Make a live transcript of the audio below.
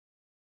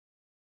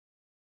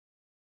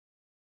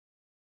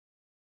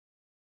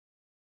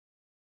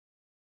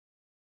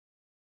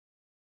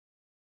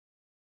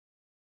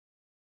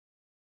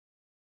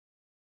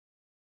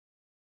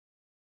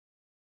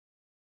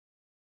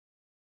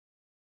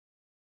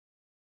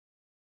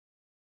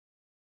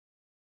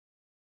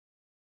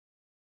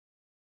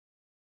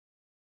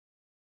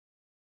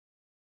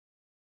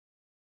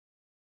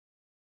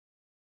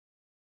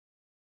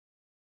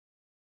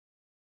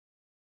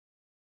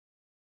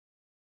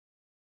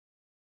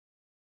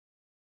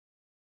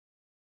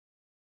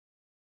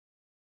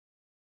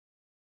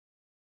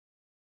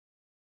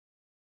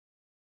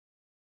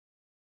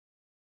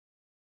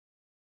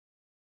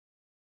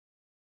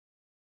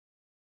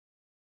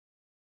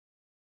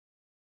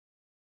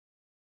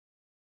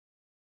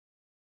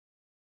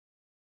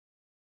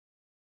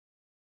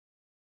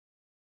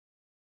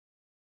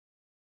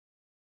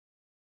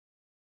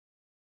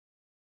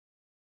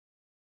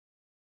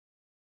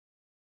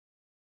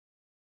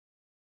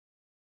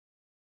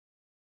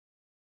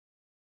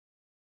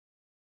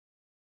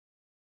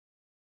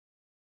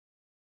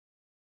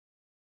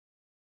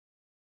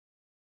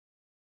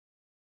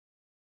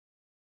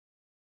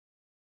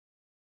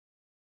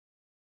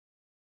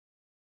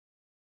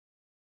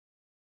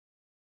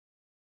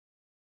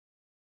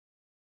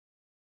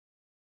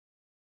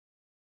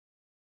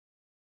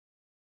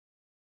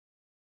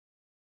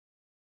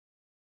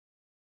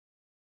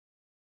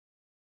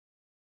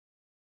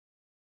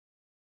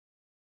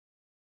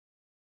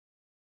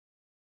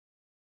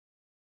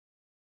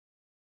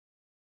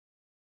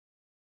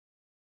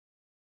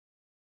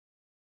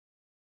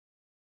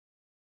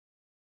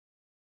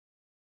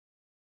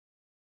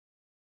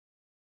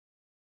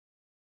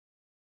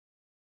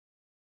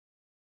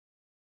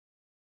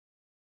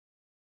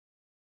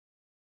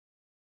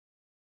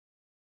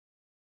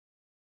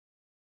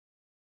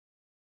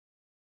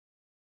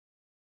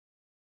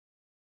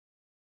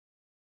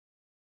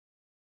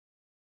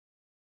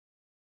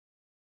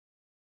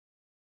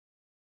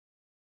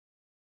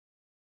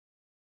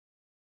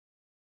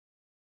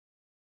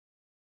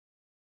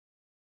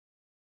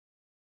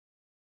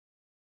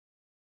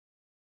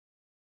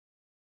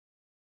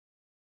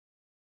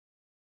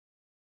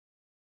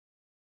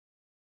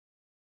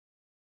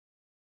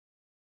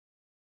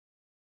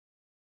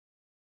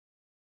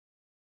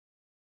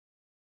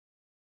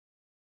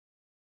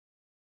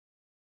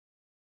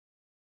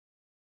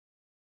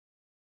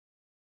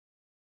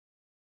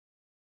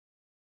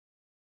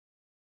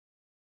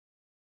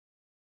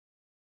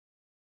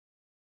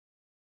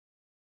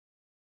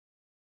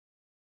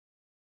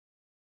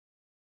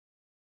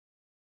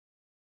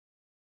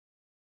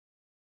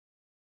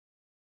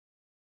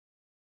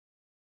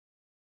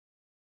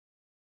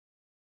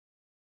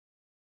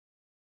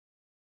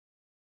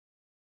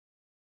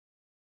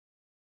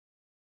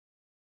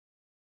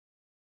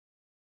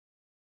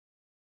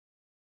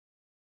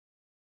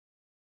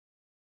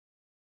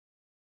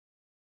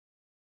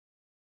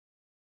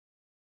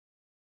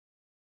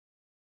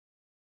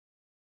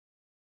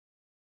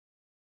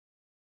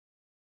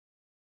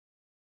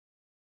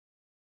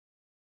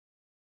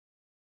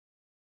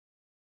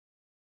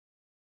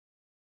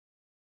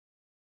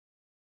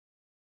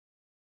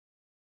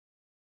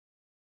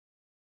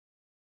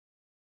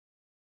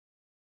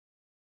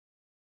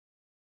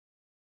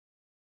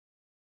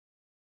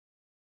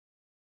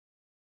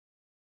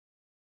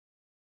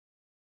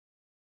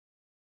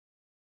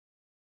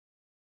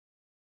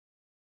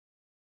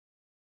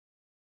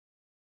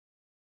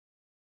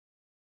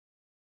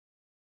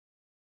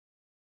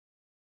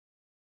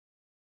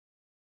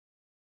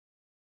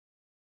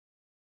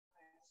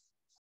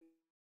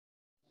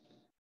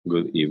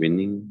Good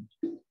evening.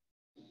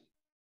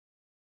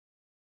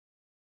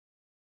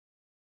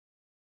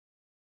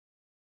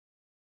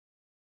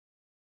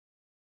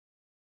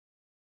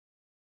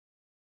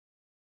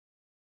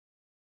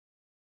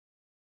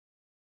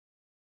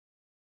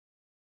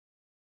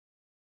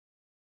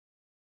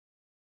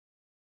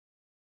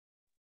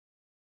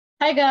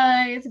 Hi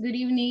guys, good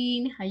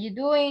evening. How you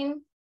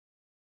doing?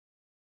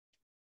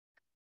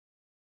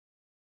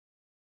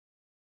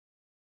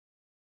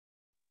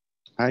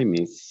 Hi,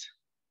 Miss.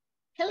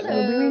 Hello,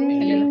 Hello, good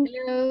hello, evening.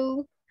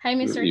 hello. Hi,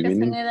 Good Mr. evening.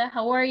 Castaneda.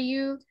 How are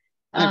you?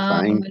 I'm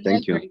fine, Again,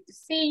 thank you. great to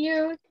see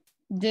you.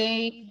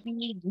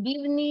 David, good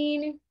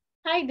evening.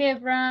 Hi,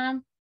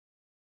 Deborah.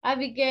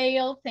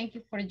 Abigail, thank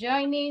you for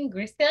joining.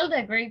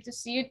 Griselda, great to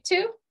see you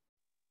too.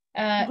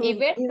 Good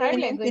Yvette, Carla,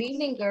 evening. good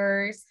evening,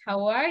 girls.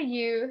 How are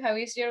you? How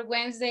is your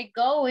Wednesday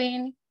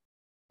going?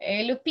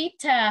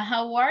 Lupita,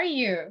 how are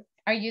you?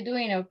 Are you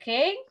doing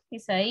okay?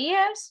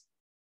 Isaías?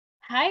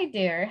 Hi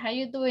there. How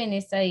you doing,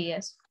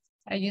 Isaías?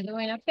 Are you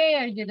doing okay?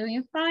 Are you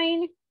doing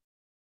fine?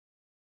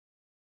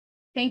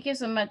 Thank you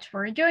so much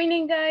for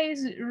joining,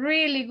 guys.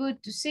 Really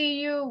good to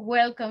see you.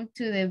 Welcome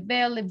to the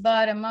belly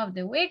bottom of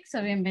the week. So,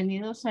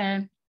 bienvenidos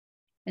a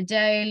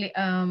ya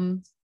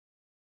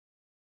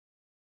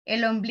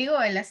el ombligo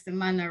de la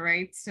semana,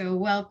 right? So,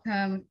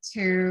 welcome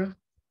to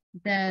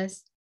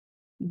this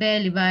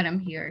belly bottom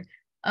here.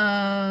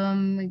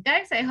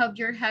 Guys, I hope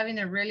you're having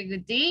a really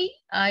good day.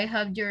 I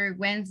hope your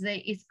Wednesday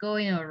is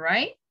going all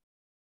right.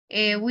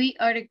 We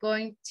are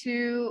going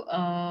to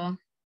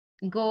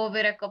go over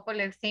a couple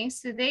of things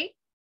today.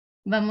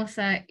 Vamos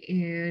a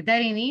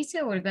dar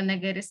inicio. We're going to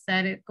get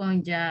started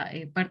con ya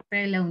parte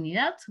de la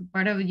unidad, so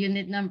part of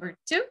unit number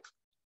 2.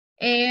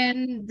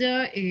 And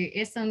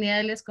esta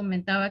unidad les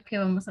comentaba que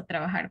vamos a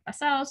trabajar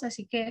pasados,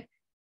 así que,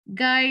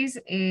 guys,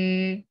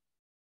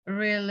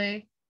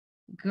 really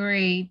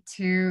great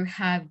to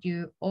have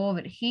you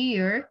over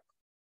here.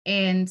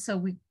 And so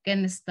we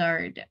can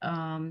start,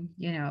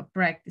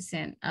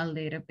 practicing a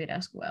little bit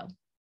as well.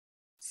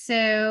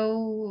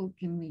 So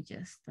give me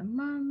just a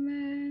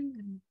moment.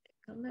 Let me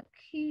take a look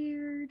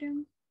here.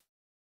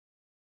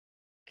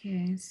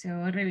 Okay, so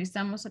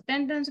revisamos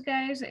attendance,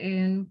 guys,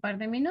 en un par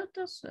de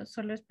minutos.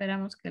 Solo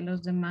esperamos que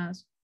los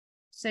demás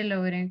se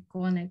logren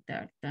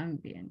conectar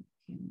también.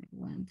 Give me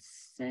one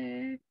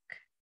sec.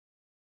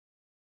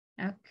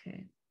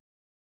 Okay.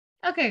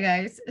 Okay,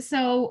 guys.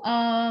 So,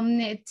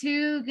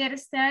 to get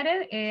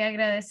started,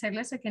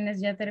 agradecerles a quienes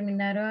ya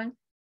terminaron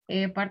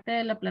parte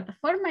de la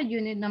plataforma,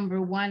 unit number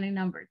 1 y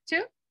number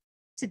 2.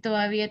 Si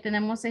todavía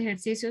tenemos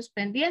ejercicios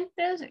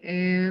pendientes,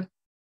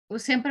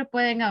 siempre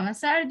pueden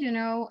avanzar,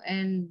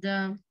 and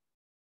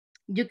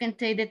you can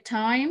take the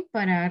time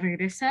para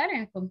regresar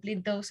and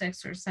complete those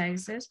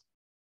exercises.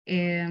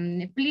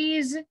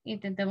 Please,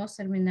 intentemos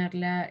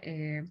terminarla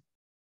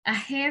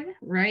ahead,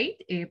 right?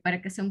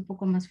 Para que sea un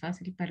poco más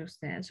fácil para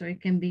ustedes. So it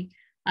can be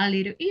a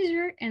little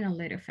easier and a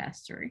little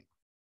faster.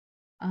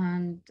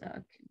 And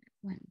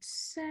one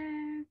sec.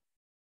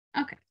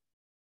 Okay.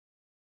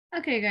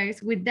 Okay,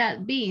 guys, with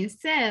that being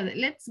said,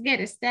 let's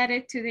get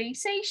started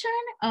today's session.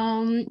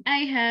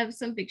 I have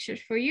some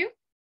pictures for you.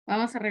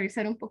 Vamos a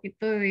revisar un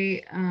poquito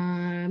de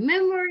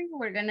memory.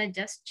 We're gonna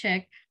just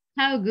check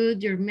how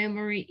good your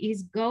memory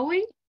is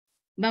going.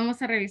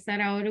 Vamos a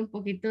revisar ahora un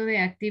poquito de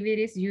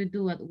activities you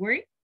do at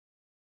work.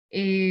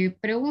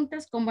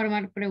 Preguntas, cómo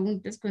armar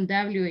preguntas con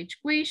WH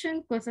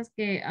question, cosas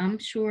que I'm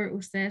sure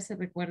ustedes se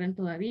recuerdan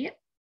todavía.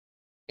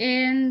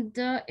 And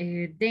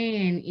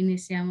then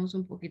iniciamos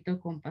un poquito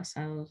con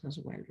pasados as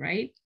well,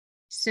 right?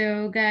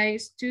 So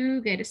guys,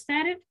 to get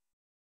started,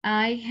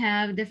 I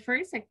have the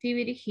first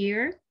activity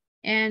here,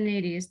 and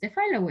it is the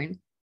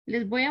following.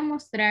 Les voy a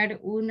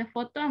mostrar una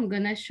foto. I'm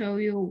gonna show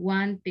you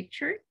one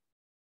picture.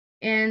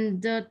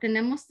 And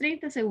tenemos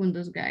 30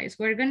 segundos, guys.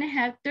 We're gonna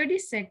have 30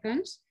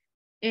 seconds.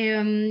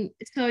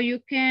 So you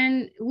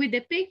can, with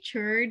the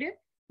picture,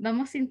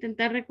 vamos a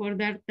intentar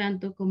recordar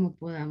tanto como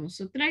podamos.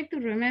 So try to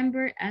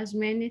remember as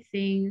many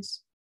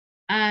things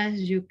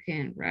as you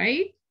can,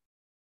 right?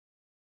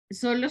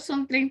 Solo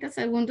son 30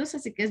 segundos,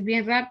 así que es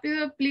bien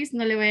rápido. Please,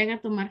 no le vayan a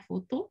tomar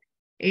foto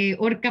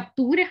o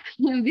captura,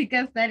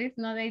 because that is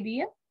not the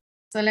idea.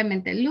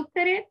 Solamente look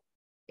at it.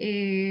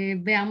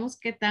 Veamos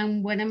qué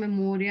tan buena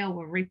memoria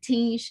o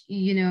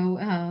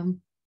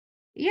retention,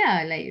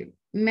 like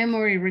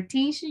memory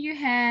retention you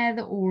had,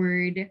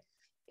 or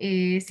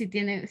si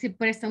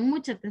prestan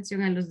mucha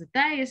atención a los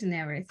detalles and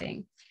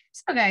everything.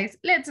 So guys,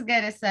 let's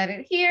get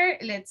started here.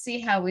 Let's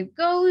see how it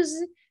goes.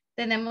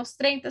 Tenemos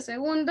 30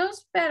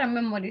 segundos para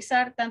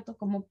memorizar tanto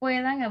como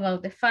puedan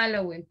about the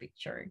following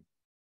picture.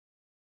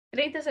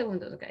 30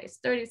 segundos, guys.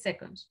 30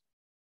 seconds.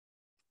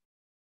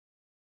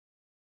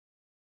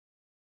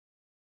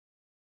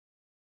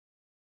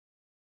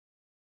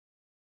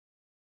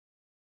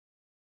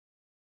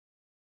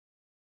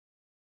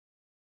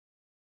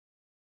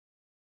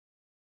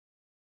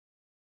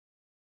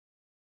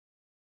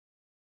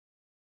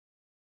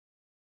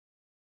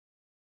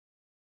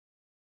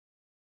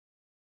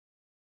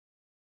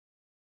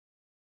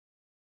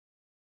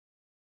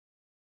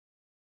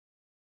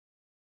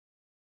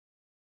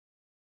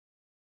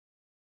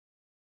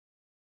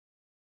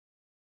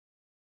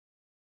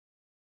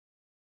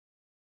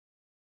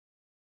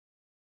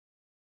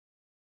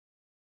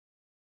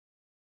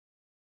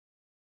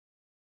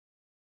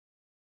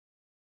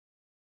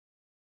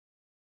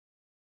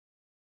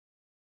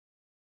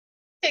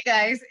 Okay,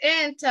 guys,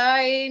 and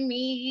time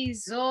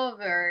is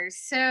over.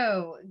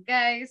 So,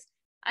 guys,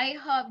 I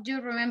hope you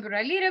remember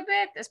a little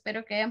bit.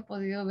 Espero que hayan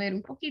podido ver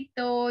un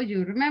poquito.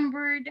 You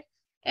remembered.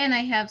 And I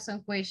have some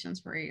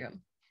questions for you.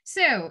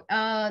 So,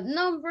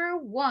 number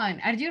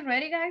one. Are you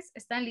ready, guys?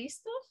 ¿Están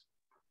listos?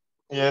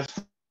 Yes.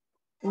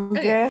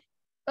 Okay.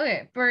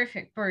 Okay,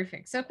 perfect,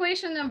 perfect. So,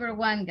 question number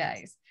one,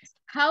 guys.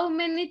 How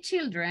many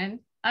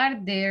children are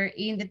there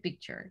in the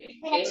picture?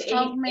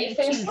 How many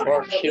children?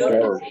 Four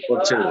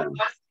children.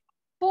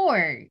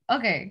 Four.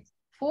 Okay.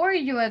 Four,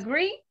 you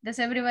agree? Does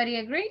everybody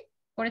agree?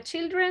 For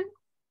children?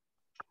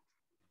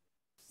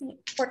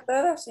 Por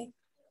todos, sí.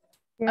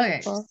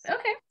 Okay.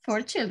 Okay.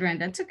 For children,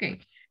 that's okay.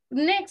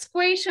 Next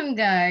question,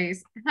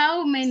 guys.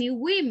 How many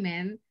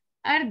women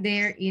are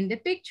there in the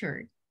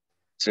picture?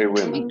 Three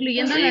women.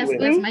 Incluyendo las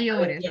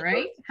mayores,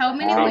 right? How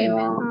many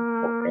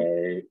women?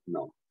 Okay,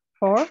 no.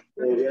 Four.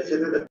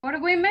 4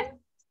 women?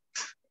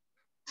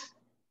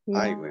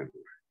 Five women.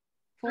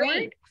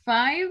 4,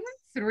 5,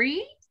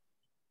 3?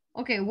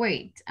 Okay,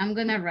 wait. I'm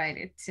gonna write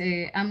it.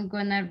 I'm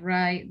gonna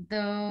write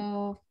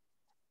the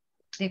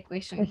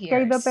question Es que here.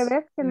 hay dos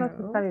bebés que no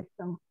se sabe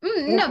son.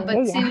 No,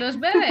 but sin los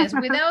bebés,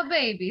 without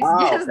babies.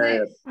 Just okay.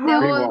 the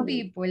old women.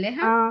 people.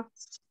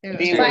 So,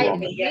 Three five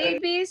women.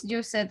 babies,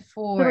 you said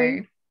 4.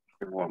 Three.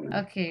 Women.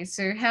 Okay,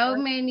 so how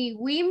many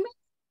women?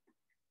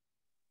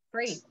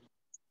 3.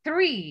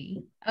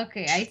 3.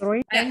 Okay,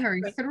 Three. I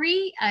heard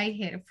 3. I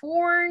heard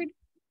 4.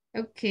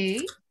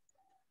 Okay.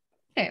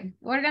 Okay,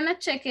 we're gonna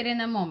check it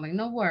in a moment,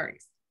 no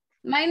worries.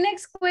 My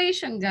next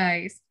question,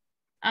 guys.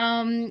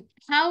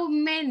 How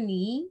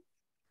many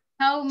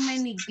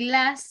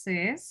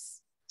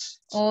glasses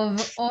of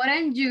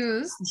orange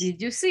juice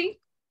did you see?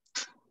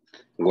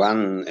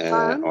 One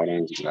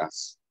orange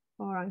glass.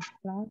 Orange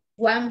glass.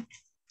 1.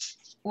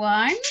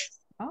 1?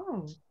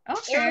 Oh,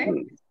 okay.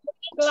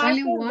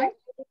 Only one?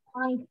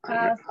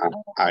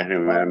 I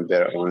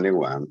remember only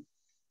one.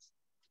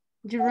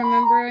 Do you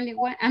remember only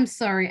one? I'm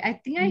sorry, I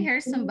think I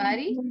heard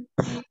somebody.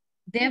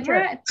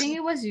 Deborah, I think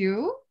it was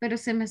you, pero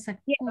se me sacó.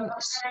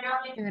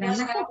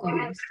 Quebrando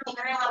fotones.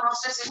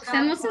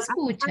 Usted no se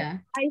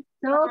escucha. I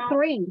saw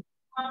 3.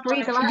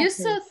 3 glasses. You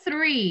saw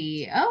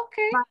 3.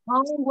 Okay. But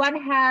only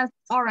one has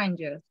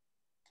oranges.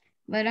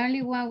 But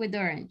only one with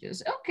orange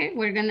juice. Okay,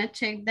 we're gonna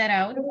check that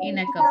out in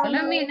a couple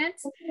of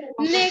minutes.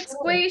 Next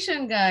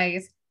question,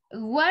 guys.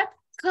 What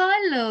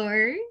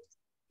color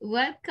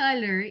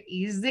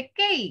is the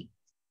cake?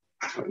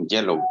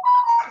 Yellow.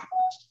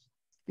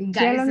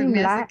 Guys, Yellow se me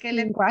hace black que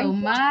le and white.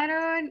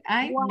 tomaron.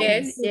 Ay,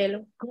 Yes,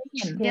 yellow.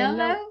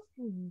 yellow.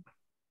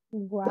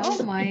 White.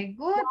 Oh my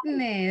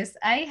goodness.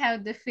 I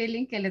have the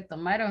feeling que le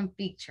tomaron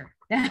picture.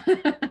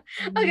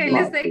 Okay,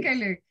 let's take a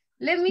look.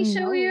 Let me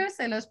show you,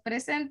 se los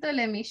presento,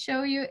 let me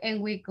show you,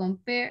 and we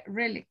compare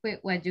really quick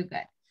what you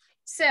got.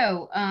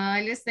 So,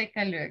 let's take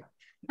a look.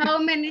 How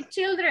many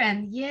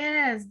children?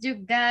 Yes, you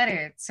got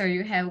it. So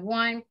you have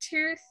 1,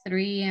 2,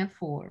 3, and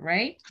 4,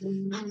 right?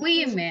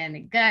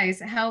 Women,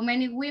 guys, how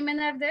many women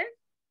are there?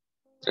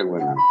 3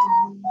 women.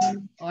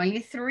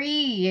 Only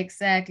 3,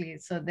 exactly.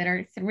 So there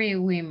are 3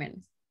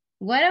 women.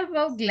 What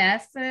about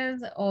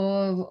glasses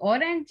of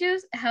orange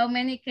juice? How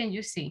many can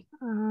you see?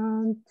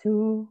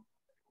 2.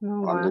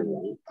 No, Only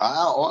one.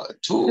 one.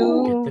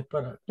 Two.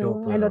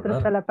 El otro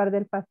está a la par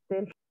del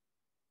pastel.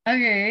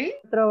 Okay.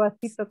 Otro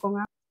vasito con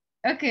agua.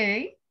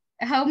 Okay.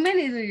 How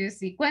many do you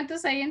see?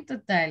 ¿Cuántos hay en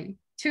total?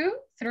 2,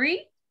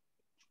 3?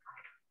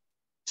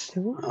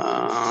 2.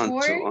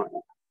 4?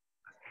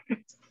 Two.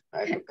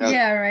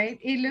 Yeah, right.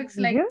 It looks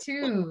like Yeah.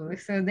 2.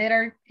 So there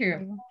are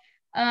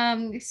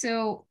 2.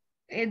 So,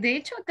 de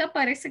hecho, acá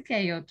parece que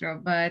hay otro,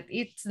 but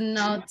it's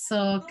not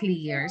so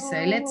clear.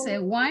 So let's say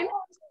 1,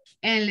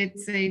 and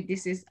let's say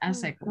this is a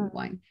second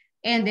one.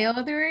 And the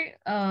other,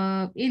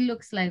 it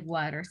looks like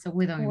water, so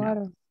we don't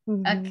know.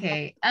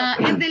 Okay,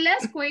 and the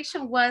last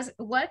question was,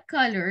 what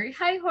color?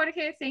 Hi,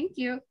 Jorge, thank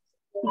you.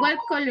 What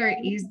color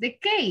is the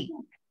cake?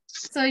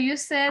 So you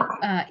said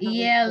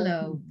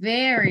yellow,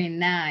 very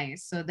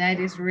nice. So that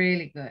is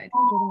really good.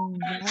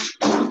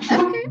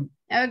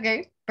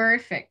 Okay,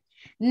 perfect.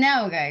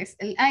 Now, guys,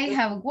 I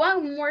have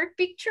one more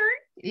picture.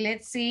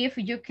 Let's see if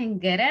you can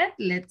get it.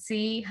 Let's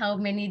see how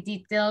many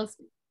details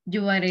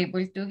you are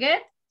able to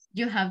get.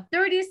 You have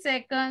 30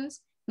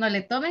 seconds. No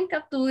le tomen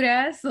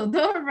capturas, so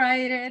don't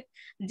write it.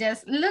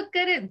 Just look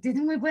at it.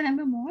 Tiene muy buena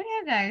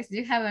memoria, guys.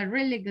 You have a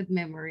really good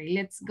memory.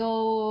 Let's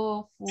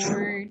go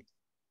for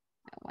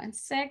 1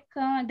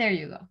 second. There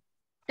you go.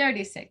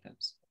 30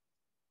 seconds.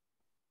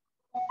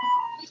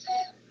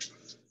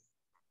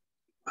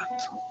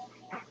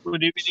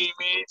 Good evening,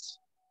 Miss.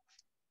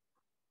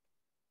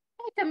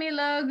 Hi,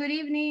 Camilo. Good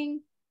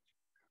evening.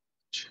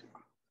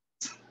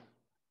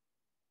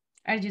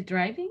 Are you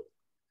driving?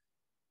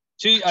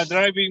 Sí, I'm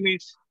driving,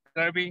 Miss.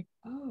 Driving.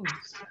 Oh.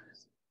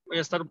 Voy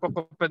a estar un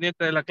poco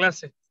pendiente de la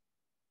clase.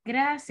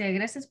 Gracias,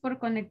 gracias por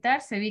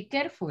conectarse. Be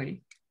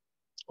careful.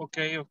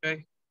 Okay,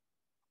 okay.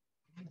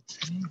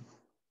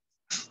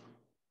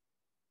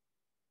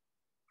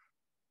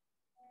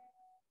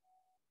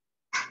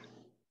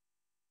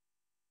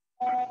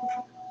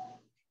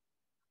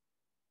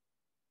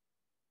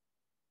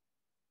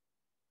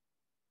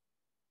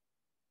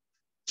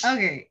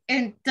 Okay,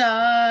 and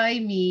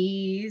time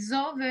is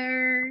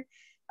over.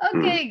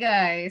 Okay,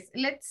 guys,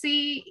 let's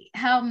see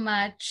how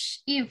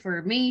much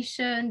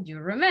information you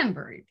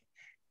remembered.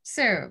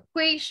 So,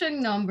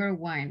 question number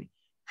 1.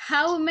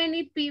 How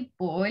many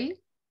people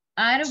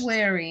are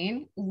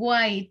wearing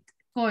white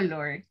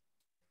color?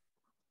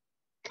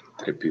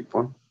 3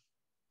 people.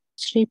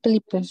 3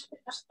 people.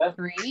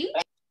 3.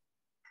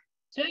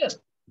 2.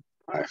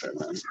 I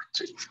remember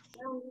 3.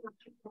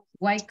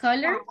 White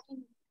color?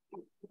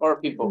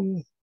 4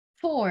 people.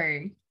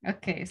 4.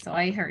 Okay, so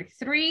I heard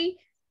 3.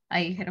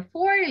 I heard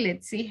 4.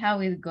 Let's see how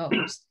it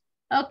goes.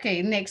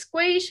 Okay, next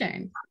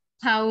question.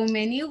 How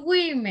many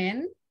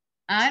women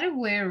are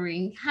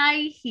wearing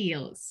high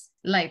heels?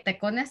 Like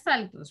tacones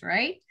altos,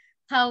 right?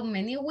 How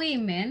many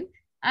women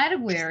are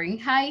wearing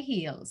high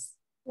heels?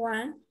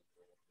 1.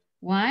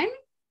 1?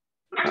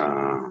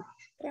 Yeah.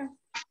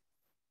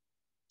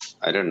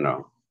 I don't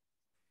know.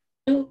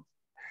 2.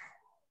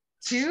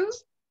 2?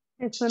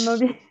 Eso no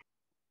vi.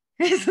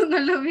 Eso no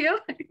lo vio.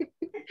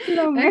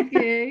 No me.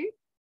 Okay.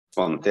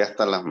 Conté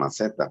hasta las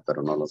macetas,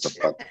 pero no los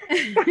zapatos.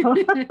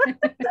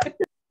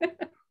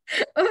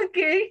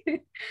 Okay.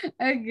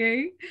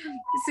 Okay.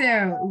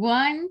 So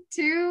 1,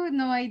 2,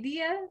 no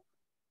idea.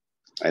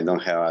 I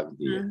don't have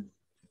idea.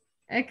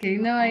 Okay,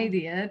 no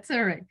idea. That's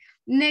all right.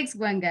 Next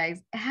one,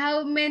 guys.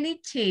 How many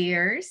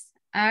chairs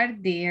are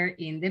there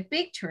in the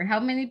picture? How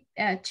many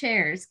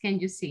chairs can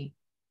you see?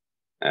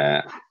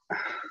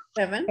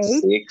 7.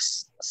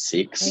 6.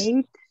 6.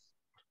 8.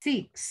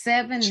 6,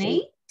 7,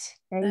 8.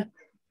 8.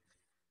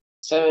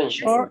 7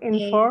 4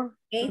 and 4.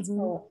 8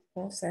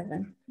 or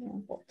 7.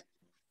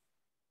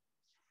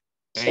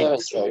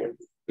 7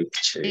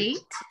 8,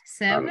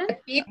 7.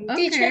 Repeat, Okay.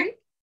 teacher.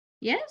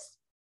 Yes.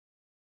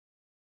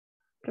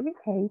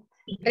 Repeat.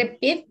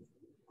 Repeat.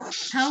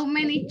 How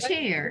many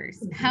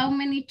chairs? How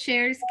many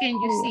chairs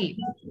can you see?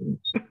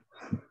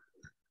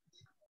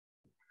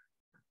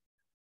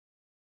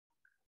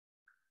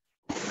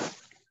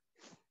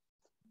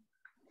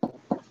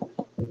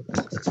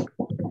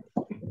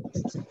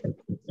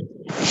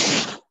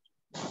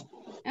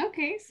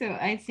 Okay, so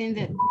I think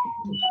that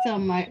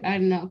some are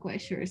not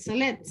quite sure. So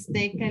let's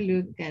take a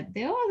look at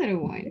the other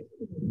one.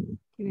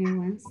 Give me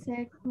 1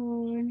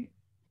 second.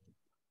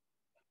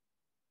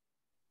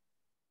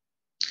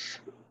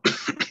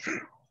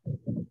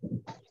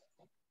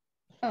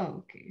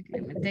 Okay,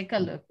 let me take a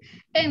look.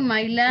 And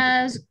my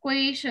last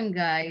question,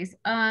 guys.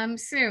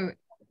 So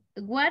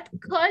what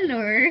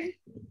color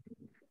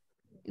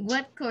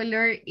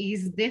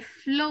is the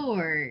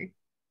floor?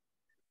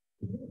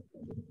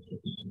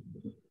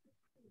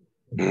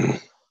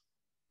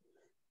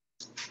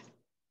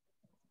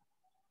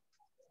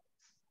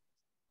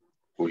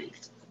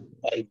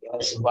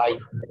 White.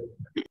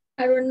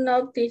 I don't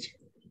know, teacher.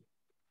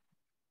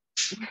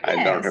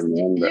 I don't Yes,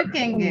 remember. you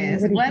can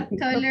guess. What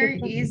color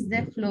is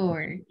the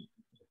floor?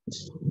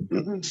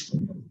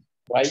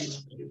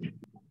 White.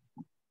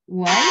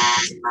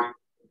 White?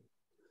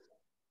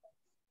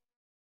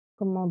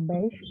 Como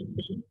beige.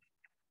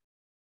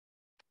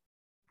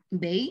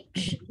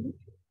 Beige?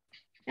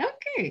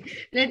 Okay,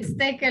 let's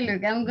take a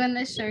look. I'm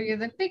gonna show you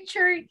the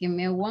picture. Give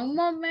me one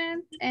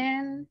moment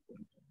and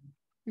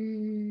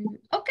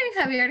okay,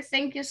 Javier,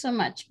 thank you so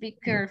much. Be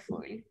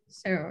careful.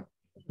 So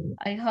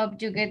I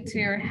hope you get to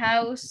your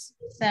house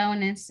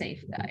sound and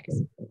safe,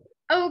 guys.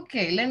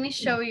 Okay, let me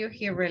show you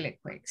here really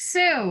quick.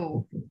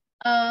 So,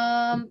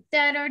 let's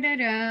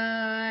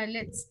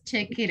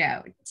check it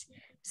out.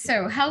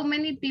 So how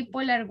many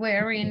people are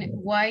wearing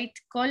white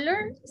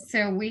color?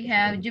 So we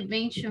have, you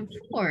mentioned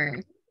 4.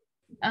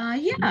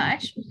 Yeah,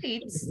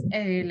 actually it's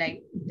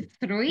like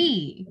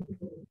 3.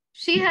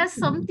 She has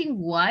something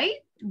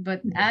white,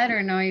 but I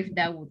don't know if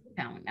that would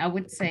count. I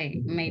would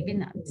say maybe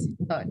not,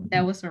 but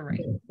that was all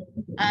right.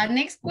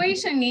 Next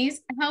question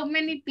is, how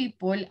many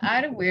people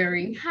are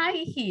wearing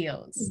high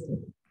heels?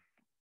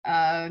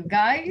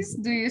 Guys,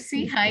 do you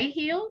see high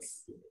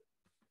heels?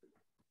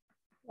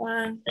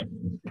 1.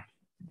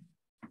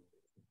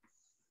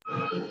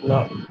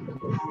 No.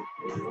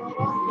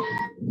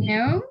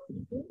 No?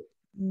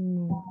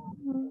 No.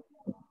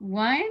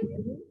 1?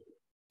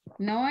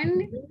 No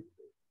one?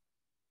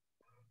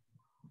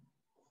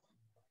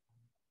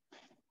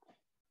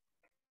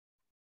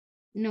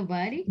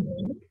 Nobody?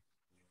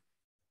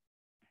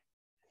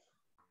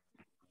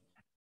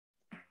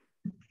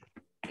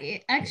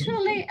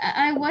 Actually,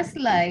 I was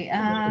like,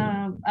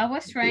 I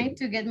was trying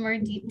to get more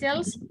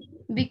details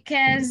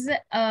because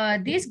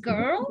this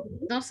girl,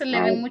 no se le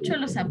ven mucho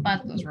los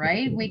zapatos,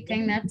 right? We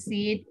cannot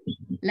see it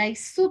like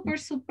super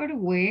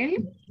well,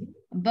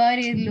 but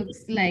it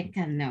looks like,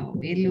 no,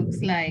 it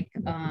looks like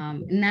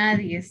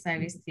nadie está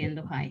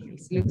vistiendo high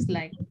heels. Looks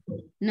like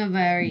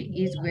nobody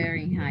is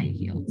wearing high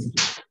heels.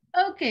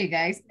 Okay,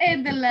 guys,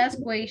 and the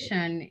last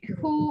question,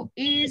 who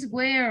is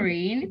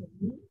wearing,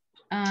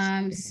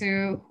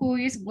 so who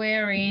is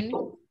wearing,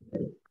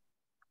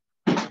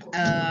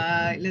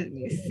 let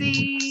me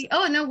see.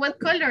 Oh no, what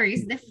color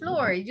is the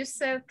floor? You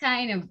said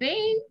kind of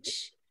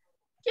beige.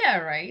 Yeah,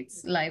 right,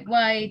 it's like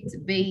white,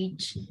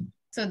 beige.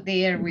 So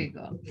there we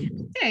go.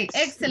 Okay,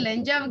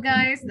 excellent job,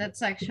 guys.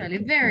 That's actually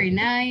very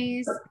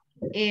nice.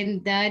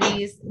 And that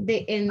is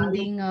the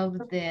ending of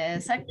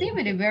this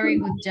activity. Very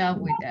good job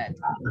with that.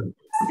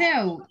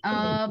 So,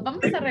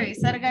 vamos a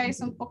revisar,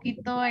 guys, un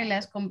poquito de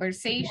las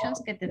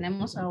conversations que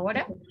tenemos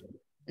ahora.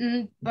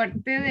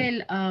 Parte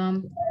del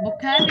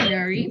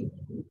vocabulary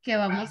que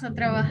vamos a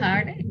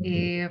trabajar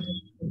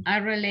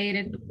are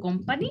related to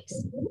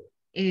companies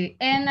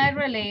and are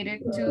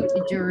related to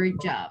your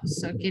job.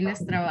 So,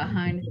 quienes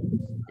trabajan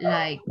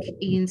like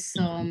in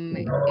some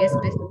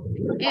specific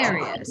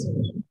areas.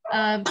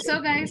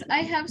 So, guys, I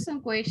have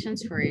some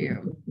questions for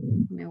you.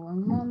 Give me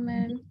one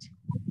moment.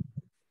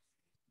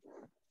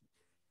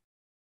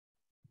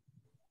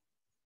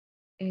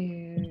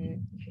 Okay,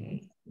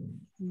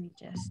 give me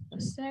just a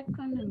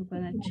second. I'm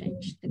gonna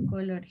change the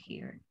color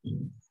here.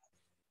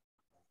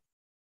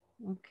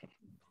 Okay.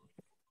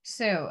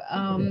 So,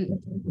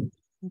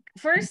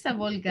 first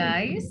of all,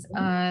 guys,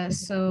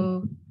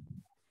 so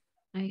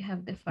I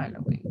have the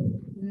following.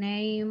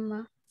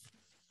 Name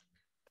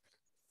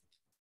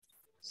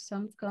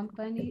some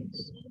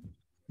companies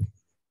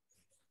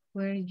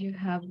where you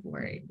have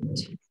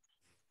worked.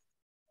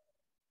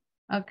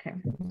 Okay,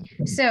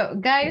 so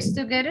guys,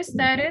 to get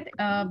started,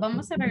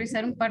 vamos a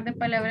revisar un par de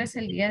palabras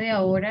el día de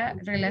ahora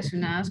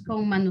relacionadas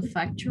con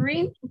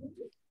manufacturing.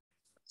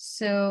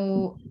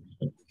 So,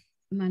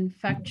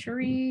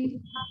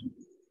 manufacturing.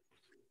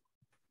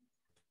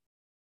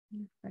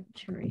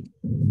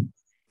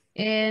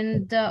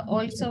 And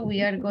also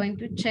we are going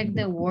to check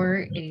the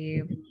word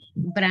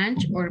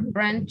branch or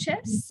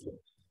branches.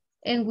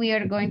 And we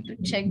are going to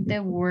check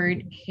the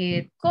word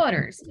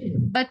headquarters.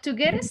 But to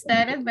get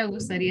started, me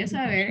gustaría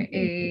saber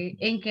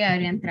en qué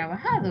área han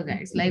trabajado,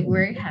 guys. Like,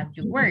 where have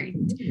you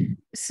worked?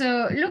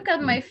 So, look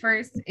at my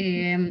first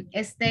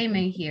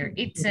statement here.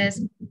 It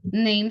says,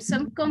 name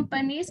some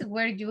companies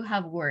where you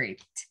have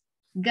worked.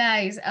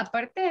 Guys,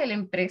 aparte de la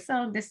empresa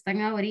donde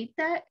están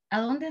ahorita, ¿a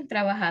dónde han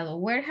trabajado?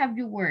 Where have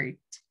you worked?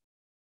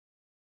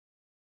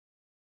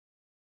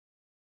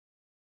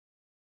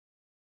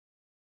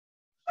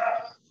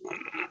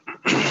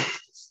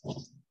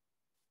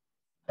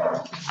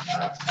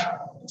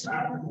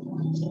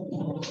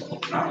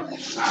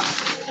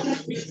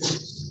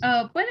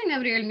 Pueden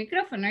abrir el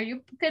micrófono.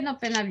 You can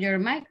open up your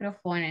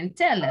microphone and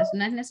tell us.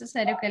 No es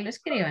necesario que lo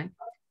escriban.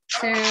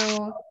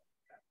 So,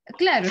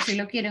 claro, si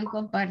lo quieren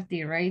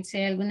compartir, right? Si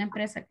hay alguna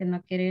empresa que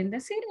no quieren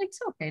decir, it's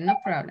okay, no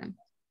problem.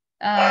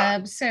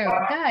 So,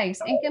 guys,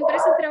 ¿en qué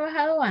empresa han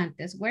trabajado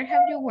antes? Where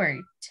have you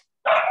worked?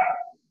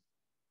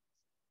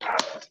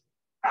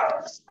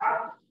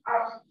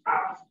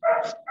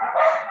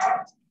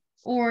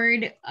 Or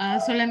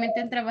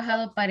solamente han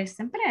trabajado para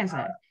esta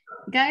empresa.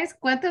 Guys,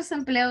 ¿cuántos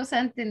empleos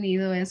han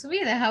tenido en su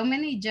vida? How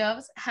many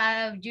jobs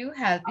have you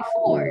had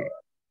before?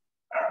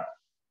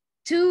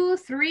 2,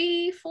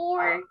 3,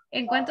 4.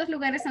 ¿En cuántos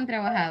lugares han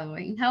trabajado?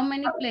 In how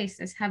many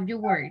places have you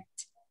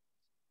worked?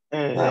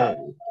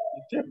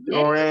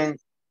 Yo en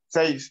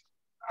 6.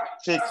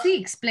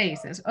 6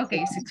 places.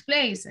 Okay, 6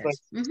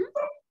 places.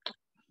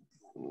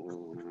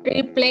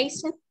 3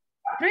 places.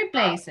 3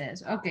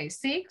 places. Okay,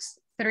 6,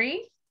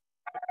 3.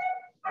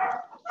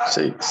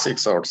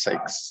 6 or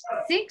 6.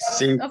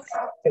 6? Okay.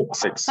 Okay.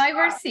 6. 5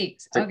 or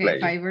 6. Okay,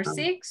 places. 5 or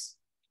 6.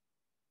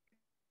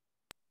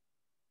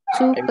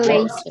 2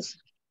 places.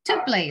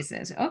 2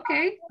 places.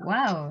 Okay,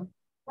 wow.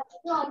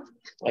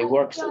 I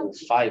worked in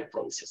 5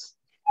 places.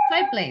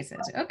 5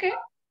 places. Okay.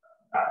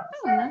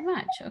 Oh, not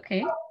much.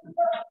 Okay.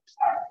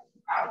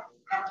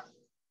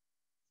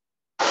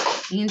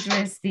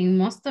 Interesting.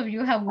 Most of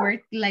you have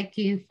worked like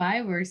in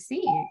 5 or 6.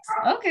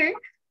 Okay.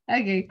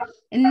 Okay.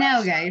 And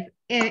now, guys,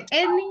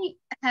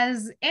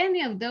 has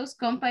any of those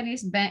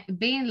companies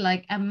been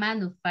like a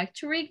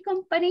manufacturing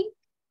company?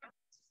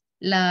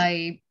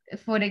 Like,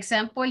 for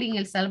example, in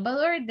El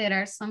Salvador, there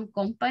are some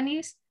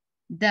companies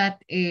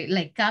that,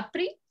 like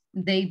Capri,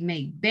 they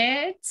make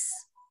beds.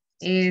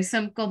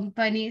 Some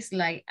companies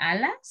like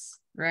Alas,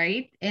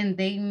 right? And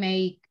they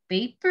make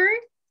paper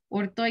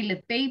or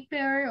toilet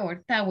paper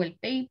or towel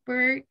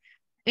paper.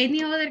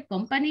 Any other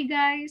company,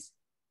 guys,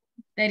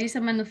 that is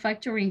a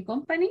manufacturing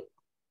company?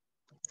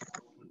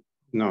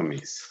 No,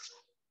 miss.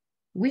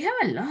 We have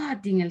a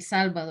lot in El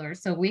Salvador.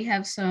 So we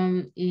have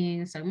some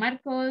in San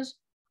Marcos.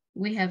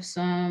 We have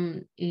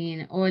some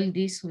in all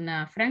this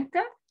Zona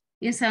Franca,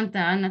 in Santa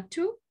Ana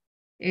too,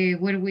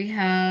 where we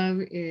have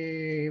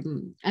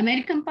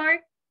American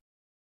Park.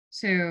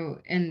 So,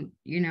 and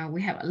you know,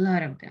 we have a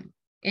lot of them.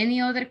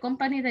 Any other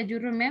company that you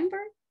remember?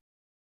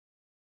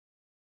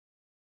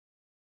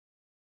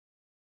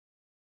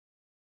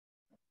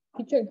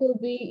 Teacher, could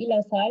be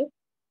ISSS.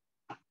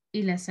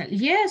 ISSS.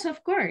 Yes,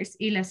 of course.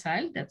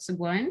 ISSS, that's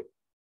one.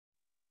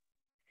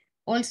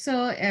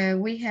 Also,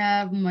 we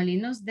have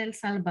Molinos del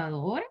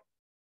Salvador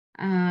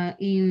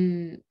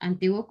in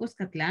Antiguo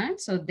Cuscatlán.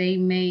 So they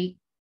make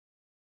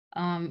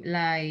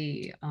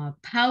like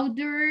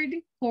powdered,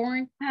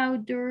 corn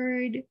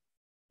powdered,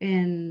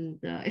 and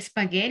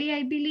spaghetti,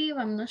 I believe.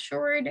 I'm not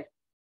sure.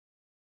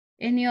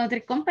 Any other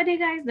company,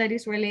 guys, that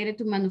is related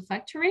to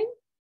manufacturing?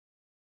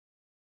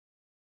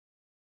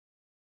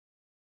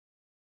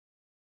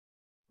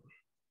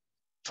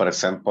 For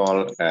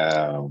example,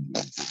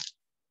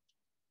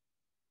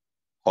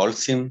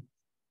 Holcim.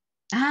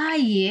 Ah,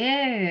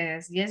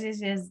 yes.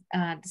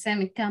 The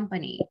same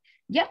company.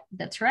 Yeah,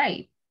 that's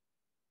right.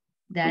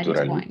 That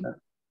is one. Duralita.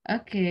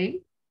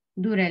 Okay.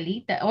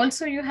 Duralita.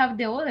 Also, you have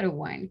the other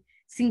one,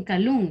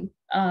 Sinkalung,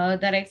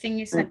 that I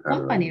think is a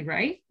company,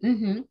 right?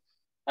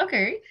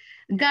 Okay.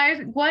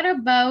 Guys, what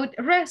about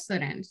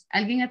restaurants?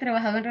 ¿Alguien ha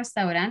trabajado en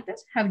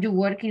restaurantes? Have you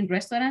worked in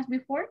restaurants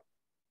before?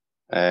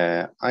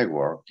 I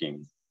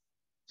working.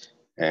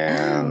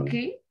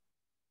 Okay.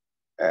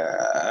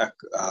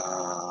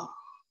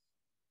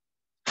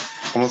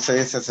 ¿Cómo se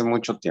dice hace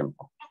mucho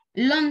tiempo?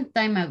 Long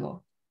time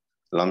ago.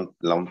 Long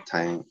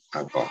time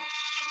ago.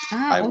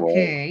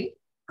 Okay.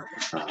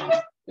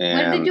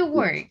 Where did you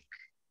work?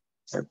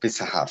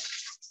 Pizza Hut.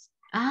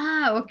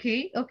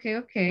 Okay.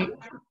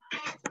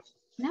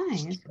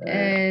 Nice.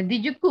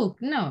 Did you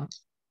cook? No.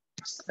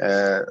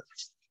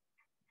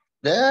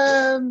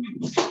 Yeah.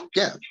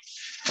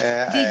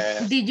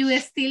 Did you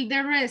steal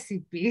the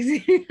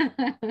recipes?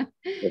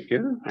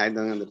 I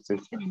don't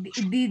understand.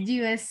 Did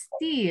you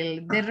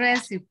steal the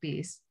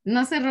recipes?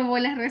 No se robó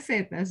las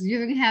recetas. You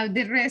don't have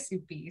the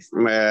recipes.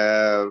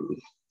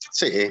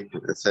 Sí,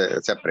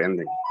 se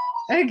aprende.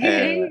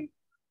 Okay.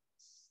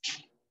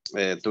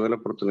 Tuve la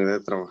oportunidad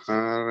de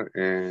trabajar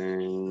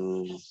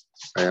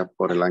allá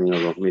por el año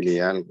 2000 y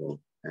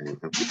algo en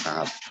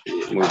Pizza Hut.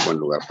 Muy buen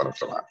lugar para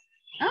trabajar.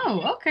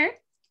 Oh, okay.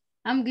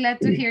 I'm glad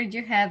to hear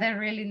you had a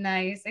really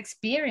nice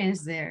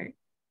experience there.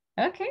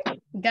 Okay,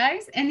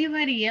 guys,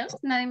 anybody else?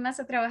 ¿Nadie más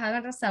ha trabajado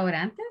en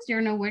restaurantes?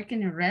 You're not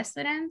working in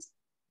restaurants?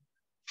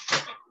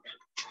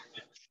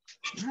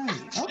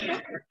 Oh, okay.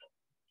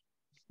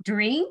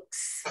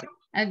 Drinks?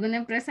 ¿Alguna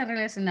empresa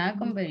relacionada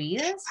con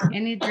bebidas?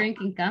 Any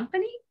drinking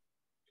company?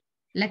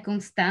 La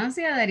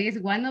Constancia, that is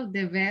one of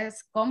the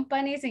best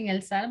companies in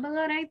El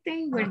Salvador, I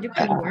think, where you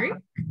can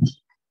work.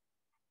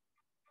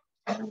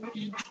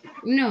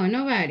 No,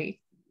 nobody.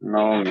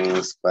 No, no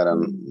es para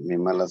mi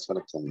mala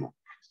suerte, no.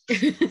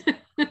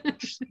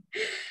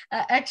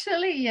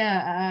 Actually,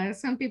 yeah,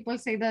 some people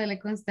say that La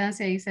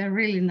Constancia is a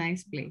really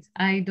nice place.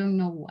 I don't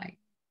know why,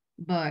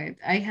 but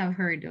I have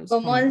heard those.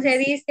 Como se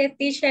dice,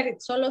 teacher,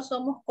 solo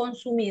somos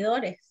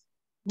consumidores.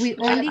 We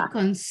only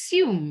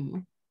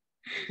consume.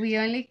 We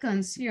only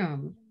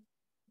consume.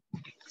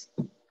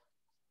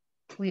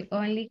 We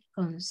only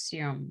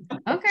consume.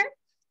 Okay.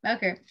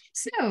 Okay,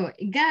 so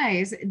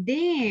guys,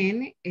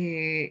 then,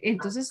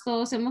 entonces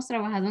todos hemos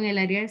trabajado en el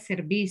área de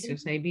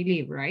servicios, I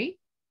believe, right?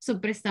 So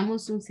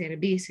prestamos un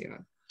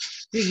servicio.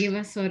 We give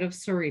a sort of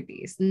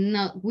service.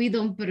 No, we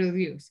don't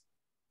produce,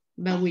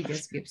 but we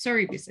just give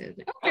services.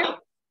 Okay,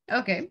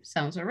 okay,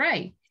 sounds all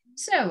right.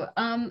 So,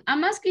 I'm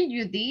asking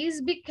you this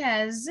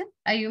because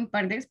hay un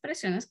par de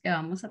expresiones que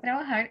vamos a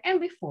trabajar,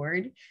 and before,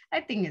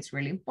 I think it's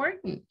really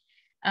important.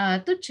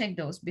 To check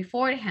those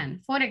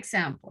beforehand. For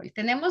example,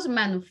 tenemos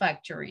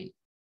manufacturing.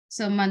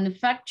 So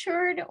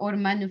manufactured or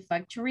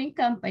manufacturing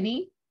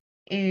company,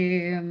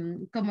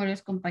 como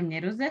los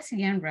compañeros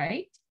decían,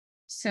 right?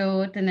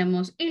 So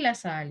tenemos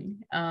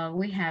ISSS,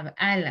 we have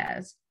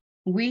alas,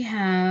 we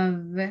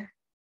have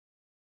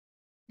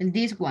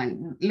this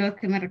one, lo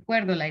que me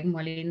recuerdo, like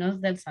Molinos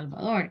del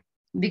Salvador,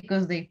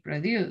 because they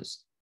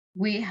produce.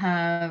 We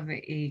have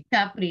a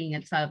Capri in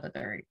El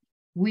Salvador.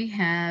 We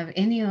have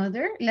any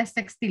other? Las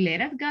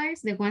textileras,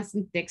 guys, the ones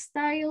in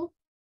textile.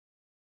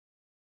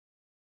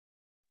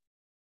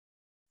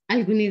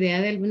 ¿Alguna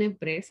idea de alguna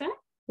empresa?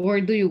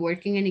 Or do you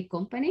work in any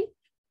company?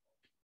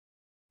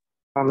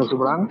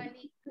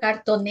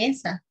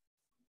 Cartonesa.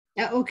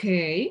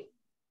 Okay.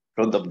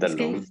 Fruit of the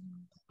loom.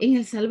 En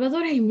El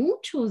Salvador hay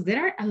muchos.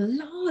 There are a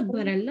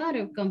lot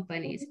of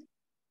companies.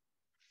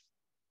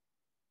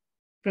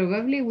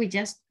 Probably we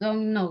just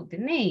don't know the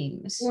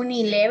names.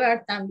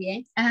 Unilever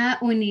también.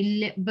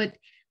 Unilever, but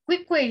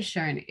quick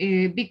question,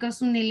 because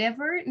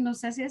Unilever, no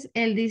sé si es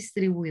el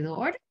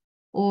distribuidor,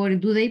 or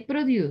do they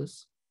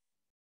produce?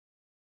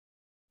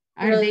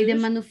 Are they the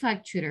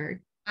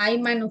manufacturer? Hay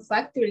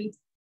manufacturing.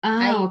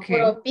 Hay Okay.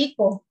 Puro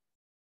Pico.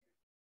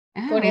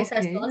 Por esa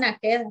okay. zona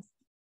queda.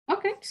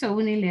 Okay, so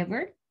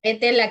Unilever. Es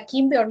de la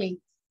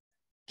Kimberly.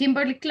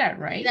 Kimberly Clark,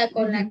 right?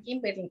 Con la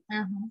Kimberly.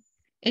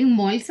 En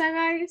Molsa,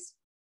 guys.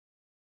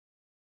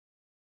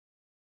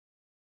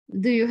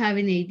 Do you have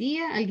an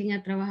idea? ¿Alguien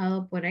ha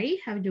trabajado por ahí?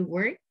 Have you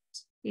worked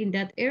in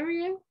that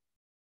area?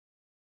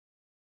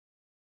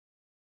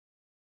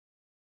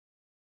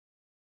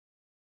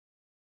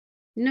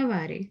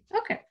 Nobody.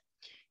 Okay.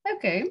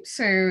 Okay,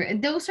 so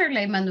those are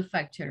like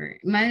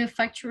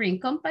manufacturing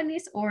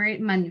companies or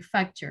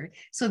manufacture.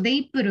 So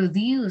they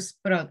produce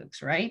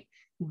products, right?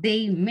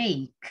 They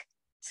make.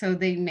 So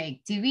they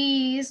make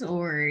TVs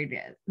or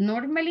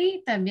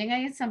normally también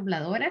hay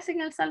ensambladoras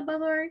en El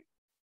Salvador.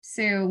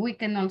 So we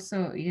can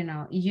also, you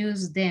know,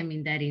 use them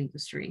in that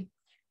industry.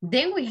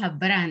 Then we have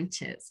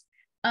branches.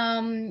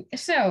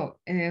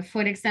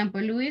 For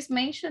example, Luis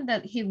mentioned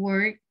that he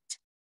worked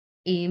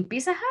in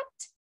Pizza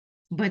Hut,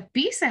 but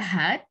Pizza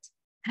Hut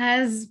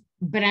has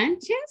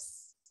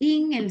branches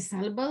in El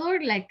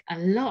Salvador, like a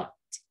lot.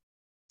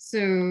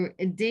 So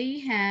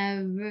they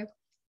have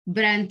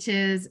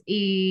branches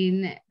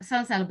in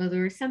San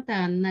Salvador, Santa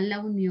Ana, La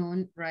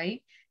Unión,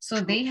 right?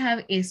 So they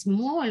have a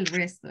small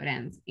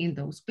restaurants in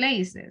those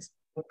places.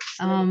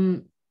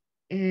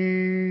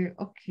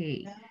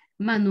 Okay.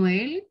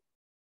 Manuel.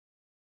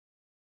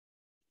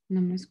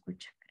 No me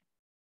escucha.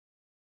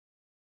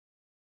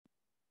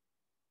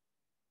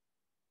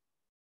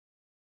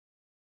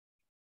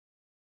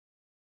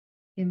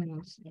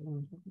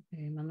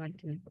 Manuel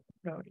tiene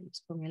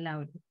problemas con el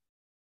audio.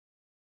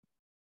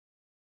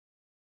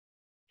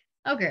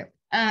 Okay.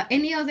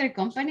 Any other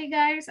company,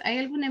 guys? ¿Hay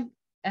alguna?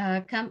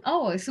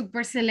 Oh,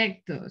 Super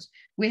Selectos.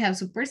 We have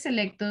Super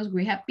Selectos.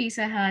 We have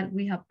Pizza Hut.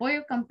 We have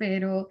Pollo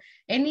Campero.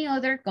 Any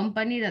other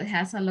company that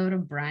has a lot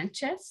of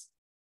branches?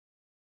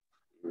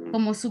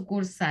 Como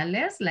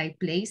sucursales, like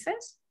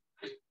places?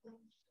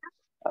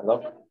 A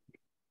dog.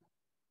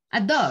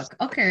 A dog.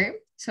 Okay.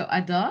 So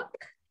a dog.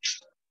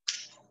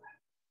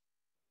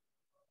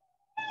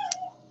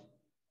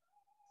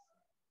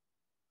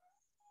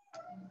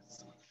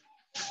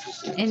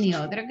 Any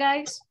other,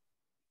 guys?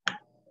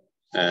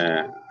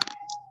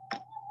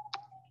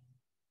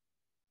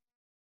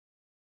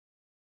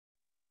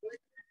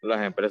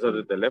 Las empresas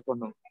de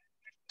teléfono.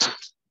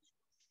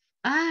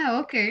 Ah,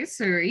 okay,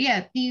 so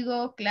yeah,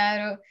 Tigo,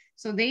 Claro.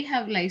 So they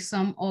have like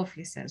some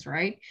offices,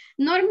 right?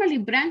 Normally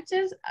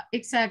branches,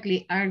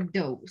 exactly, are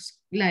those,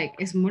 like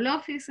small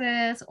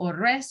offices or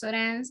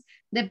restaurants,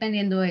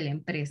 dependiendo de la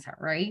empresa,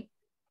 right?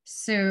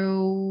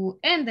 So,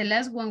 and the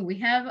last one we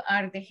have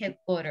are the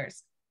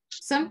headquarters.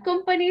 Some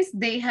companies,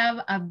 they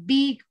have a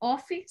big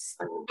office.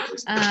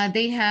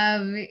 They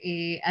have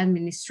a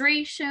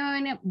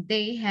administration,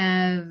 they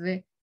have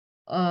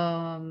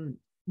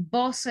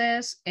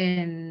bosses,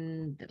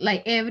 and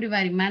like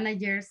everybody,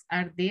 managers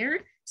are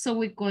there. So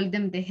we call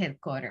them the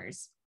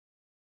headquarters.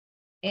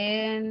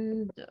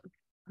 And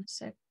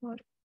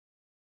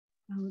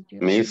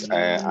Miss,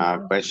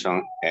 a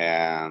question,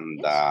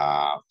 and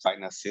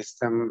finance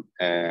system,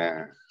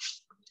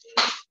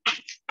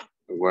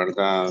 where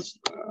does,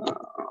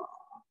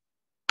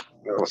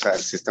 o sea, el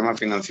sistema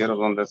financiero,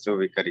 ¿dónde se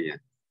ubicaría?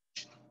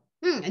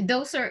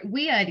 Those are,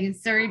 we are in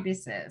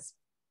services.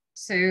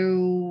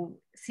 So,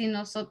 si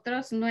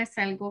nosotros no es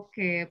algo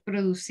que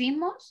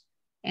producimos,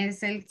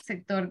 es el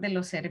sector de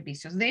los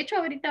servicios. De hecho,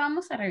 ahorita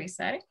vamos a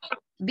revisar,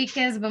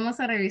 because vamos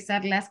a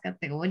revisar las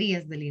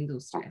categorías de la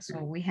industria.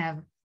 So, we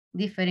have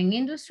different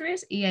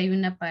industries y hay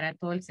una para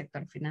todo el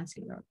sector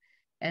financiero.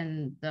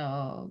 And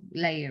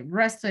like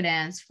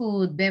restaurants,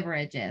 food,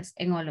 beverages,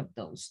 and all of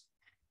those.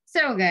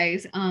 So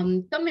guys,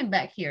 coming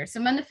back here. So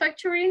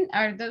manufacturing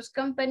are those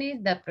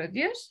companies that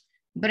produce.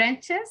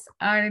 Branches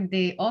are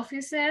the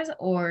offices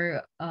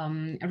or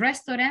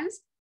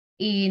restaurants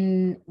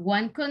in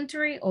one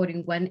country or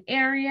in one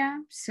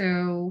area.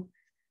 So,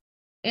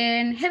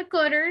 and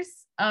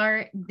headquarters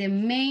are the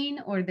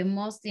main or the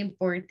most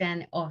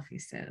important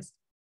offices.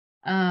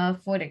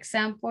 For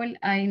example,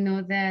 I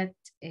know that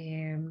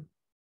in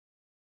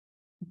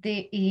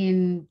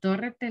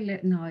Torre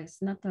no,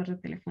 it's not Torre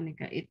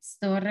Telefónica, it's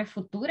Torre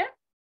Futura.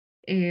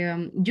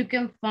 You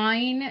can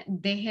find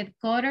the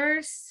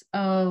headquarters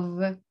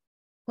of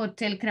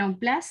Hotel Crown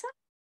Plaza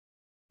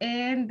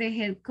and the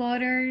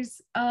headquarters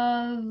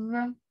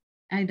of,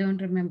 I don't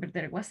remember,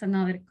 there was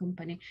another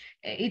company.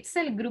 It's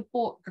el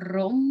Grupo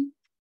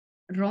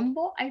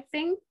Rombo, I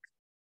think,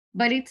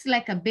 but it's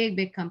like a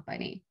big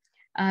company.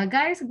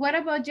 Guys, what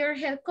about your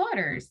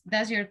headquarters?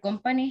 Does your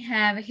company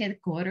have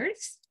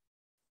headquarters?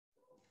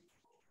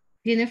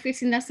 ¿Tiene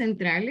oficinas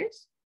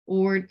centrales?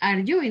 Or are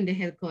you in the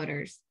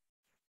headquarters?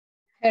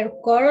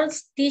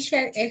 Headquarters,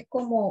 teacher, es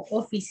como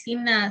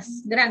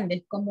oficinas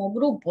grandes, como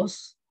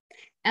grupos.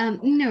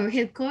 No,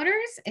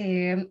 headquarters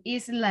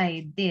is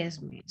like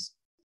this, miss.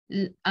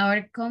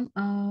 I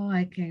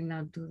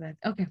cannot do that.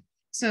 Okay,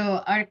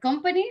 so our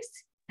companies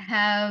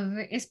have,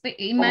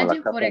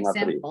 imagine for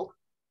example,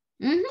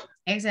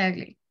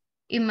 exactly.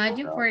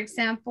 Imagine for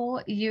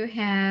example, you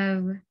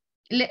have,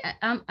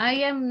 I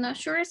am not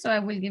sure, so I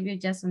will give you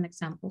just an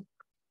example.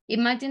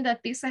 Imagine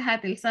that Pizza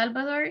Hut El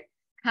Salvador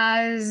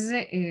has,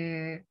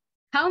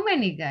 how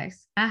many,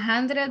 guys?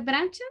 100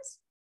 branches?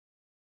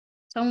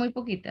 Son muy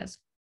poquitas.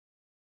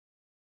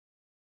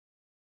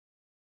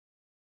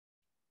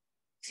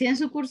 100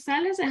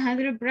 sucursales,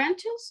 100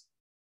 branches?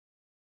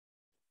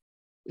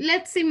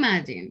 Let's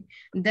imagine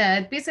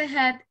that Pizza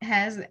Hut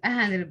has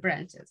 100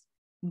 branches,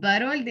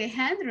 but all the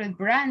 100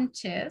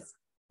 branches,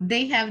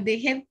 they have the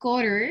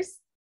headquarters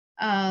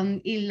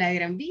in La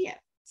Gran Vía.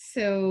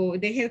 So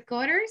the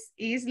headquarters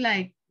is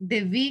like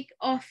the big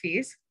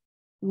office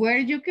where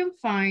you can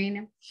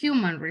find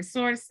human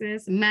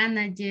resources,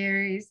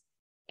 managers,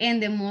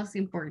 and the most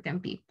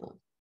important people.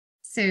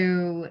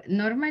 So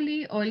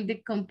normally all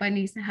the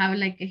companies have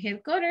like a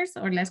headquarters,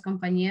 or las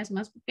compañías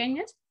más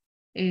pequeñas,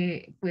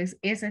 pues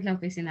esa es la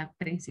oficina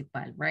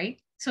principal, right?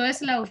 So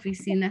es la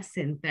oficina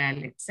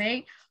central, let's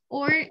say,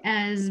 or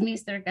as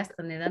Mr.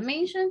 Castaneda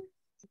mentioned,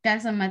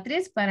 casa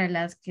matriz para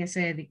las que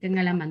se dedican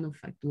a la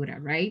manufactura,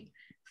 right?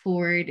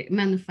 For the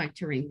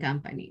manufacturing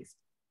companies.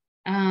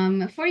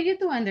 For you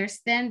to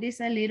understand this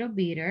a little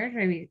better,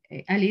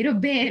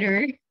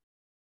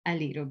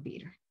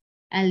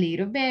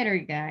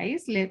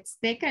 guys, let's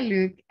take a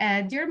look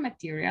at your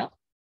material.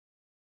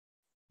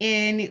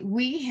 And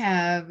we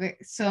have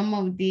some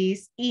of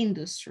these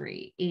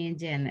industry in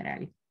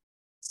general.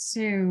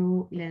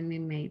 So let me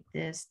make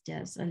this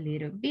just a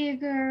little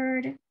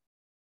bigger.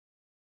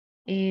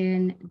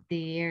 And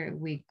there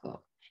we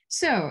go.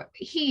 So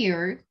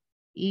here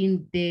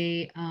in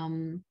the,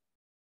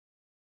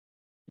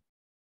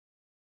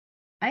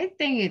 I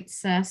think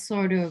it's a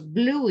sort of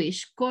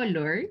bluish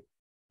color,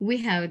 we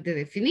have the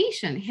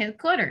definition,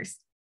 headquarters,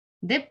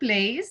 the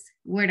place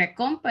where a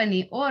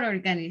company or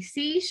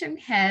organization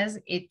has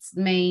its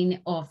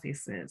main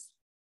offices.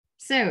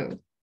 So,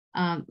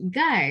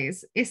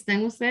 guys,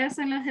 ¿están ustedes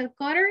en los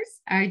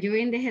headquarters? Are you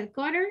in the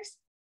headquarters?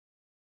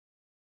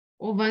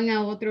 ¿O van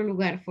a otro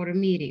lugar for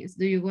meetings?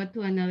 Do you go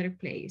to another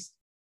place?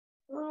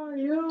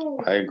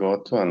 I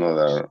go to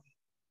another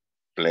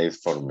place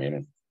for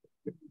meeting.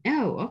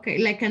 Oh, okay.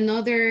 Like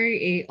another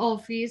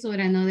office or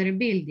another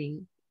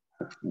building?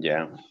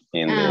 Yeah,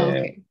 in the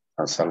Okay.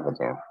 El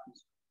Salvador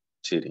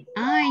City.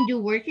 And you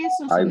work in I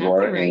Cincinnati,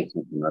 work right? in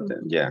Cincinnati,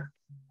 yeah.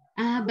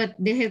 But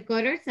the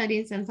headquarters are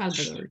in San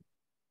Salvador.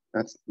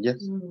 That's,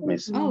 yes,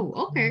 miss. Oh,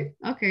 okay,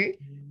 okay.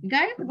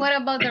 Guys, what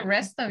about the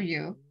rest of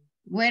you?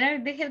 Where are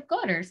the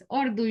headquarters?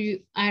 Or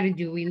are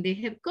you in the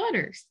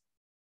headquarters?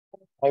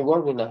 I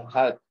work in a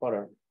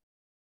headquarters.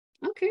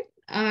 Okay.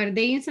 Are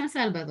they in San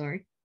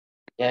Salvador?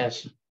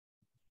 Yes.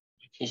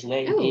 His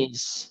name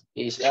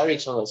is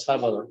Erickson El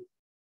Salvador.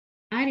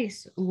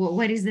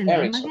 What is the name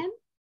Erickson. again?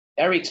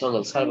 Erickson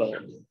El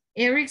Salvador.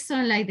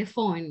 Erickson, like the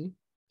phone.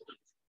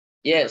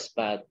 Yes,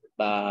 but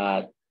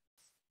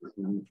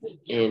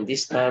in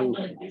this time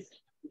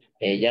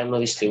ya no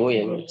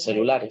distribuyen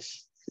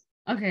celulares.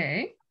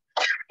 Okay.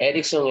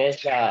 Ericsson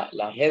es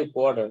la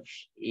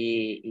headquarters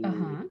y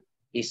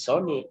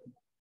Sony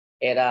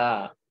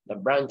era the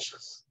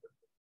branches.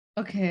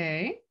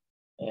 Okay.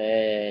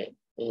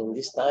 In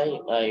this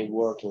time, I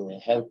work in the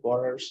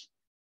headquarters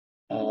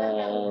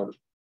and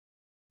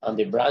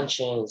the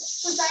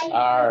branches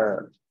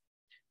are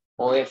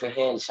OFG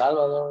El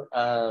Salvador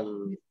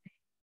and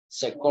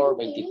Secor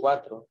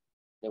 24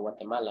 de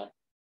Guatemala.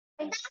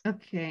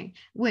 Okay.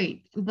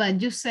 Wait,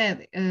 but you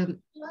said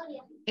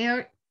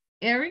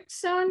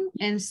Ericsson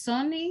and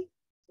Sony,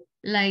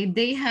 like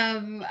they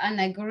have an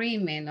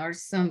agreement or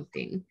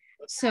something.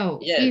 So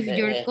if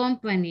your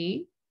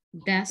company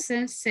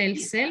doesn't sell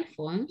cell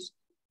phones,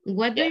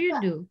 what do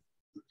you do?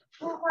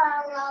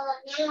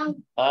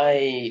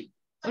 I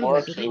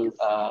work in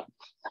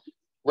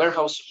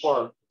warehouse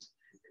support.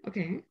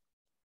 Okay.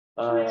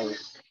 And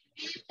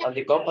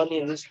the company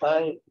in this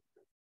time,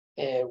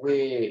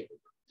 we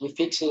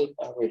fix it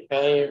and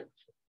repair,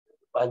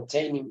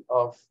 maintaining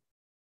of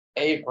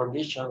air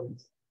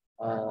conditions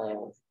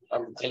and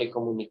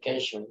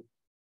telecommunication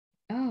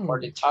for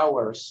the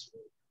towers,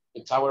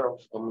 the tower of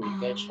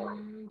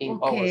communication in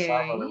El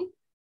Salvador.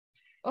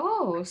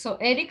 Oh, so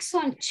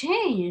Ericsson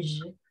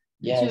changed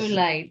Yes. to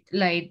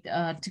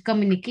to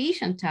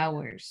communication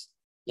towers.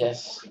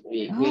 Yes.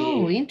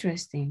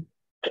 Interesting.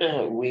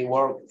 We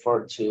work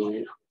for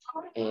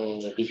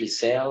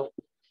Digicel,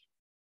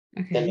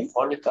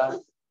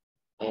 Telefónica,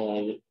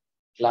 and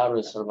Claro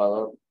El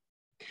Salvador.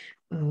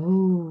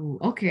 Oh,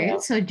 okay. Yeah.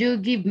 So you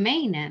give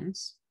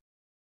maintenance.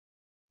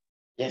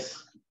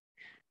 Yes.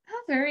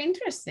 Oh, very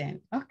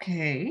interesting.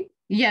 Okay.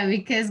 Yeah,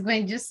 because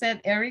when you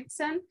said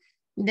Ericsson,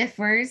 the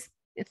first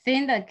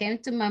thing that came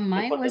to my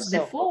mind was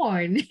the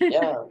phone.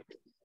 Yeah.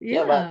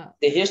 Yeah, but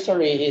the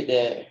history,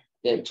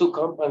 the two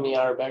companies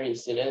are very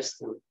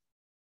interesting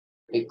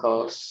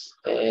because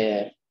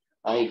I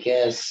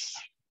guess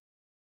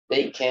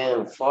they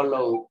can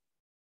follow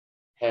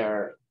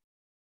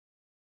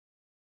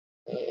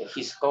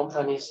his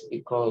companies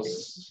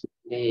because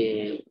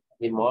the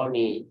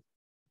money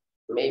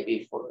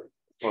maybe for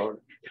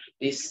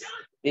this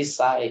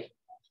side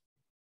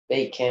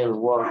they can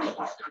work.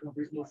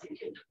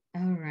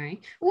 All right.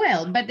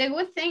 Well, but the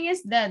good thing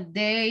is that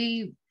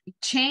they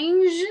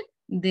change,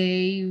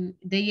 they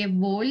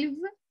evolve,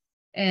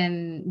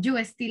 and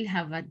you still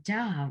have a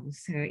job.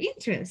 So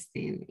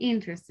interesting.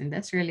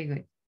 That's really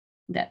good.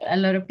 That a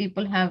lot of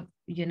people have,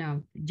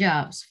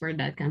 jobs for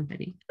that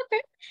company.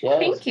 Okay. Yes.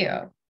 Thank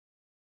you.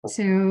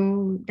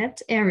 So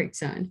that's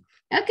Ericsson.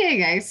 Okay,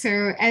 guys.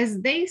 So as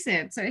they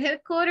said, so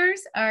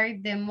headquarters are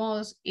the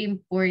most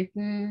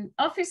important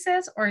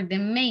offices or the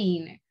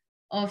main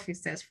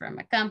offices from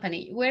a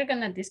company. We're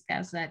going to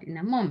discuss that in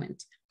a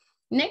moment.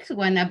 Next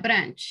one, a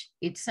branch.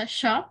 It's a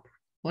shop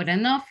or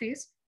an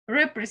office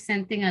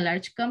representing a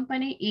large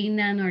company in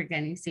an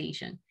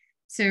organization.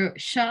 So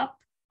shop,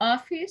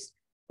 office,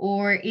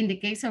 or in the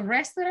case of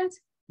restaurants,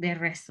 the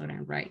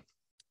restaurant, right?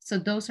 So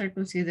those are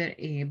considered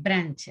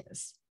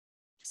branches.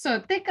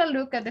 So take a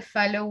look at the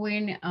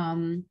following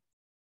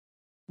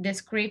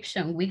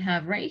description we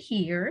have right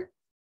here.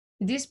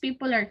 These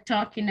people are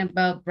talking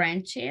about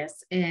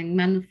branches and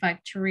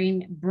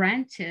manufacturing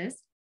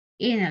branches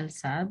in El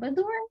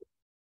Salvador.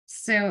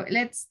 So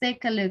let's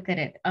take a look at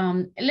it.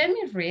 Let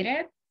me read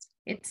it.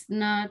 It's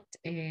not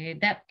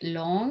that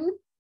long.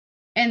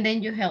 And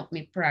then you help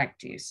me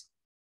practice.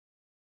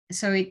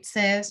 So it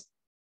says,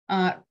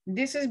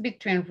 this is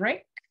between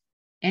Rick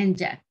and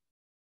Jack.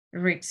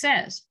 Rick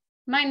says,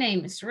 my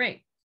name is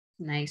Rick.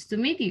 Nice to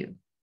meet you.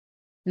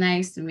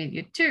 Nice to meet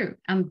you too.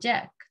 I'm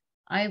Jack.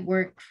 I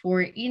work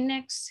for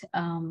INEX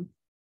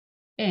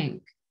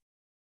Inc.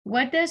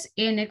 What does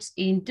INEX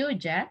Inc. do,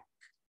 Jack?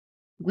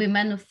 We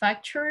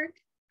manufacture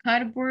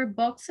cardboard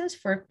boxes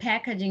for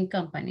packaging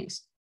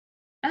companies.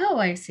 Oh,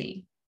 I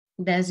see.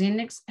 Does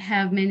INEX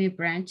have many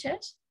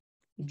branches?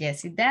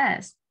 Yes, it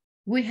does.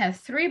 We have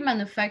 3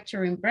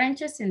 manufacturing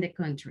branches in the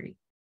country.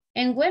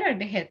 And where are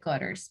the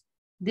headquarters?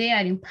 They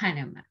are in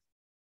Panama.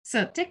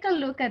 So take a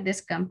look at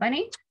this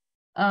company.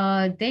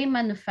 They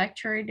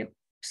manufactured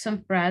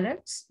some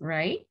products,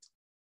 right?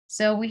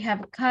 So we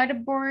have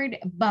cardboard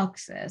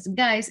boxes.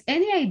 Guys,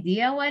 any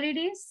idea what it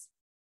is?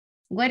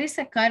 What is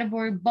a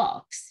cardboard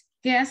box?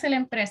 ¿Qué hace la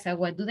empresa?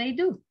 What do they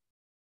do?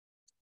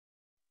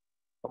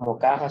 Como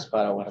cajas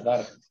para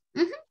guardar.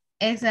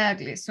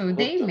 Exactly. So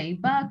they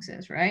make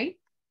boxes, right?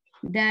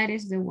 That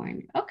is the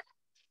one. Okay.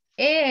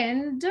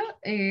 And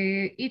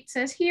it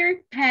says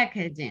here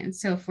packaging.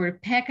 So for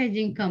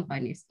packaging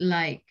companies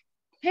like,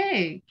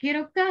 hey,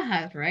 quiero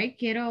cajas, right?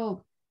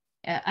 Quiero,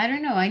 I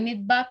don't know, I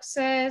need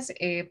boxes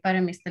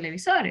para mis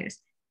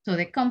televisores. So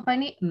the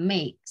company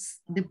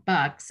makes the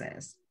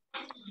boxes.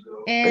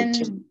 And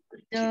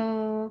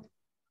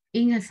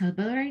in El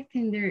Salvador, I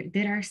think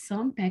there are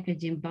some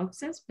packaging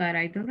boxes, but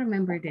I don't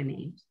remember the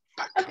names.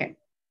 Okay.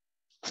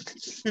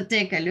 So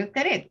take a look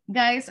at it.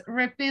 Guys,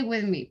 repeat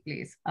with me,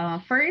 please.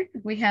 First,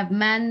 we have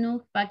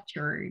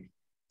manufactured.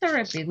 So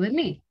repeat with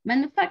me.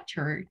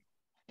 Manufactured.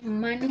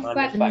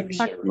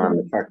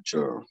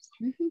 Manufacture.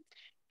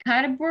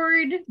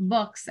 Cardboard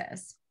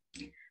boxes.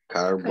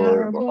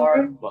 Cardboard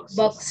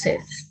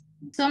Boxes.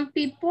 Some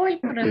people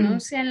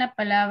pronuncian la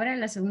palabra,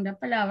 la segunda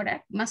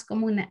palabra, más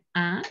como una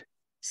A.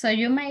 So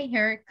you may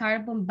hear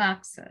cardboard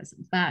boxes,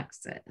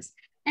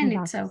 and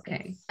it's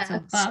okay. So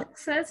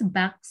boxes,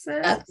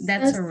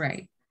 that's all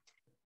right.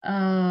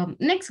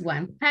 Next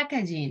one,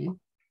 packaging.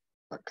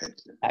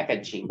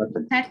 Packaging.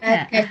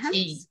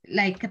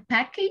 Like a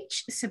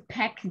package, so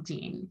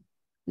packaging.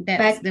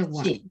 That's the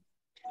one.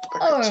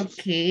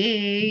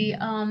 Okay.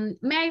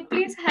 May I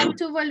please have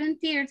 2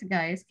 volunteers,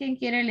 guys? ¿Quién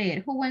quiere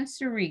leer? Who wants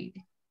to read?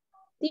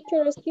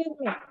 Teacher, excuse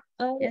me.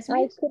 Yes,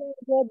 I couldn't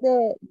get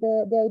the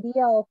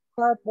idea of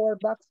cardboard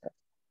boxes.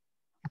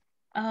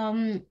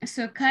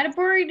 So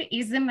cardboard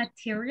is the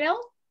material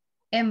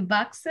and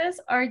boxes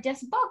are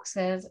just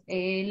boxes.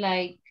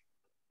 Like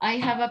I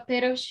have a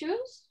pair of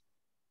shoes.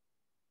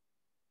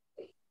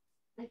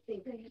 I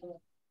think I have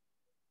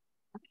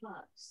a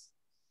box.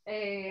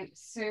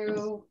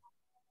 So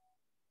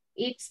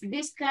it's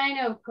this kind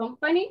of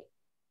company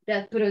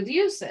that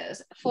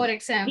produces, for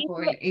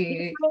example,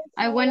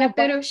 I want a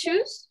pair of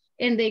shoes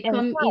and they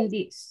come in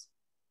this.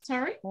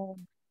 Sorry?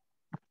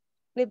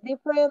 With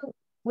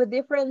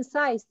different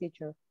size,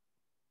 teacher.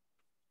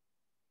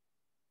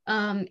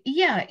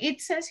 Yeah,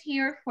 it says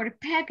here for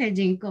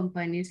packaging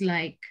companies,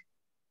 like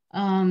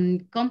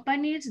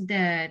companies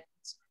that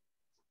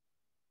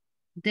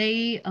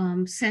they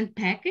send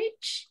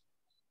package,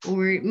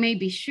 or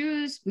maybe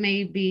shoes,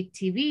 maybe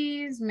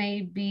TVs,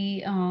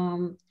 maybe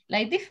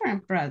like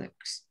different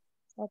products.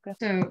 Okay.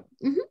 So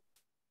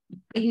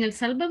in El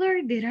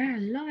Salvador, there are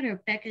a lot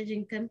of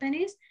packaging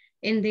companies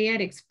and they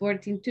are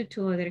exporting to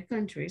other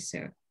countries.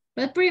 So,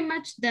 but pretty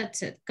much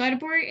that's it.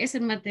 Cardboard is a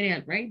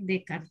material, right?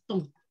 De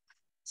cartón.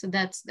 So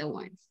that's the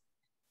one.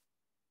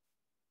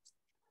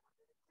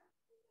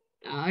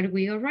 Are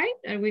we all right?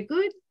 Are we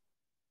good?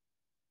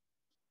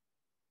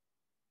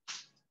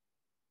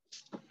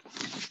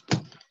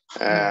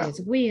 Yes,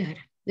 we are.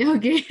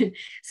 Okay.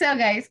 So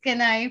guys,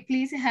 can I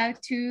please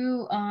have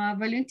 2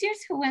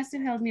 volunteers who wants to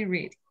help me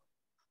read?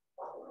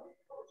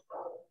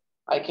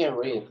 I can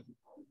read.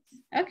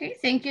 Okay,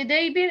 thank you,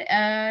 David.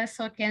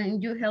 So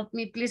can you help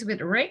me please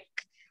with Rick?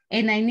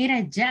 And I need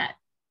a Jack.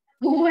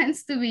 Who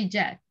wants to be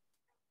Jack?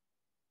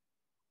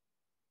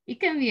 It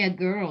can be a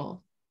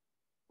girl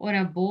or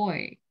a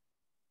boy.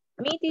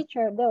 Me,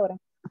 teacher, Deborah.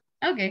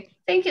 Okay,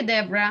 thank you,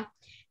 Deborah.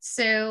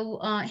 So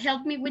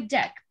help me with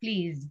Jack,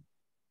 please.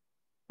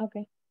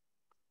 Okay.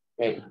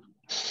 Okay.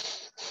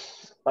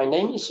 My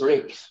name is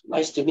Rick.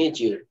 Nice to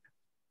meet you.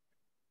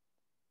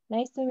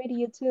 Nice to meet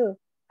you too.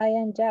 I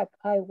am Jack.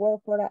 I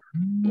work for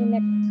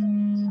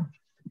INEX.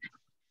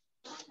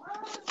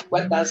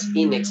 What does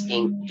INEX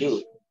Inc.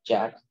 do,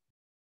 Jack?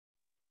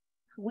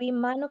 We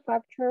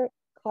manufacture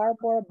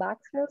cardboard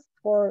boxes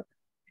for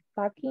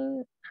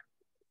packing.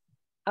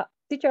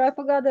 Teacher, I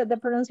forgot the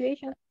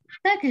pronunciation.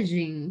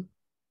 Packaging.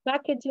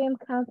 Packaging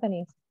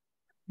companies.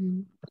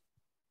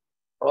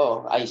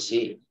 Oh, I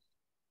see.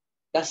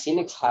 Does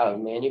INEX have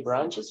many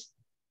branches?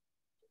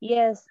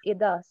 Yes, it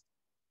does.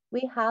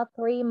 We have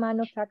 3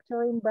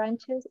 manufacturing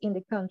branches in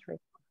the country.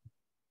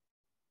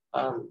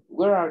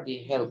 Where are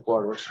the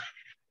headquarters?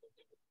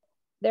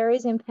 There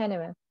is in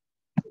Panama.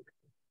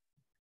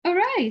 All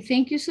right,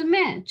 thank you so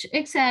much.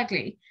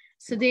 Exactly.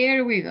 So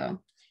there we go.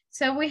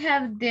 So we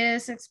have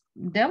this,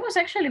 that was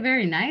actually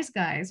very nice,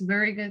 guys.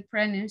 Very good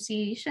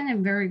pronunciation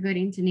and very good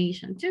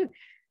intonation too.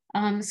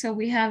 So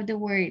we have the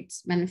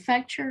words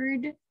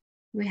manufactured,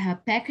 we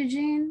have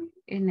packaging,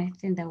 and I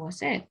think that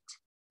was it.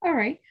 All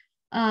right.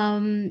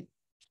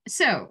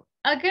 So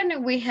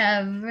again, we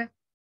have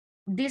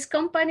this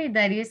company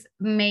that is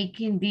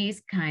making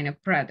these kind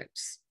of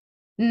products.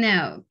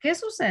 Now, ¿qué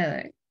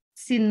sucede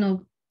si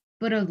no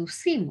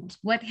producimos?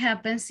 What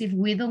happens if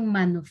we don't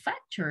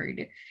manufacture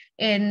it?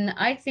 And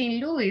I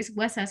think Luis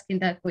was asking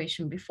that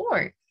question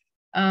before.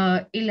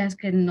 Y las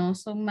que no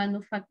son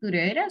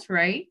manufactureras,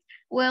 right?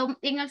 Well,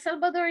 in El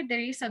Salvador, there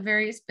is a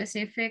very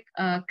specific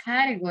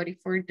category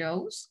for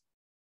those.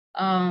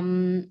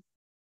 One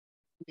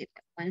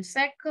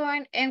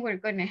second, and we're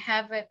going to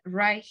have it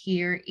right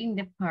here in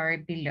the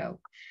part below.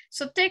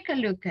 So take a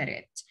look at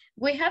it.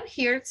 We have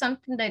here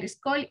something that is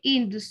called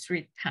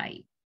industry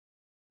type.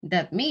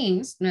 That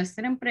means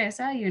nuestra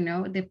empresa, you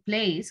know, the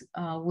place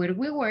where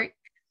we work,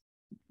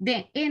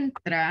 they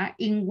entra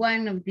in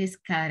one of these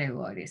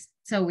categories.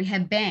 So we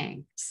have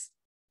banks,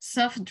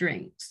 soft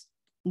drinks,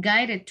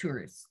 guided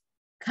tours,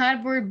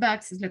 cardboard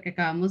boxes, lo que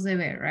acabamos de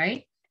ver,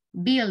 right?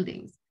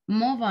 Buildings,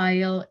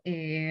 mobile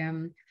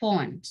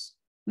phones,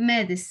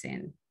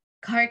 medicine,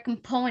 car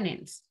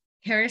components,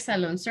 hair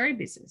salon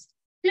services,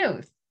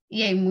 clothes,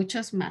 y hay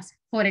muchos más.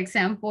 For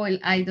example,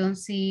 I don't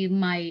see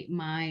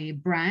my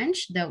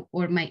branch that,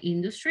 or my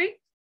industry,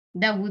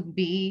 that would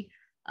be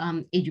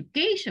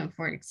education,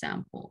 for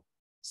example.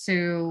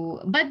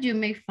 So, but you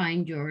may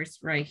find yours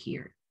right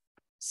here.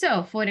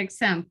 So, for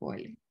example,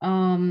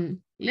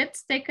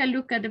 let's take a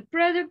look at the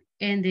product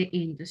and the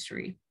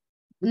industry.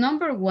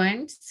 Number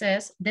one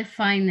says the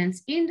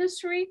finance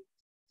industry.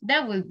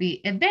 That would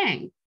be a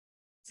bank.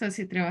 So,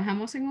 si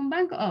trabajamos en un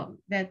banco, oh,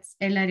 that's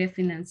el área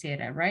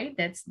financiera, right?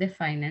 That's the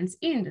finance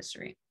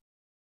industry.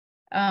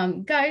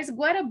 Guys,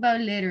 what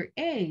about letter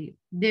A?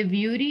 The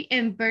beauty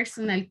and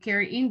personal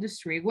care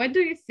industry. What do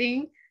you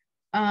think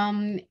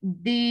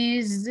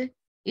this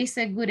is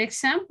a good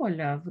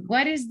example of?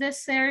 What is the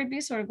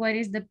service or what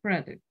is the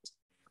product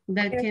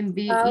that can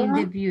be in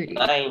the beauty?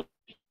 9.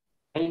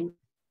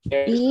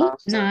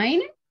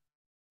 9?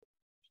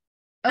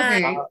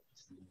 Okay.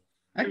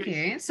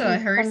 Okay, so a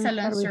hair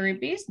salon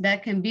service,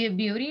 that can be a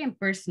beauty and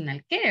personal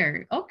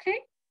care. Okay.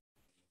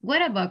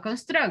 What about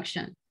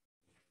construction?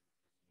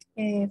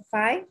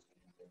 5.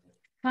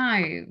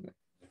 5.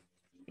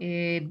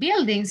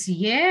 Buildings,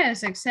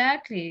 yes,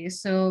 exactly.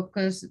 So,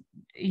 because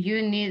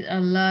you need a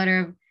lot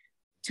of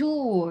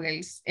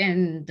tools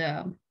and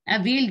a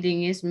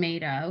building is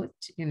made out,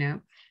 you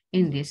know,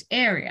 in this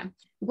area.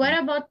 What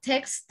about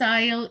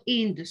textile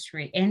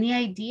industry? Any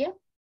idea?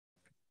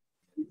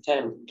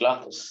 10.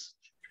 Clothes.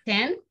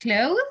 10,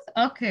 clothes?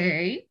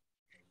 Okay.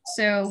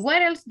 So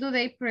what else do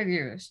they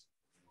produce?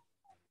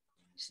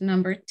 It's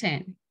number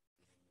 10.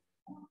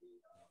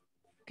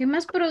 ¿Qué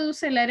más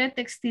produce el área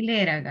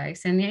textilera,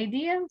 guys? Any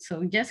idea?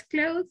 So just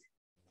clothes?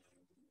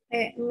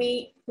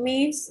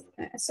 Miss,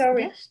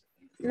 sorry, Yes.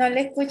 no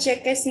le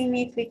escuché qué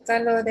significa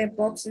lo de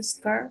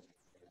boxcar.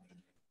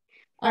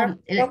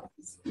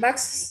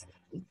 Box.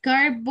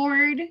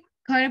 Cardboard,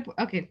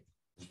 okay.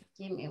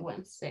 Give me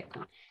 1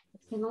 second.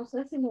 No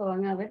sé si lo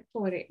van a ver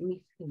por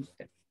mi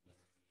filtro.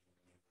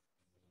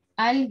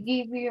 I'll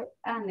give you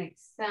an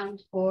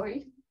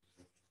example.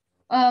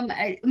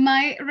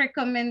 My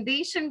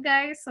recommendation,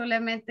 guys,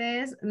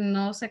 solamente es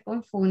no se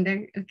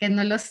confunden, que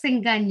no los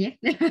engañe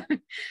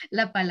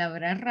la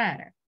palabra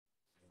rara.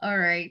 All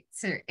right,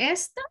 so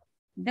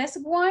this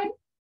one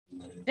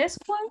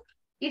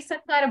is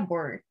a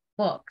cardboard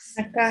box.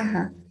 La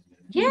caja.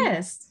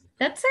 Yes,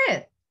 that's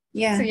it.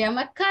 Yeah. Se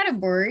llama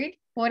cardboard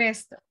por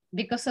esto,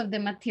 because of the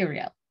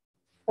material.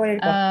 Por el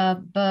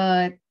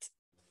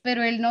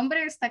Pero el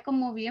nombre está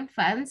como bien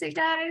fancy,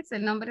 guys.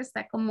 El nombre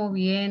está como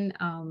bien,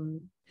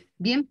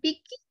 bien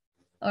picky.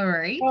 All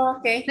right. Oh,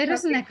 okay. Pero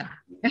es una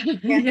caja.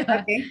 Yeah,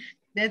 Yeah. okay.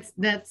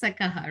 That's a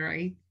caja,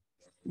 right?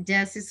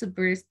 Just is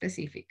super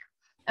specific.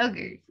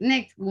 Okay,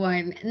 next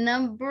one.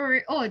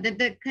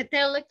 The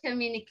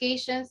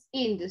telecommunications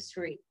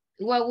industry.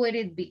 What would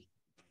it be?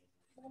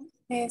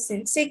 Es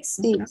el 6.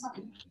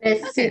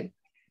 That's it.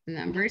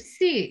 Number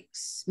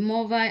 6,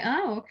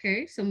 mobile.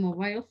 Okay, so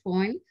mobile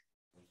phone.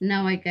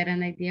 Now I got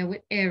an idea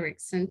with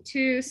Ericsson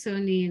too,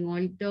 Sony, and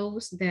all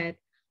those that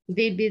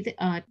David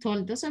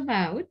told us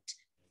about.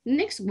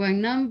 Next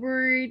one,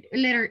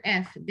 letter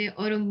F, the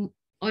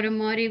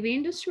automotive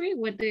industry.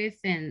 What do you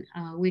think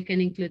we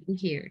can include in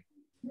here?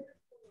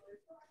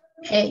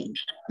 8.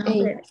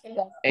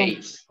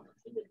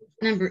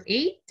 Number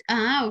 8.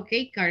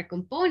 Okay, car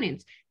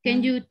components.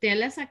 Can you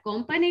tell us a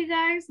company,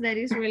 guys, that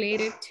is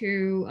related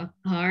to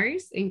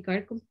cars and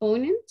car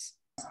components?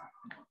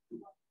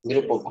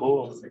 Grupo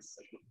Q.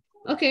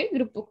 Okay,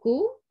 Grupo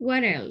Q.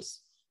 What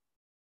else?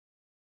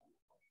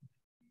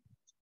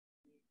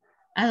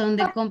 ¿A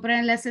dónde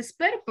compran las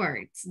spare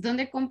parts?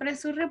 ¿Dónde compran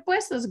sus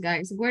repuestos,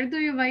 guys? Where do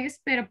you buy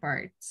spare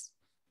parts?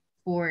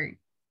 For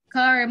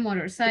car,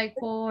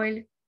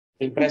 motorcycle,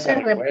 Empresa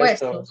de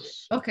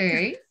repuestos.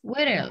 Okay,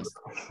 what else?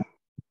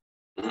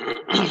 En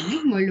el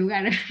mismo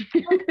lugar.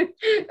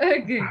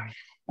 Okay.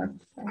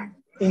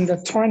 In the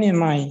 20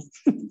 mile.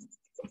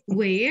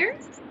 Where?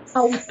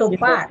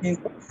 Autopar.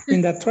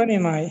 In the 20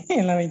 mile,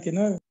 en la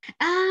 29.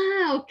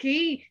 Ah,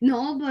 okay.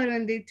 No, but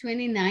on the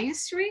 29th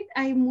Street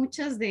hay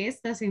muchas de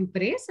estas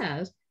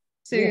empresas.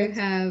 So you Yes.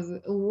 have,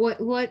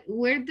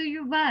 where do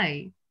you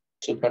buy?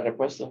 Super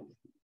repuesto.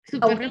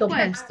 Super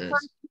repuestos.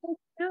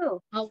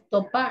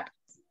 Autopar.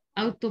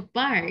 Auto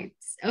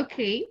parts.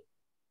 Okay.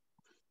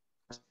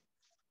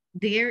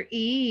 There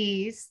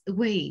is,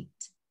 wait,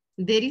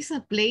 there is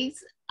a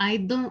place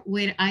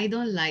where I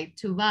don't like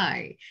to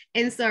buy.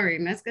 And sorry,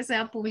 no es que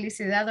sea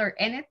publicidad or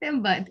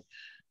anything, but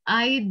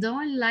I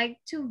don't like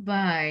to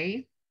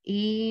buy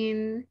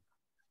in,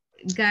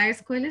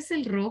 guys, ¿cuál es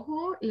el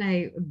rojo?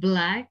 Like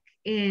black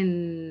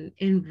and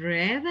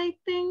red, I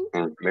think.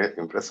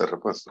 Empresa de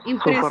repuesto.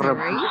 Impresa,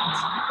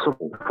 right?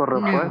 Super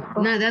No,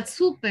 repuesto. no, that's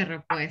super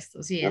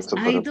repuestos. Yes,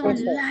 Super I don't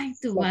repuesto. like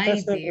to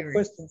buy there.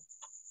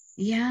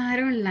 Yeah, I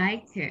don't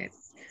like it.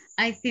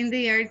 I think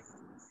they are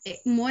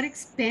more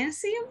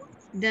expensive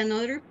than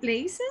other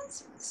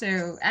places.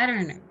 So I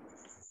don't know.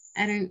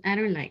 I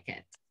don't like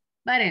it.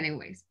 But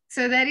anyways,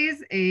 so that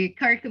is a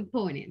car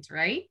component,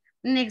 right?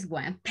 Next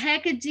one,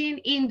 packaging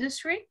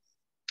industry.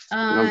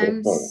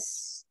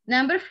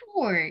 Number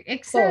four,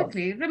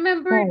 exactly.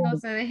 Remember, no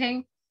se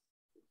dejen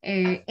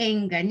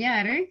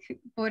engañar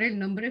por el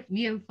nombre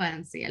bien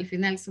fancy. Al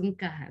final son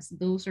cajas.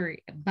 Those are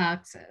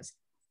boxes.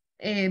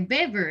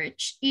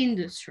 Beverage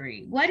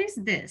industry. What is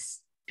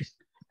this?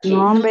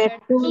 Number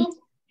two.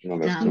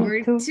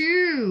 Number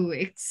two,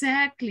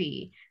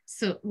 exactly.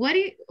 So what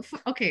is,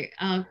 okay,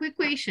 quick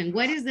question.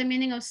 What is the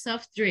meaning of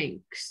soft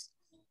drinks?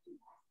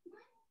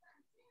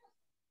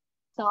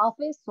 Soft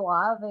is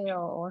suave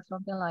or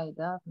something like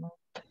that, no?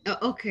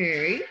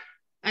 Okay.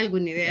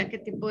 ¿Alguna idea qué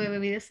tipo de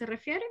bebida se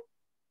refiere?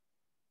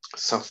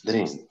 Soft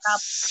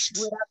drinks.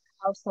 Without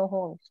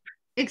alcohol.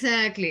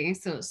 Exactly.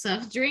 So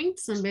soft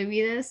drinks son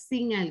bebidas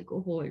sin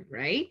alcohol,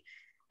 right?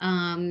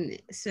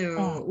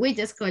 So we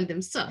just call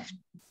them soft.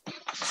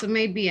 So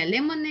maybe a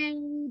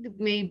lemonade,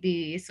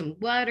 maybe some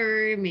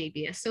water,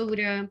 maybe a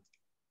soda.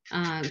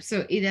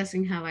 So it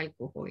doesn't have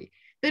alcohol.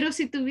 Pero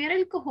si tuviera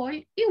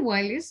alcohol,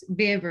 igual es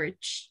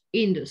beverage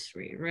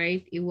industry,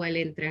 right? Igual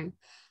entran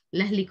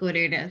las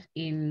licoreras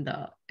en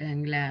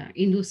la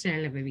industria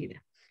de la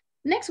bebida.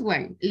 Next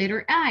one,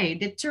 letter I,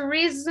 the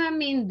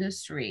tourism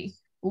industry.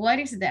 What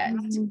is that?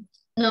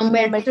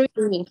 Number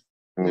three.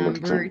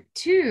 Number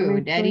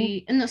two,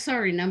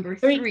 number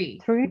three,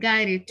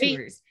 guided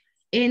tours.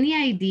 Any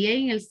idea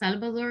in El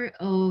Salvador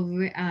of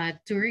a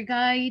tour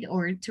guide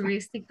or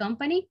touristic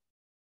company?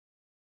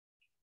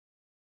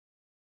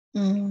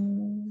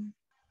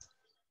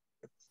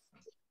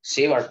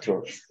 Cibar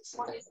tours.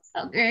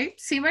 Okay,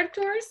 Cibar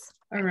tours,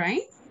 all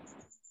right.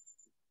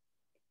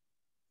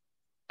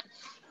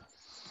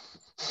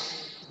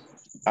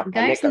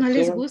 Guys, ¿no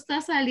les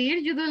gusta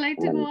salir? You don't like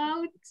to go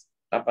out?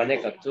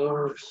 Apaneca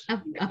tours.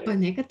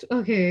 Apaneca,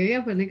 okay,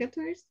 Apaneca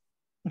tours.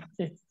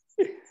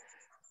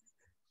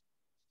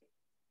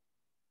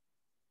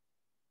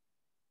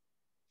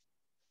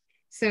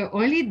 So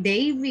only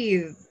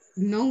David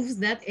knows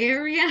that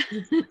area.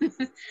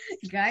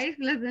 Guys,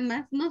 los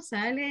demás no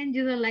salen.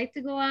 You don't like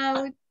to go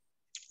out.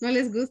 No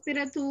les gusta ir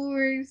a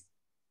tours.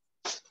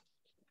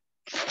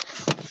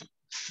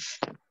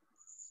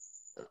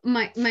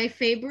 My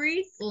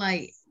favorite,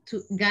 like,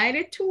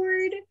 guided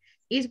tour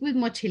is with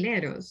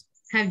mochileros.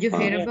 Have you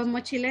heard about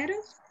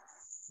mochileros?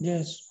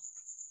 Yes.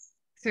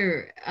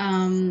 So,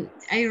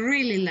 I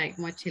really like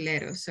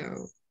mochileros.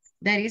 So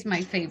that is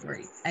my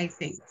favorite, I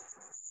think.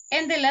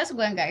 And the last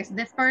one, guys,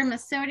 the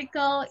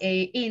pharmaceutical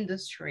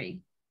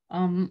industry.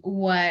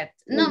 What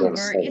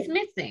number is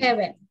missing?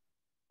 7.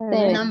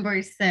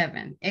 Number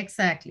 7,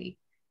 exactly.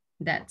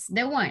 That's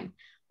the one.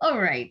 All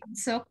right,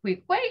 so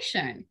quick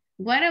question.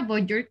 What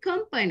about your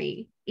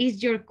company?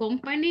 Is your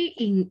company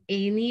in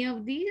any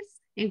of these?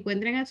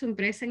 ¿Encuentran a su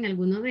empresa en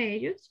alguno de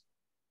ellos?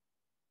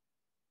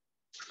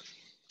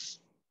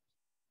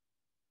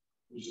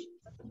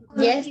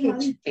 Yes.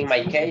 In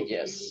my case,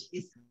 yes.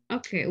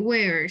 Okay,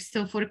 where?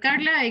 So for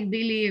Carla, I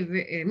believe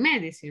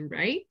medicine,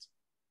 right?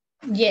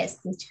 Yes.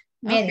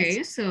 Medicine.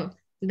 Okay, so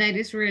that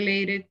is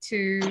related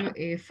to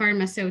a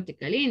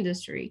pharmaceutical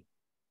industry.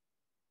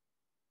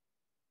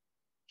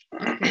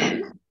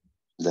 Okay.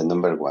 The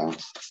number one.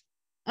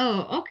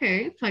 Oh,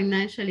 okay,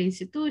 financial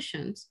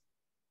institutions.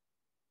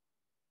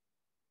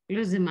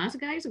 Los demás,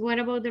 guys, what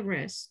about the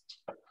rest?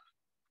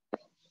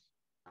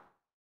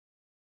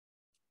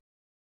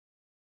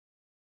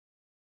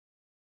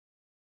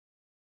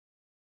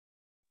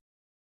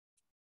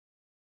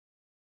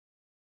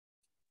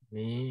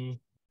 Me,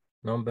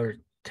 number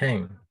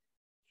 10.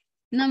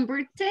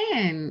 Number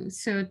 10,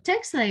 so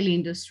textile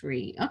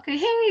industry. Okay,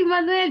 hey,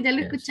 Manuel, ya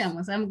lo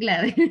escuchamos, I'm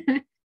glad.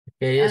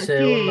 Que hice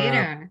 ¿Qué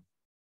era?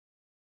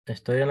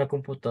 Estoy en la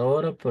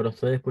computadora, pero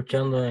estoy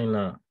escuchando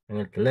en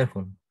el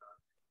teléfono.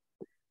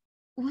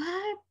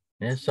 What?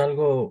 Es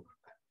algo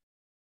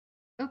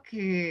Ok,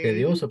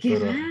 Tedioso, qué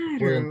pero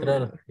pude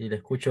entrar raro. y le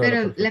escucho a la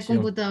Pero la perfección.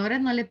 computadora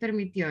no le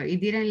permitió. It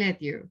didn't let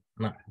you.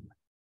 No,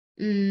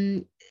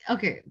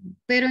 Ok,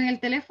 pero en el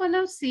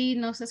teléfono sí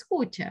nos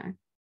escucha.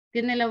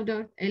 Tiene el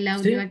audio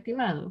sí,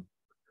 activado.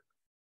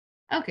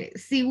 Ok,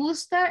 si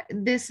gusta,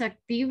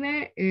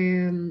 desactive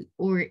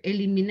o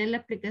elimine la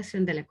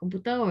aplicación de la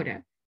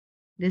computadora.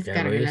 ya lo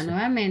Descárguela hice.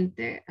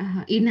 nuevamente.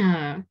 Ajá, y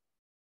nada,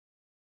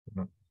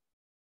 No.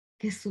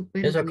 que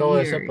súper Eso acabo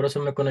de hacer, weird. por eso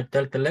me conecté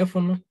al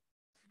teléfono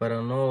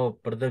para no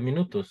perder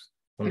minutos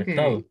Ok.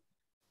 conectado.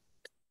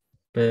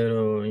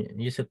 Pero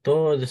hice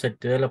todo,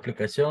 desactivé la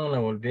aplicación, la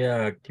volví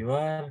a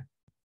activar.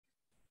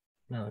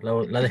 Nada,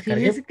 la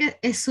descargué. Fíjese que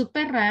es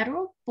súper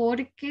raro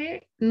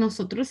porque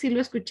nosotros sí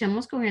lo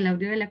escuchamos con el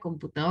audio de la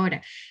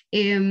computadora.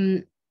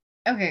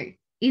 Ok,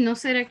 y no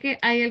será que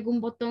hay algún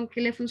botón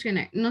que le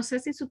funcione. No sé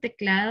si su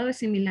teclado es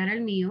similar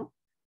al mío,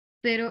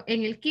 pero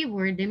en el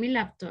keyboard de mi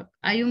laptop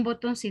hay un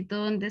botoncito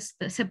donde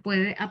se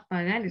puede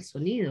apagar el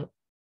sonido.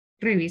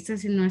 Revisa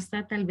si no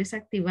está tal vez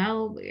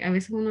activado. A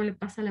veces uno le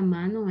pasa la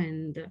mano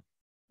y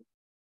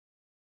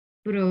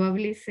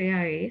probablemente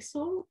sea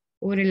eso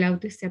o el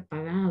audio esté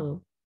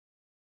apagado.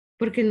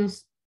 Porque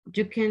nos,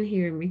 you can't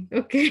hear me,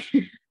 ok.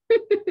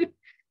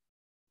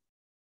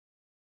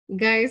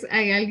 Guys,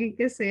 ¿hay alguien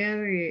que sea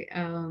de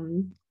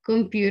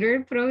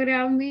computer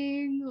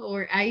programming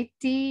or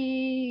IT?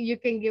 You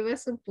can give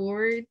us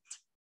support.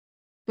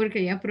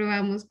 Porque ya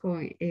probamos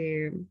con,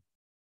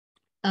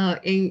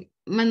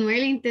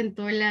 Manuel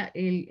intentó la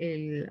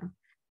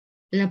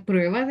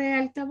prueba de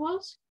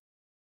altavoz.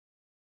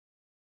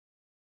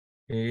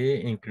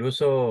 Y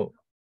incluso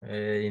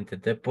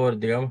intenté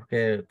digamos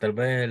que tal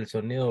vez el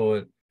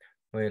sonido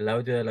o el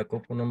audio de la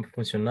compu no me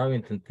funcionaba.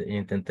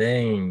 Intenté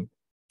en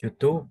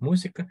YouTube,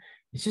 música,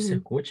 y sí se Ujú.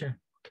 escucha.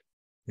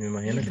 Me Qué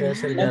imagino que debe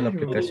ser ya la raro.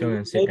 aplicación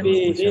en sí que no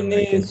Maybe he funciona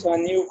aquí. needs a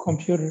new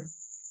computer.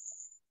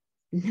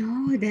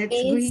 No, that's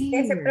Ese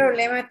weird.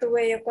 problema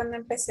tuve yo cuando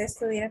empecé a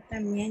estudiar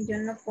también. Yo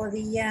no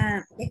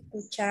podía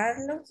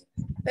escucharlos,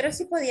 pero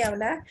sí podía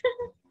hablar.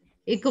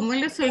 ¿Y cómo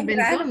lo Es solventó,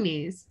 raro.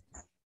 Miss?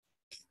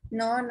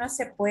 No, no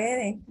se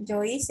puede.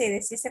 Yo hice y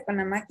deshice con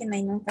la máquina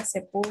y nunca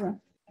se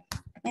pudo.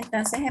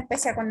 Entonces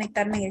empecé a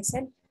conectarme en el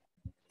cel.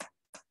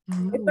 Es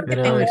Oh, porque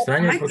Pero tengo otra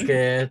extraño máquina.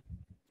 porque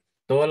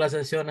todas las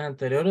sesiones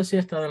anteriores sí he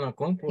estado en la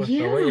compu, hasta hoy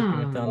es que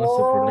me está yeah. dando ese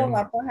Oh,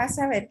 problema. va pues a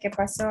saber qué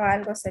pasó,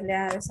 algo se le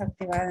ha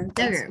desactivado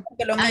entonces. Okay.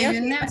 Porque lo mío Hay sí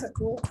no una, se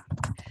pudo.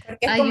 Porque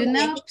es hay como una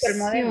viejito el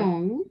modelo.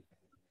 opción,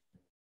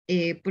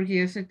 porque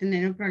yo estoy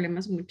teniendo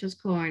problemas muchos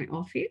con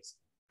Office.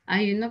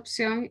 Hay una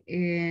opción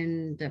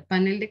en el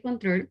panel de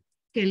control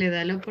que le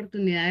da la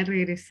oportunidad de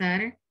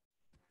regresar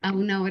a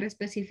una hora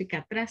específica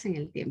atrás en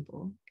el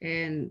tiempo.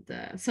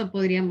 So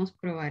podríamos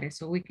probar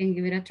eso. We can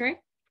give it a try.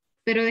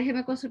 Pero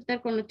déjeme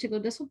consultar con los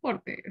chicos de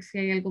soporte si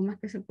hay algo más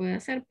que se puede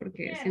hacer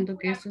porque siento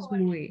que eso es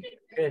muy,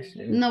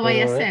 no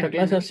vaya a Pero esta ser,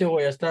 clase ¿verdad? sí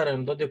voy a estar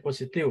en 2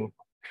 dispositivos.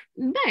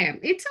 Vaya,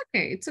 it's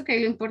okay.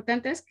 Lo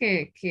importante es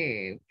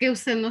que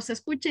usted nos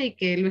escuche y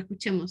que lo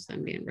escuchemos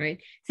también,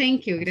 right?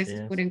 Thank you. Así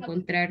Gracias por es.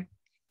 encontrar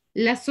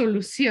la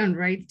solución,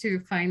 right?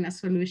 To find a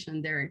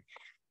solution there.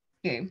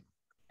 Okay.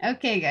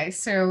 Okay, guys.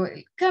 So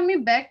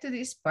coming back to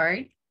this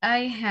part,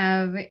 I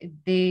have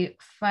the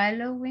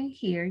following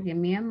here. Give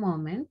me a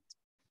moment.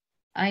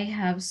 I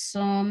have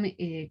some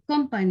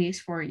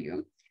companies for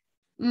you.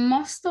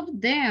 Most of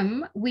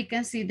them, we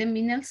can see them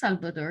in El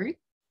Salvador.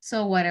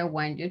 So what I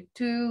want you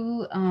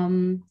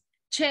to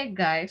check,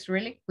 guys,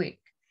 really quick,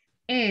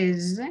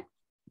 is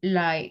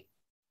like,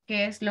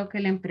 ¿qué es lo que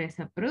la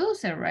empresa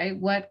produce, right?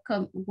 What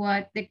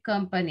the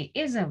company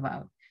is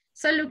about.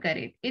 So look at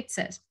it. It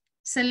says,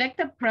 select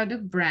a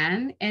product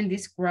brand and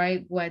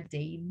describe what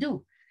they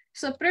do.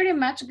 So pretty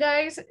much,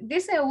 guys,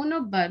 dice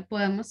uno, but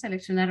podemos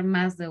seleccionar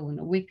más de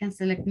uno. We can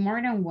select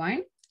more than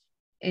one.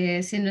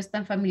 Si no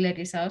están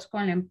familiarizados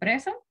con la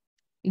empresa,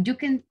 you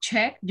can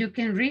check, you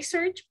can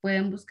research,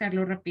 pueden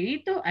buscarlo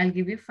rapidito. I'll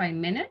give you 5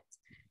 minutes.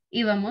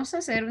 Y vamos a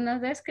hacer una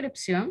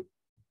descripción.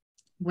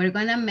 We're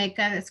gonna make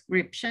a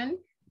description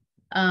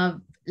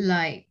of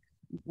like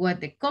what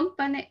the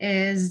company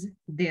is,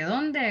 de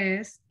dónde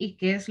es y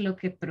qué es lo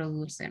que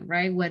producen,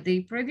 right? What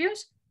they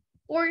produce,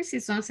 or si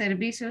son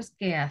servicios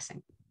que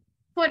hacen.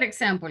 For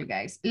example,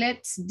 guys,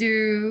 let's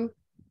do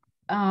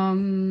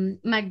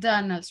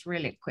McDonald's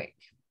really quick.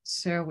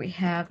 So we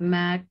have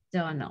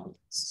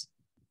McDonald's.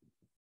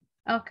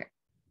 Okay.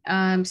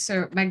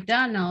 So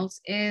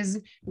McDonald's is,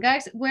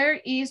 guys, where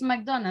is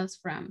McDonald's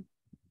from?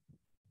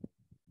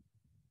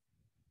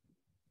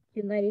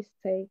 United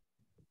States.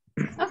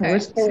 Okay,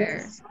 so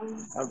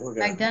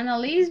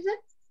McDonald's is,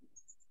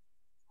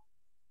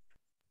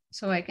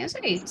 so I can say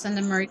it's an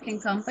American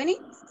company.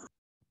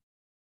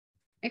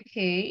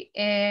 Okay,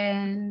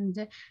 and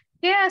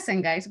 ¿qué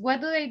hacen, guys? What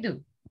do they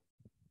do?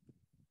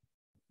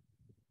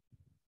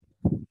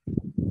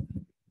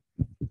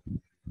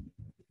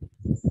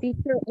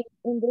 Teacher,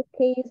 in this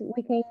case,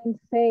 we can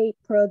say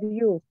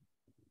produce.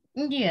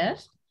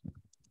 Yes,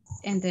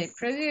 and they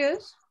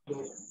produce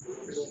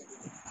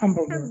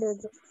Hamburger.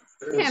 Hamburger.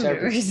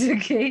 Hamburgers,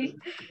 okay.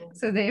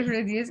 So they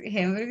produce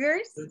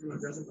hamburgers.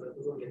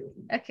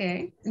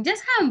 Okay.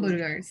 Just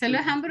hamburgers. ¿Solo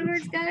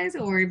hamburgers, guys?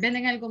 Or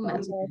venden algo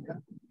más?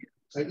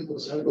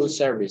 Food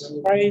service.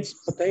 Rice,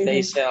 They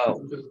potatoes.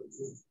 sell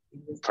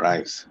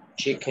Fries.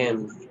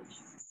 chicken,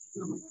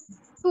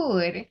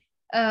 Food.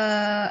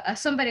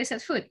 Somebody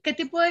says food. ¿Qué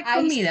tipo de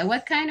comida?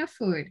 What kind of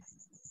food?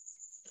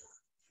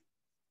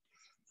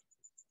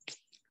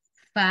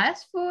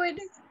 Fast food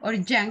or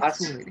junk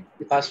food?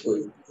 fast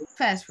food.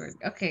 Fast food.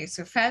 Okay,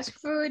 so fast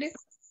food.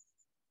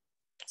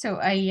 So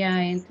ahí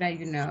entra,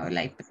 you know,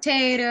 like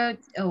potato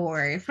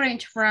or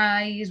French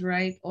fries,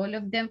 right? All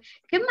of them.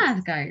 ¿Qué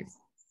más, guys?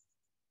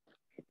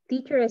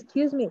 Teacher,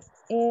 excuse me.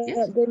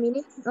 Yes. The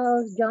meaning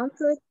of junk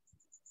food?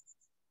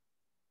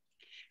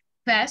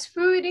 Fast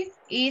food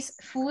is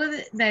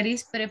food that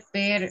is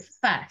prepared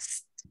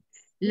fast.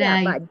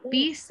 Yeah, Like but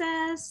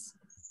pizzas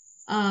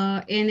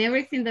and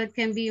everything that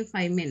can be in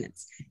 5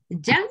 minutes.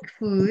 Junk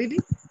food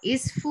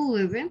is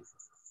food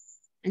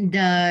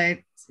that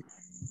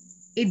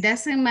it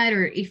doesn't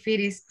matter if it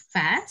is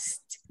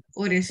fast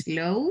or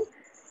slow,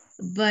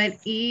 but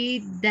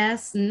it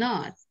does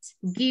not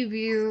give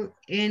you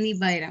any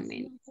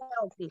vitamin.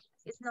 healthy.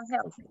 It's not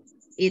healthy.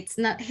 It's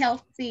not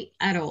healthy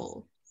at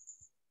all.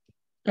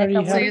 Very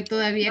So healthy. yo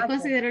todavía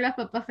considero las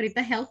papas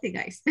fritas healthy,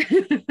 guys.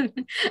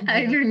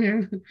 I don't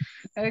know.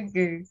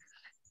 Okay.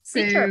 So,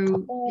 Teacher,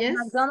 yes.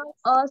 McDonald's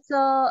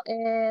also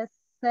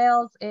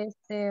sells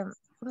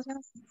 ¿cómo se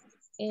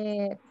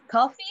llama?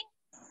 Coffee.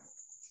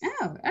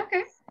 Oh,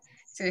 okay.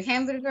 So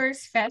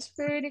hamburgers, fast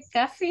food,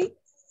 coffee.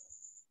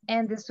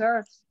 And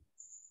desserts.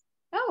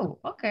 Oh,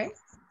 okay.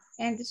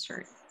 And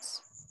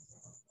desserts.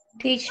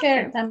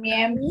 Teacher,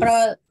 también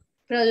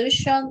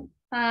production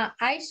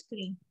ice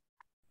cream.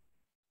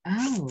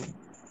 Oh,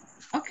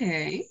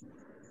 okay.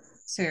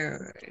 So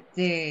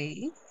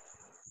they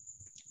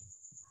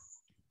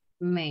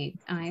make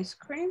ice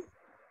cream.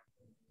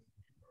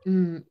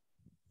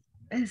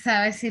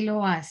 ¿Sabes si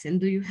lo hacen?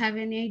 Do you have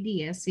any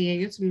idea si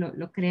ellos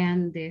lo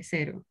crean de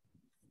cero?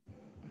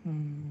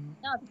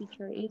 No,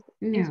 teacher, it's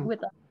No.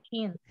 with a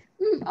machine.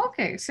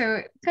 Okay,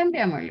 so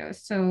cambiámoslo.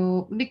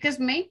 So, because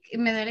make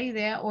me da la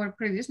idea, or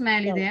produce me da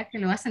la idea que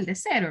lo hacen de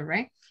cero,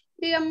 right?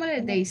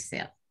 Digámosle they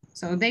sell.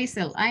 So they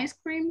sell ice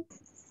cream.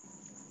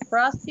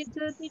 Frosty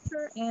too,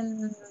 teacher,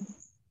 and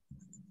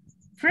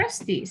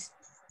Frosties.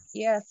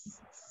 yes.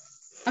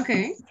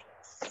 Okay.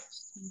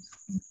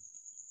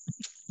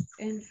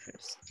 And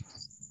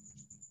Frosties.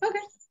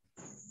 Okay.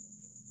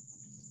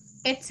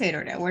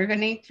 Etc. We're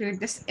going to include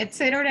this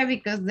etc.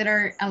 because there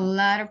are a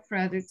lot of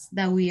products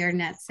that we are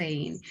not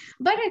saying.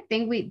 But I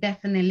think we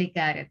definitely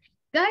got it.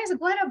 Guys,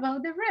 what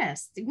about the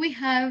rest? We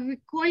have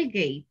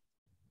Colgate.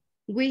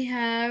 We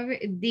have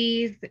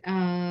these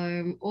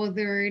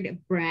other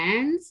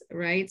brands,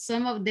 right?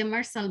 Some of them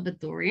are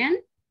Salvadorian.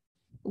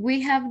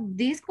 We have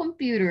this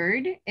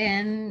computer,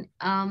 and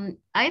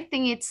I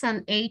think it's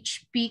an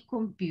HP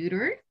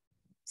computer.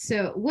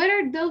 So what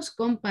are those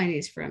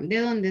companies from? ¿De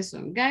dónde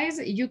son? Guys,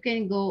 you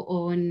can go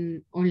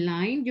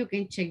online, you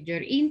can check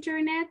your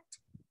internet,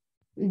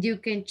 you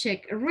can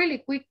check really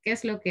quick qué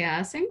es lo que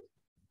hacen.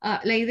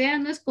 La idea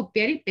no es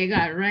copiar y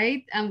pegar,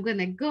 right? I'm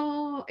gonna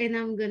go and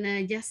I'm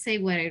gonna just say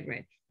what I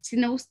read.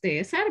 Sino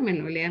ustedes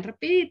ármenlo, lean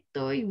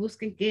rapidito y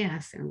busquen qué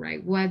hacen,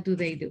 right? What do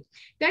they do?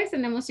 Guys,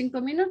 tenemos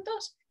 5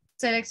 minutos.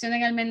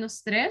 Seleccionen al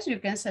menos 3. You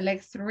can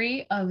select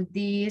 3 of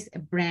these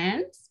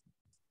brands.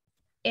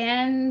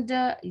 And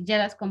ya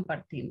las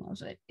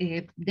compartimos.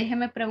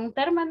 Déjeme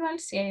preguntar, Manuel,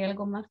 si hay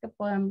algo más que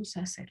podamos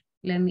hacer.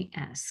 Let me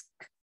ask.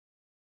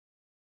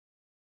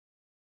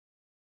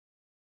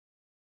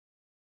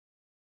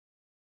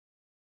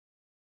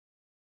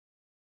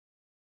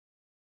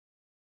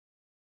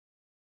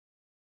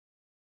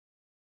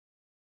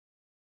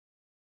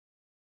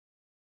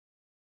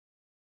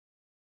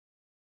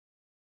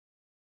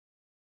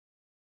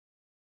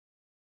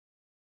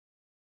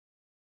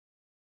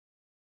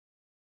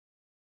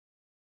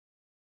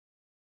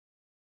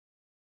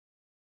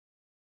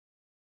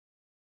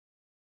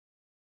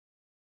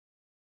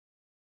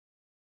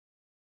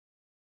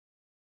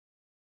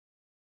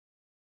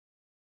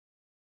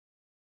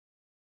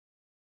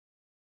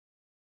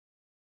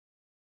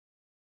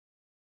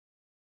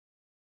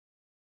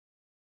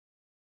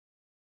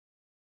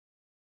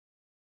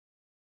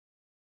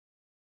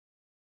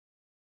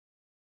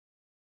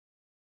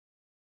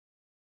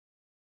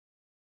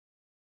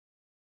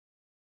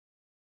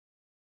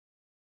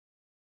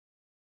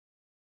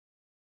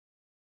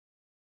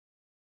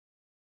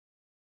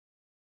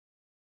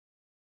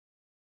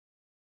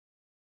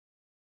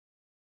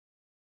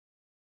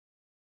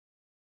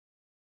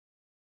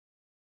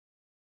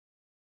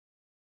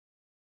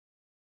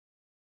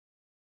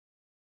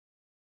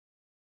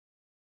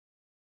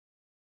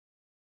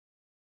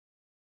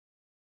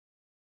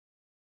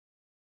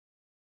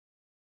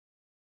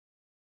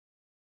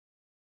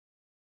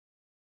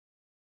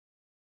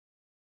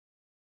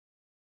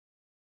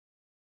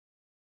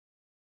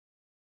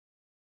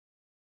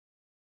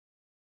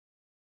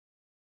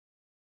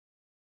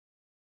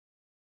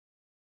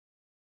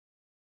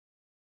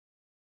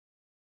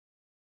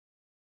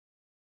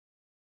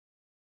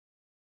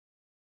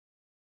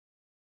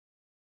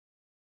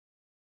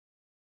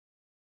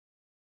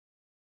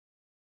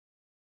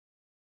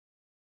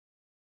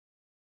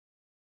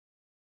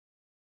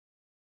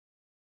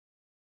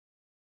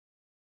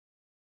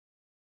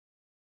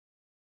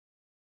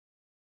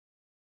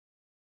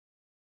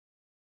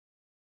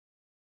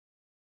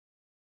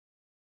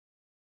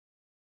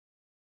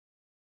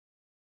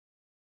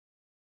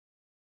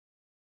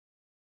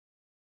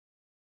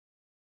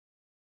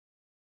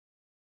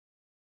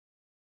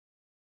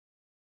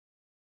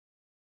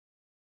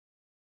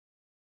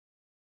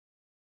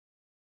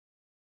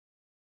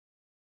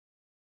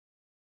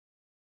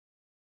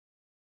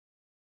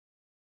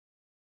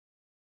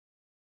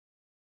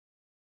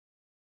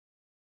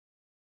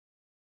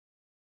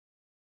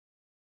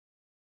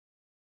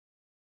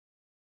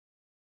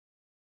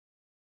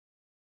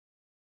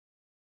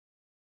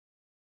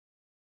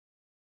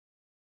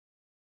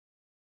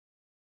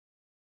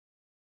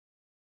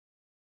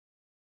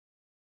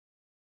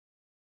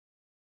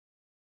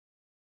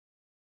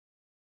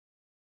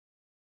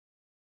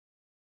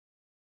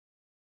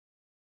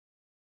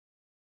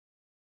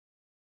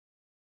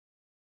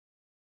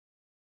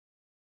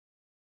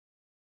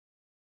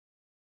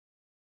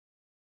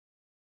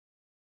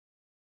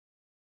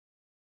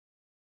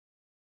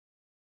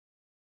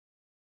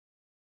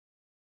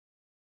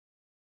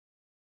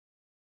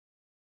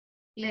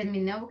 Let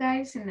me know,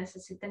 guys, si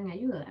necesitan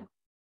ayuda.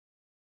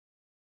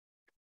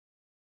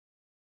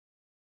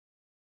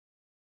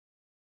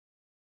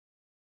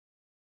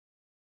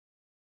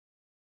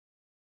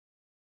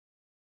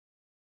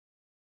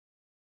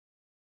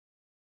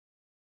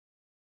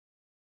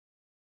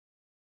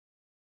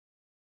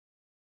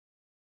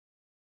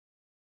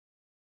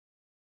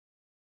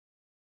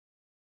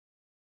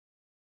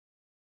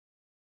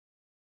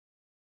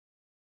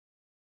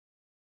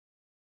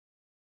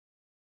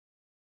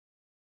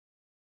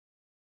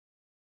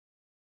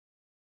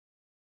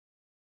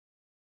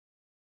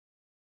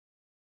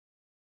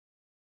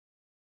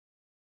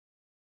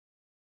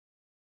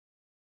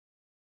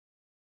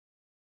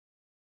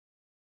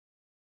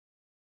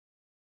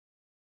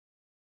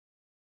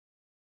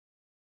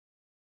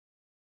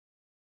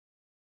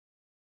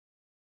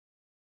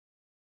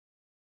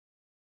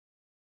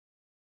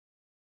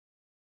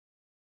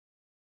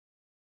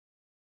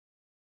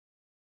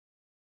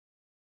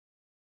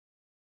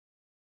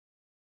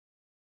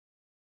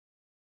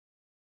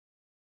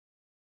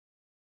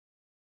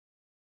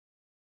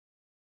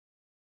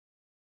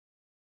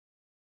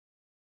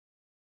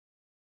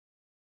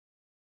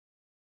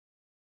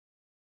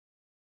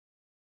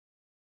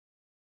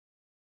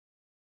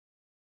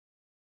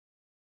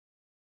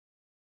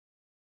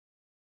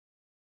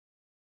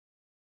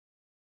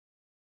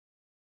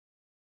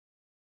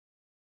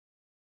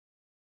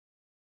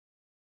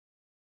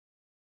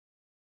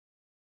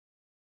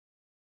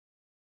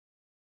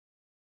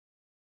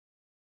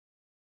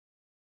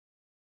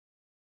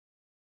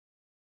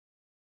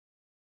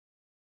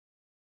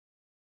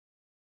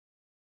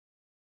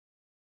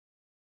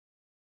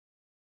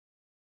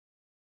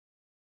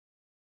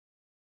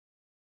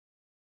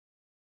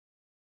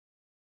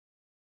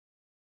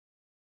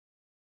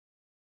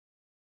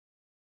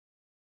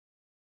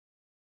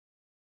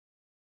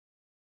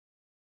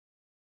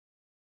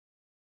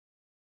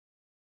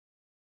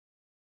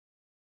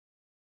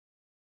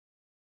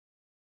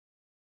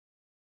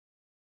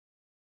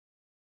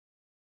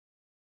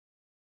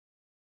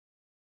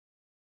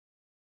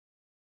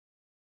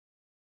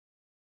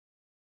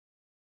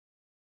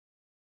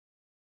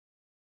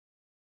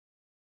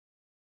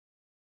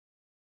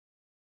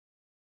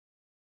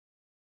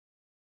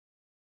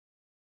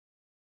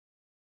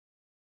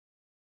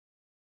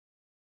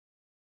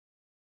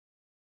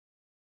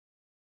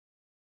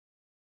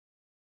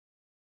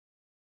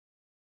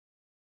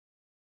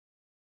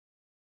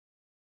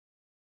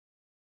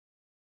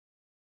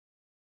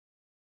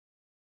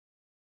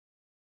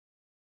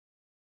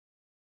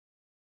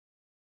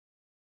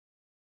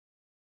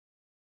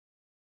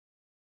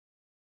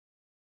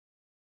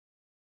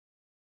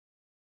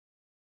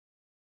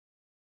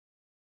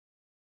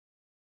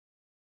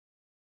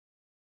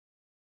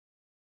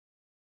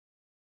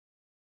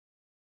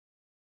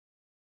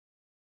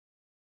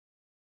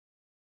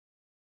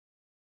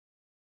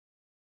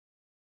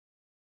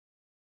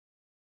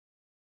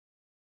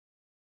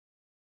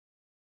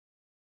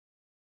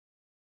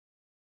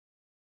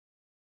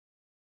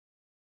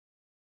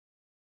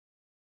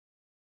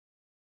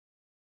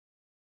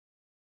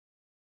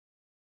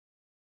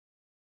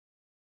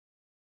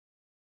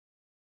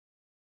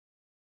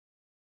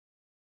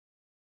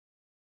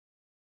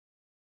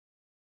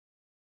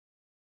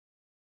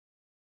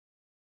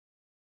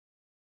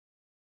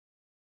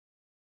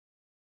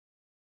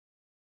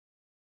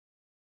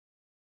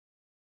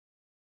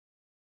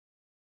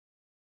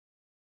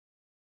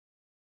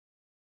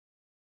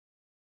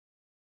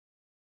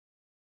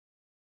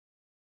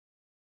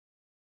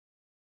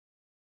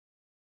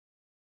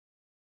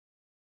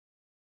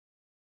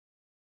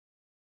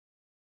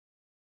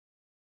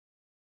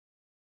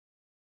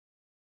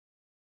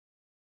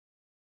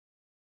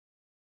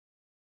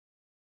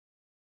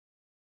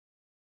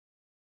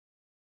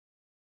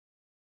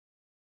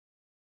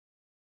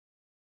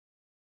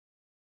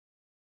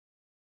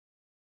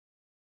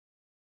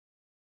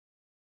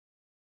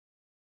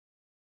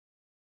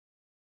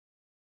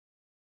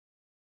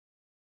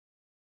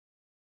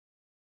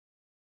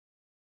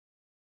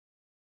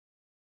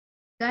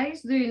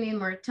 Guys, do you need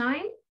more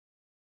time?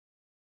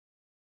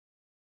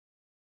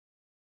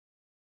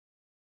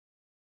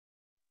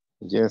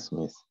 Yes,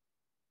 miss.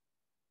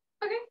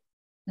 Okay,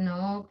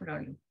 no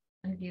problem.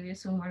 I'll give you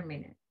some more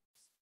minutes.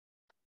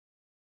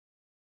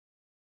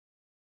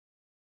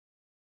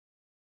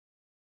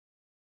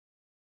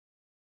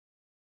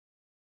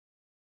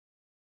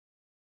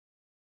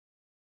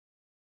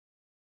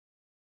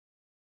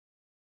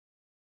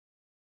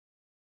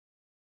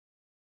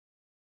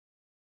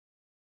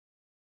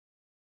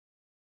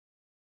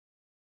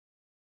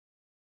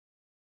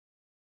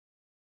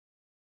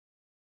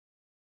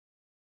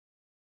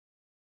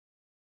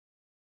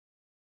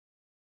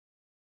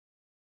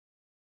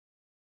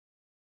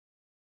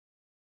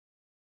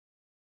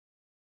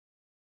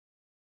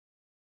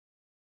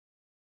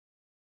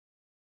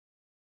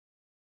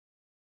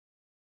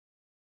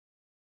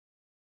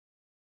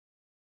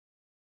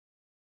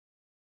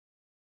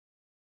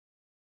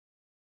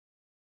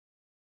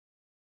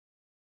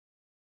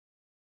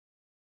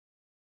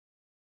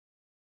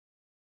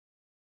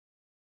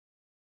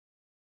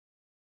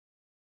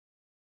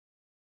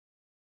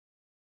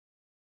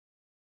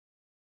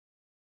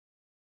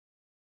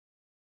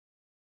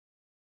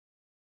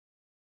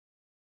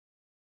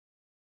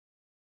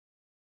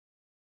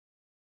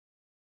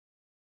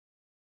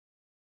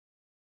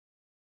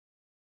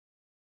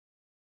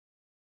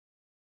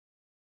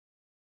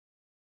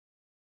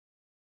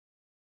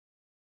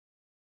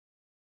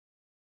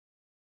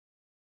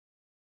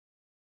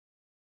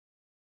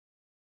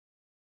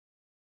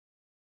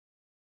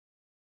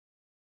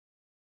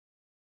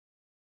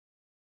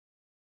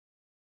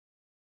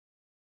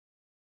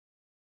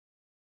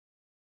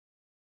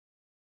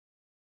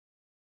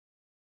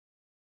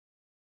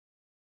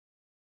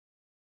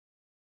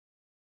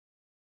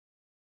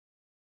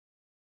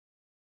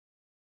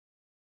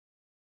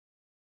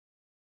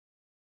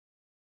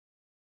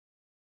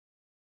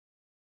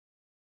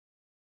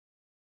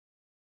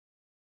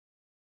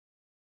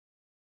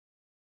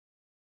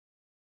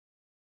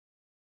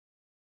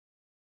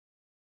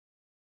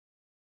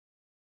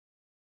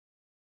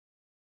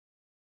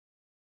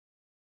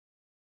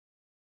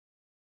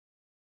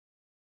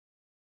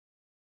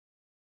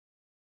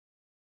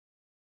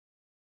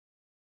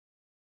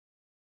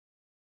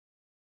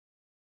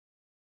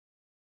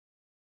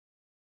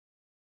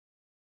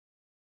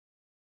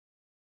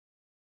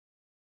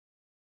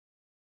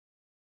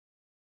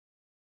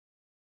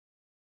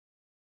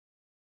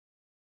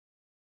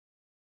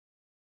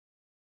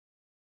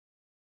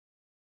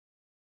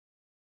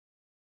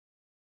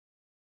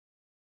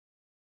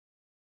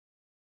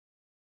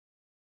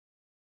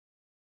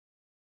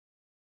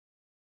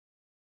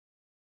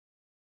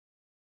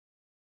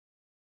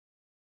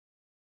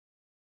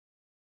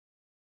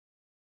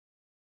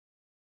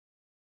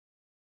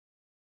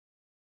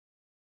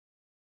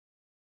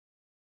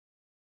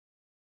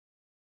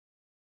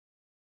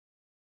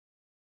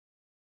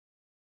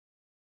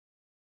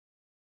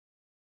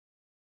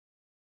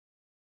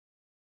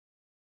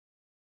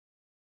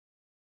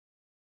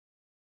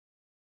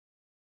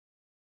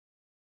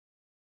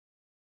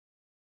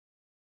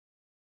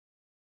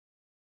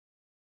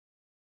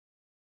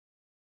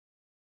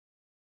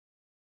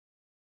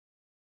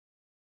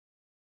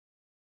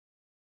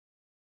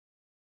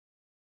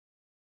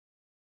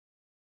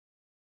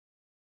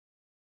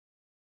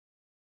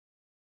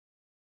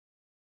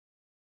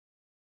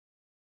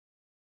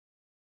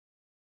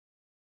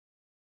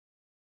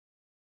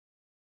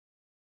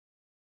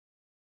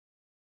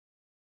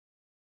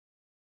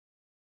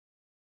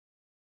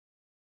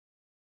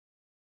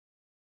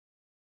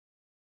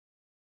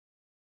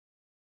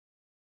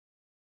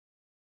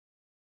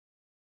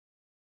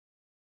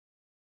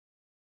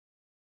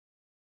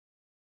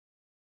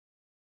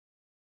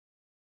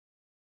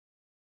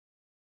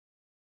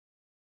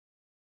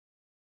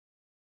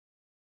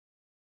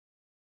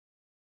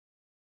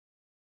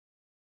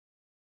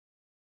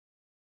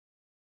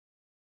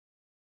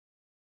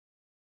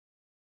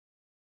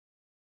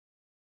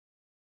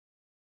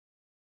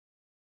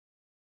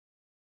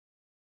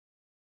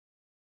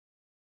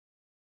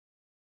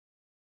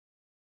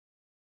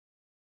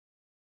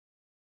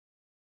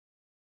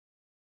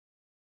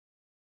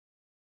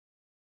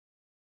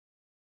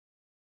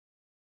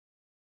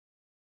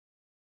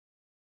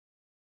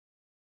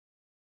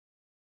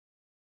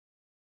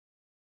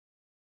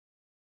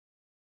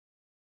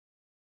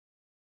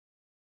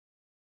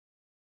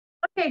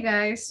 Okay,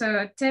 guys,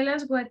 so tell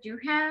us what you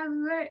have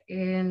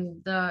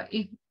and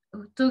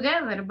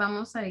together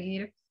vamos a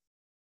ir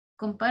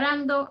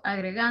comparando,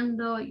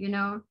 agregando, you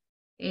know,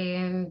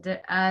 and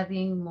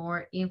adding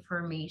more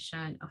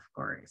information, of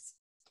course.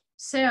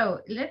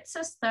 So let's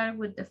start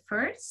with the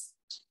first.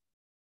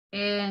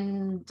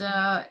 And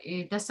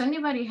does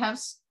anybody have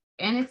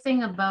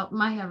anything about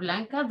Magia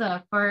Blanca,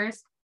 the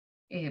first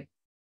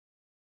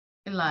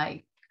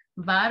like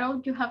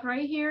battle you have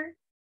right here?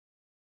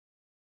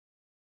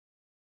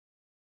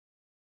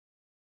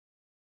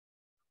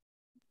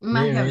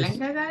 Magia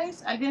Blanca,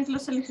 guys. ¿Alguien lo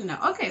seleccionó?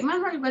 Okay,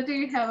 Manuel, what do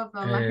you have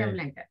about Magia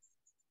Blanca?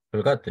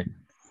 Colgate.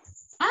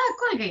 Ah,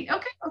 Colgate.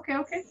 Okay.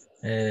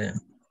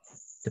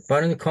 The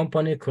parent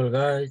company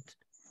Colgate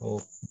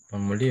or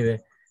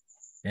Palmolive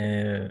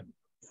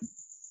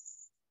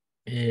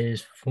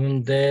is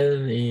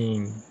founded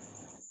in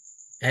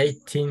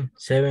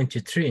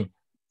 1873.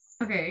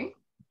 Okay.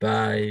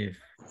 By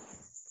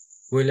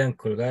William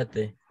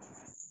Colgate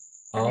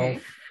of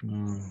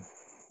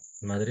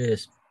Madrid,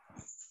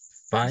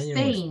 Spain.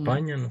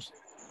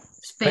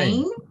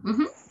 Spain.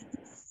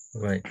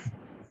 Right.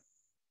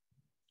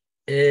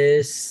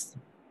 Is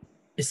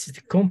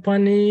the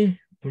company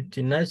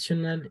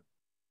multinational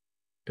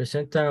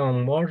presenta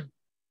on more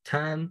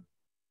than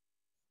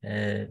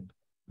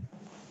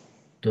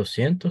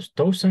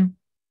 200,000?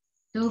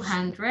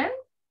 200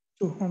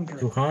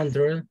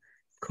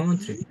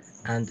 countries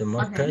and the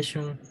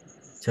marcation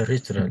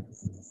territorial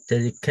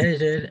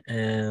dedicated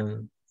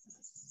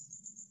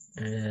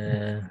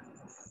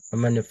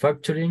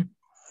manufacturing,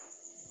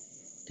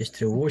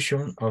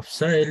 distribution of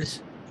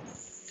sales,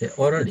 the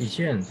oral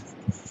hygiene,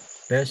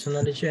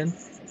 personal hygiene,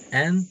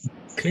 and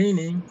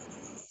cleaning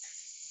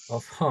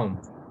of home.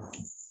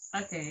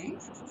 Okay.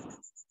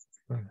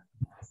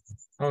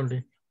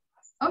 Only.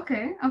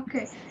 Okay.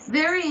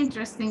 Very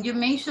interesting. You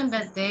mentioned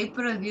that they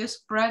produce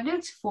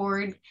products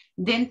for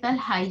dental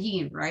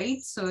hygiene, right?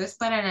 So es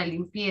para la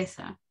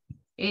limpieza.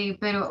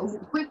 Pero,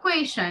 quick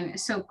question.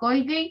 So,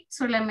 Colgate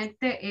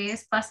solamente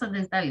es pastas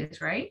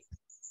dentales, right?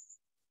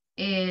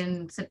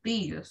 En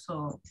cepillos,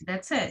 so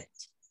that's it.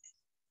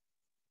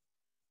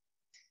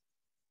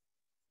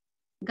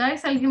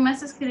 Guys, ¿alguien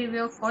más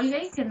escribió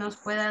Colgate que nos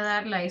pueda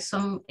dar like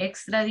some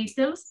extra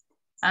details?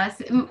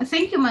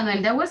 Thank you,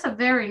 Manuel. That was a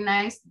very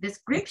nice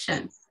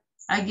description.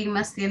 ¿Alguien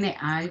más tiene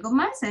algo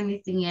más?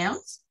 Anything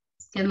else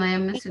que no haya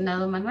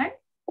mencionado, Manuel?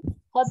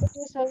 How do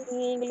you say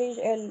in English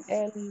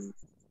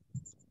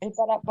el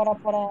para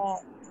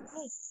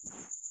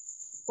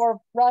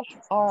for brush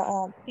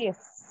or teeth?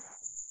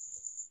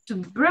 To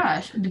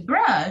brush, the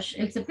brush,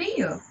 el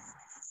cepillo.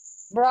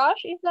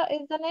 Brush is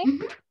the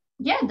name?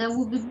 Yeah, that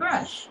would be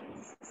brush.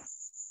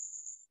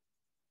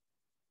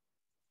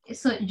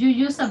 So you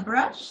use a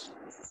brush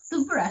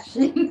to brush.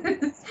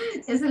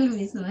 Es el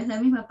mismo, es la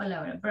misma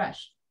palabra,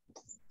 brush.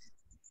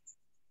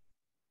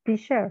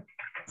 Teacher.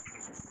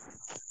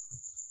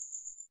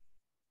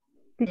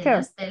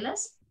 Telas,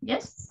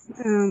 yes.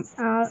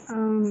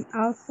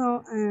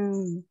 Also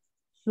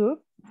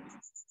soap,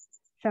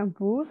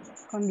 shampoo,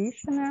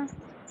 conditioner.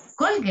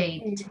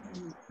 Colgate.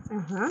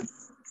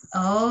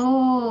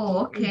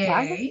 Oh,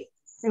 okay.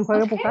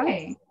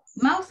 Okay.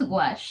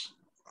 Mouthwash.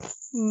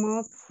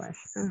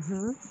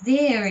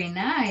 Very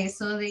nice.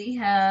 So they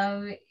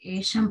have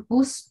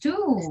shampoos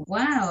too.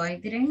 Wow, I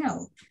didn't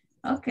know.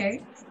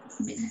 Okay.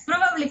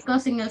 Probably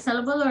because in El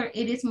Salvador,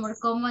 it is more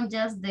common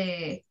just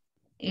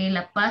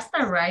la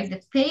pasta, right?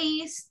 The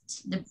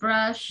paste, the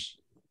brush,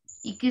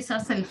 y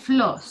quizás el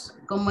floss,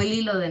 como el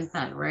hilo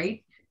dental,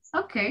 right?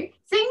 Okay.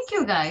 Thank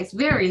you, guys.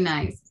 Very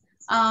nice.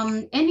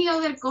 Any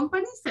other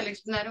companies?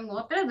 ¿Seleccionaron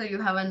otra? Do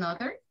you have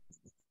another?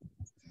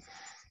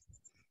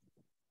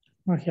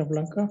 Magia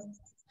Blanca.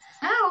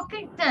 Ah,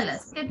 okay. Tell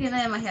us. ¿Qué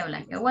tiene de Magia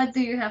Blanca? What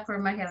do you have for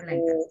Magia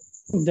Blanca?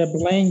 The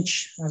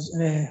bleach.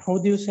 How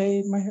do you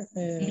say?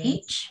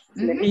 Bleach?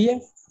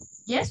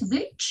 Yes,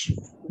 bleach.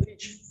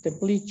 Bleach. The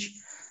bleach.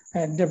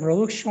 The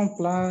production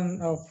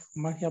plant of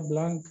Magia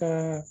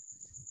Blanca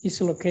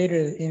is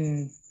located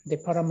in the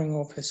department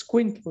of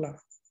Escuintla.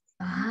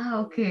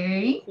 Ah,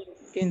 okay.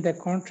 In the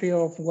country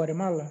of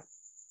Guatemala.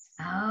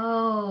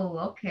 Oh,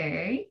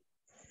 okay.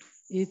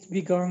 It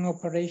began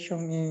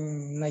operation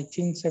in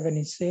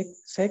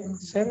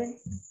 1977.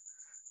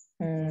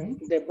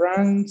 The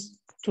brand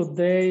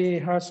today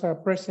has a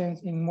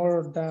presence in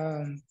more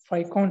than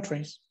 5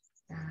 countries.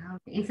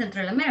 Okay. In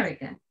Central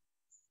America?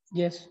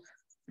 Yes.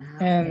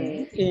 Okay. And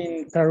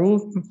in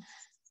Peru,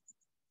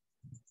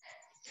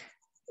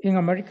 in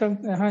America,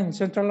 in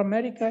Central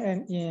America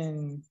and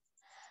in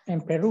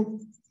Peru.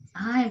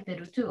 Ah, in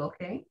Peru too,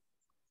 okay.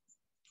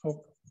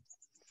 Oh.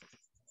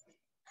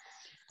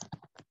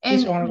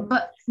 And,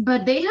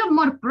 but they have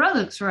more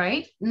products,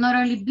 right? Not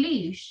only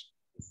bleach.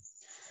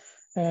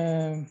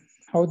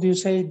 How do you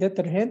say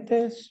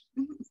detergentes?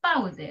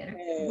 Powder,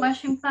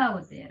 washing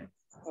powder.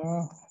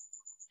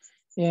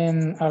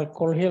 And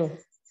alcohol gel.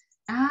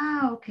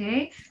 Ah,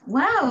 okay.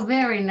 Wow,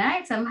 very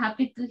nice. I'm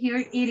happy to hear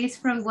it is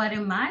from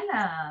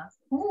Guatemala.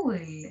 Cool.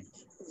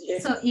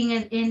 Yes. So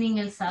in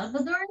El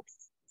Salvador,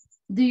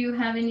 Do you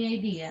have any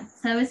idea?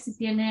 ¿Sabes si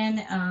tienen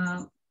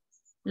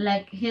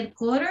like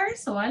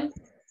headquarters o algo?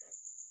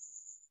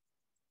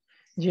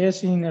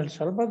 Yes, in El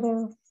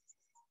Salvador.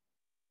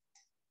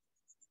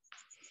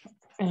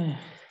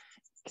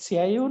 Si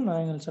hay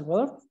una en El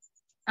Salvador.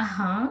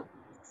 Ajá.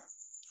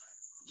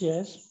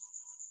 Yes.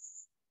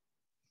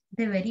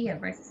 Debería,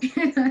 right?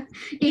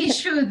 It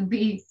should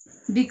be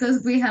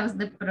because we have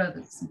the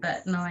products,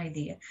 but no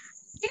idea.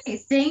 Okay,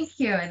 thank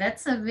you.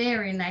 That's a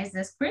very nice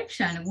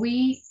description.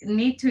 We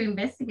need to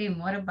investigate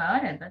more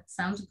about it. That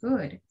sounds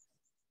good.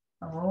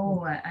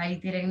 Oh, I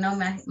didn't know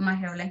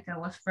Magia Blanca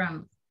was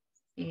from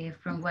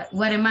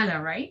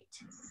Guatemala, right?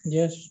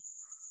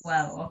 Yes.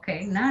 Wow,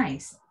 okay,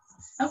 nice.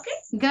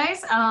 Okay,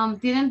 guys,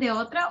 ¿tienen de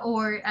otra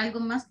o algo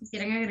más que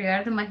quieran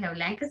agregar de Magia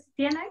Blanca si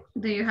tienen?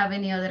 Do you have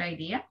any other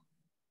idea?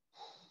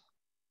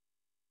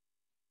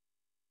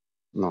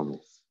 No,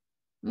 miss.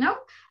 No?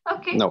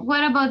 Okay, No.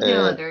 what about the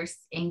others?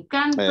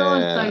 Encanto,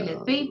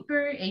 toilet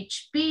paper,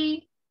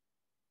 HP.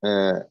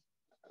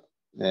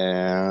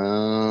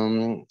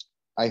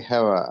 I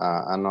have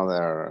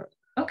another.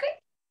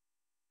 Okay,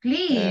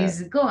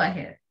 please go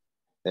ahead.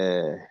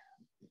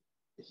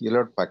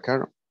 Hewlett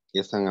Packard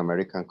is an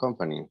American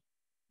company.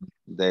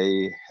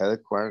 Their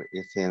headquarters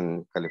is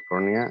in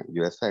California,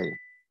 USA.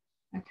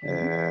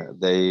 Okay.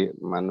 They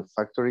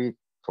manufacture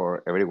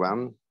for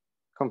everyone,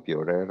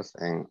 computers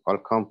and all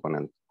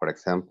components. For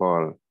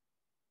example,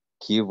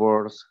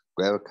 keyboards,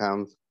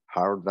 webcams,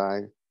 hard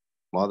drive,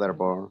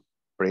 motherboard,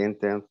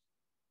 printers,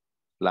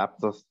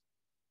 laptops,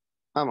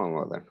 among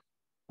others.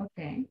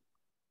 Okay.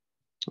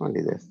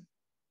 Only this.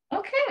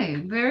 Okay,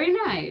 very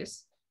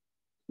nice.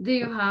 Do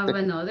you have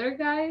another,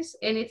 guys?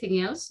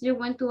 Anything else you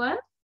want to add?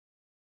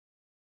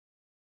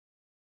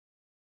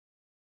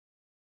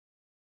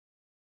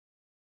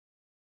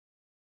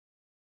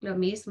 Lo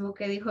mismo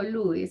que dijo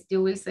Luis,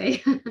 you will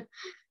say.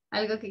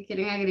 Algo que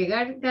quieren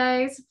agregar,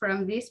 guys,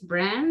 from this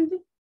brand?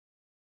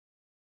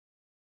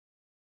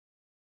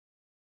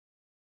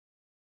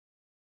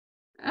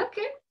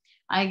 Okay,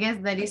 I guess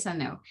that is a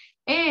no.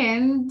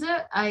 And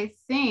I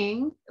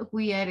think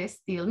we are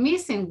still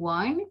missing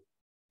one.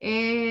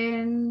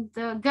 And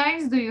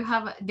guys, do you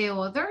have the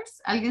others?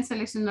 ¿Alguien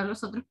seleccionó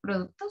los otros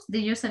productos?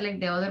 Did you select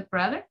the other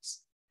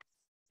products?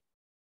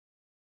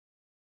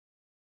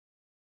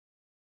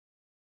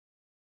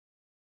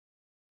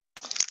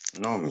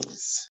 No,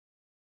 miss.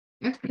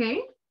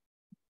 Okay.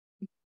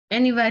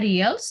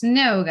 Anybody else?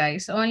 No,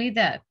 guys, only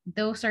that.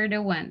 Those are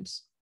the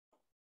ones.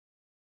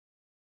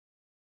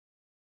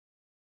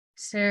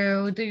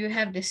 So do you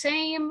have the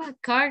same?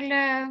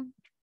 Carla,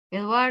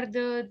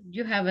 Eduardo,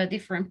 you have a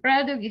different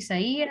product,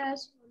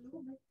 Isaías,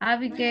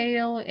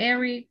 Abigail,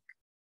 Eric.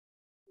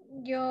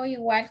 Yo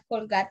igual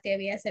Colgate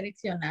había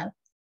seleccionado.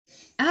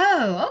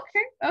 Oh,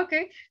 okay,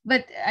 okay.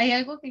 But ¿hay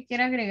algo que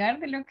quiera agregar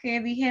de lo que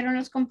dijeron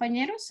los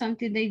compañeros?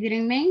 Something they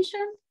didn't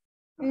mention?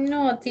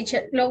 No,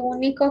 teacher, lo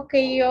único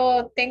que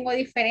yo tengo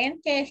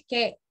diferente es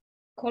que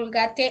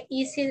Colgate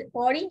Easy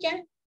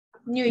Origin,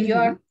 New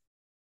York.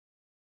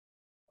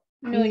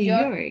 New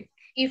York.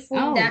 Y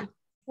funded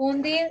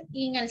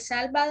in El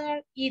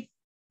Salvador in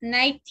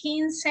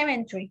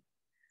 1970.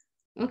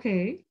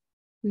 Okay,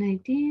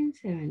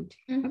 1970.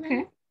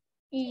 Okay.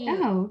 Y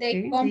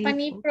okay. the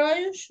company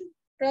products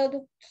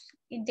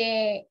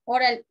de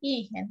oral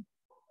hygiene.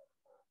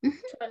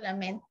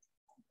 Solamente.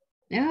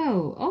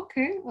 Oh,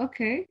 okay,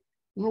 okay.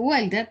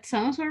 Well, that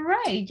sounds all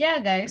right. Yeah,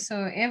 guys.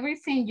 So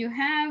everything you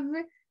have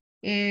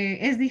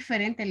es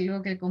diferente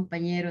lo que el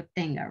compañero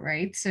tenga,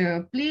 right?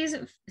 So please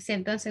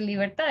siéntanse en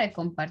libertad de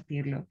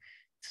compartirlo.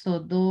 So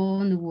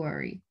don't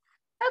worry.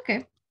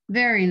 Okay,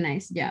 very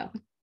nice job.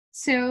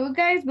 So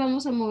guys,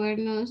 vamos a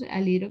movernos a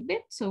little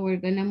bit. So we're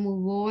gonna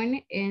move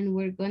on and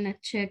we're gonna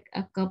check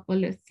a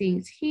couple of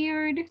things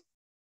here.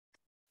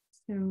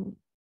 So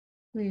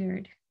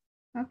weird.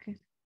 Okay.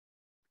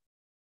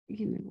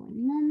 Give me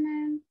one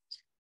moment.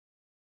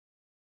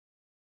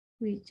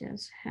 We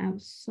just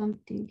have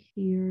something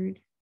here.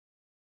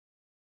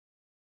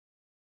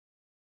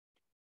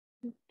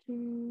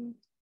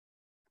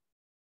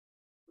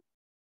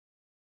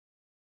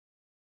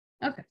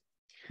 Okay.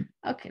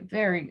 Okay,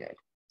 very good.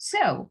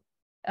 So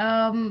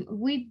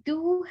we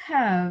do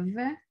have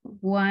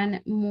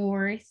one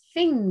more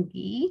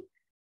thingy,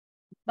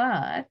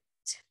 but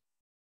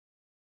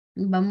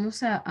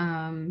vamos a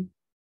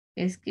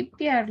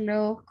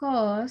skipearlo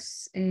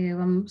because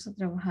vamos a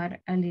trabajar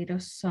a little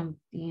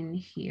something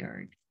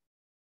here.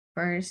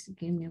 First,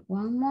 give me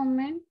one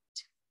moment.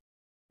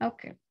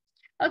 Okay.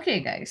 Okay,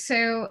 guys.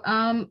 So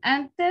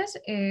antes,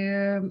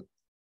 give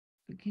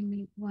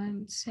me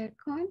 1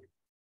 second.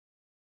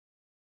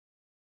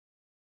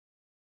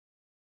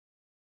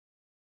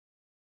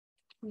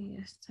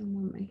 Just a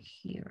moment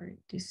here.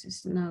 This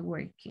is not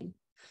working.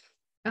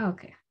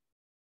 Okay.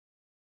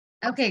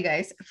 Okay,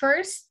 guys.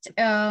 First,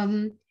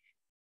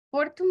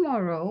 for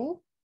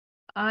tomorrow,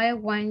 I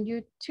want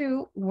you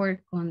to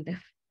work on the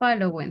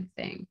following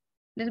thing.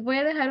 Les voy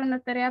a dejar una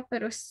tarea,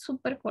 pero es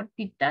súper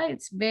cortita.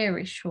 It's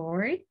very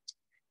short.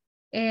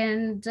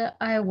 And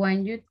I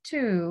want you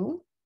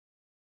to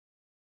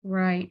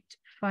write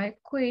 5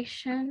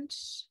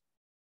 questions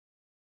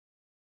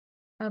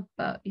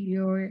about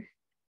your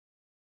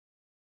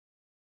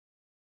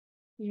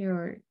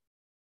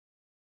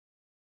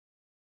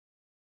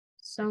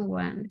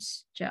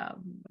someone's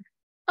job.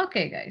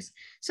 Okay, guys.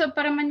 So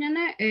para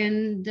mañana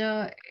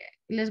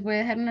les voy a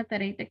dejar una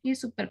tareita aquí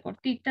súper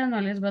cortita,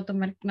 no les va a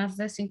tomar más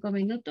de 5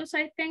 minutos,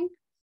 I think,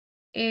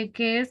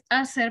 que es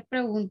hacer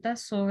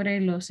preguntas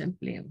sobre los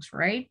empleos,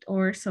 right?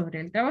 O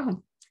sobre el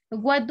trabajo.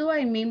 What do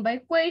I mean by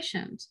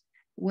questions?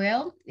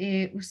 Well,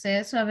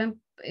 ustedes saben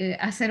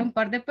hacer un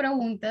par de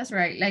preguntas,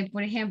 right? Like,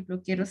 por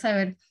ejemplo, quiero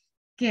saber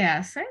qué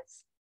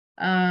haces.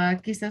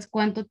 Quizás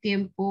cuánto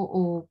tiempo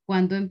o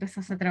cuándo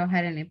empezaste a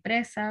trabajar en la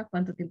empresa,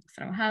 cuánto tiempo has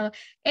trabajado.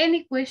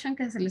 Any question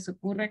que se les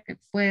ocurra que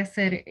puede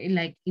ser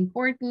like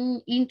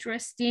important,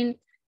 interesting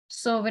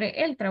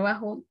sobre el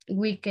trabajo,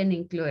 we can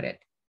include it.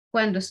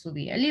 Cuando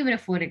estudia libre,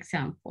 for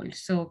example.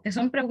 So, que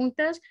son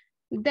preguntas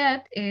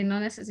that no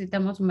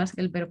necesitamos más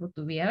que el verbo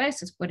to be a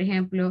veces. Por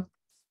ejemplo,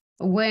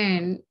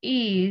 when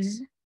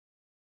is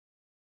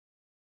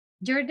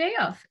your day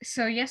off?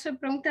 So, ya estoy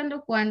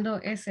preguntando cuándo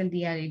es el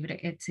día libre,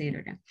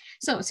 etc.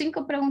 So,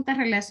 5 preguntas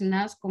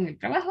relacionadas con el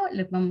trabajo.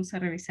 Les vamos a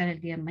revisar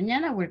el día de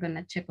mañana. We're going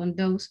to check on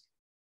those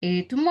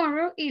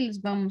tomorrow. Y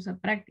les vamos a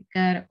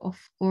practicar, of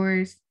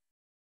course,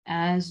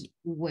 as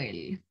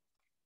well.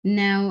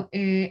 Now,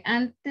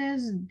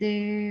 antes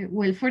de,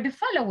 well, for the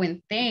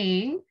following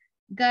thing,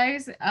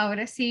 guys,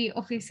 ahora sí,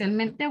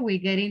 oficialmente, we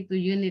get into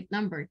unit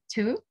number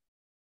 2.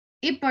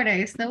 Y para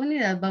esta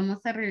unidad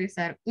vamos a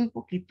revisar un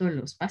poquito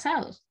los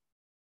pasados.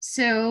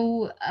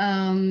 So,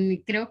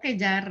 creo que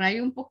ya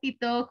rayo un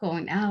poquito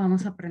con,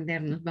 vamos a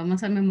aprendernos,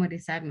 vamos a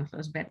memorizarnos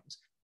los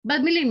verbos.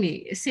 But believe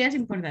me, sí es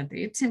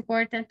importante. It's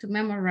important to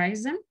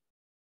memorize them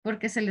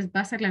porque se les va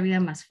a hacer la vida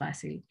más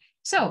fácil.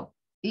 So,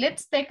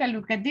 let's take a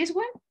look at this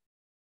one.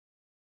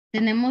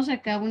 Tenemos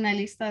acá una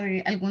lista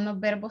de algunos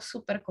verbos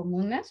súper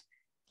comunes.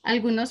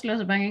 Algunos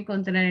los van a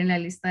encontrar en la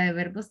lista de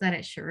verbos that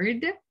I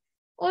shared.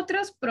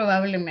 Otros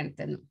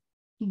probablemente no.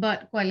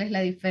 But, ¿cuál es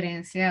la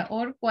diferencia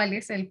o cuál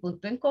es el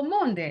punto en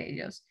común de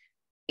ellos?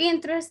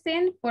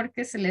 Interesting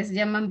porque se les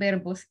llaman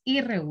verbos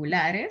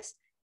irregulares.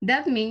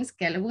 That means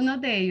que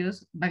algunos de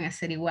ellos van a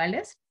ser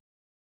iguales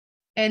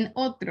en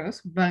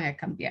otros van a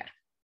cambiar.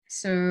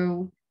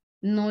 So,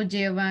 no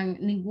llevan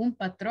ningún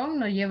patrón,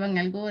 no llevan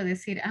algo de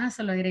decir,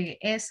 solo agregué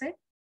S,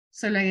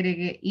 solo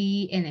agregué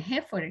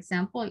ING, por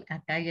ejemplo,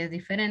 acá ya es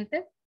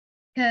diferente,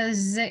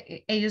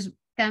 porque ellos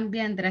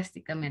cambian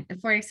drásticamente.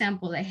 For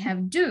example, I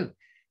have do.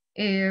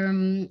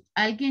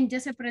 ¿Alguien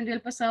ya se aprendió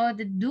el pasado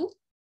de do?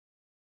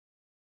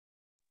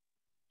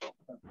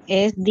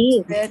 Es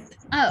did.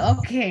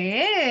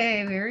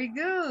 Okay, very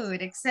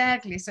good,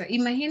 exactly. So,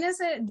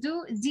 imagínense,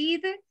 do,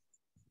 did,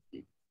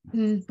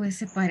 pues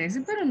se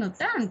parece, pero no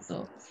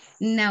tanto.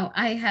 Now,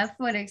 I have,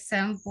 for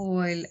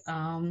example,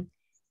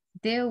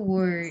 the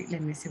word, let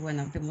me see,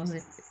 bueno, tenemos,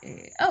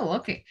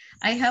 okay.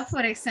 I have,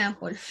 for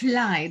example,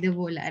 fly, de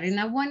volar. And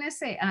I want to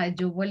say,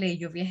 yo volé,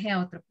 yo viajé a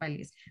otro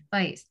país.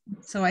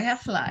 So, I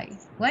have fly.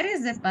 What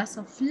is the past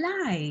of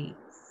fly?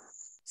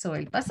 So,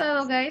 el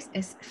pasado, guys,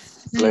 es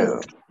flew.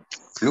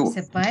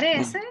 Se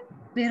parece,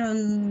 pero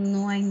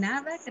no hay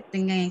nada que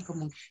tengan en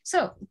común.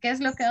 So, ¿qué es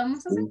lo que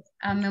vamos a hacer?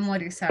 A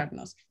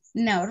memorizarnos.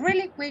 Now,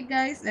 really quick,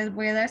 guys, les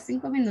voy a dar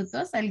 5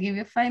 minutos. I'll give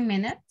you 5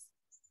 minutes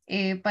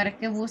para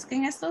que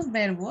busquen estos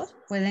verbos.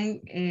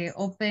 Pueden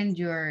open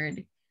your,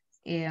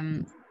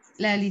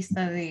 la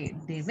lista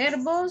de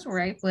verbos,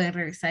 right? Pueden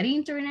revisar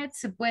internet,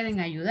 se pueden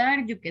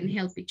ayudar, you can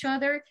help each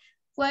other,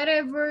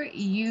 whatever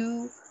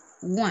you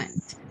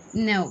want.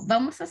 Now,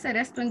 vamos a hacer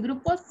esto en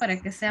grupos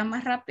para que sea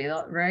más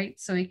rápido, right?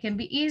 So it can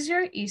be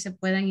easier y se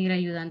puedan ir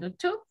ayudando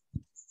too.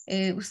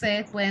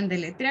 Ustedes pueden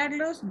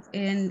deletrearlos.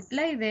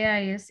 La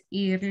idea es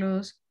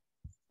irlos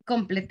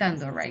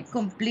completando, right?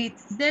 Complete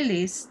the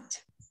list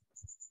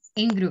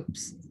in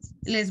groups.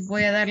 Les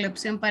voy a dar la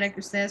opción para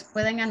que ustedes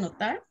puedan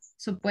anotar.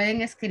 So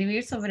pueden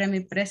escribir sobre mi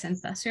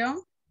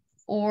presentación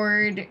o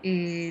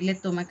le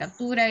toma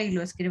captura y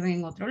lo escriben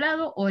en otro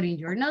lado or in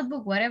your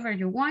notebook, whatever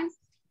you want.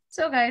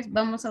 So guys,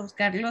 vamos a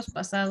buscar los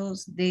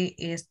pasados de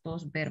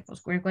estos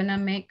verbos. We're gonna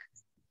make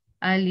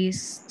a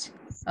list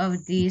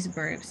of these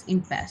verbs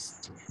in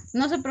past.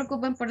 No se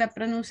preocupen por la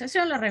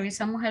pronunciación, lo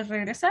revisamos al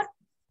regresar.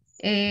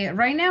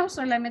 Right now,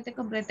 solamente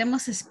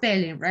completemos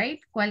spelling,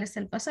 right? ¿Cuál es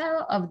el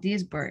pasado of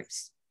these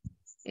verbs?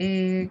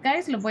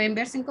 Guys, los voy a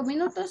enviar 5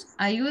 minutos.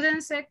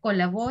 Ayúdense,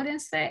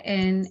 colabórense,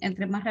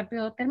 entre más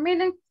rápido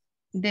terminen,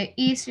 the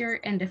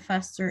easier and the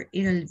faster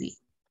it'll be.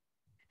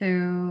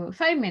 So,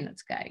 5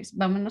 minutes, guys.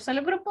 Vámonos a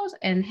los grupos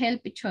and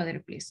help each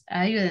other, please.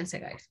 Ayúdense,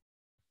 guys.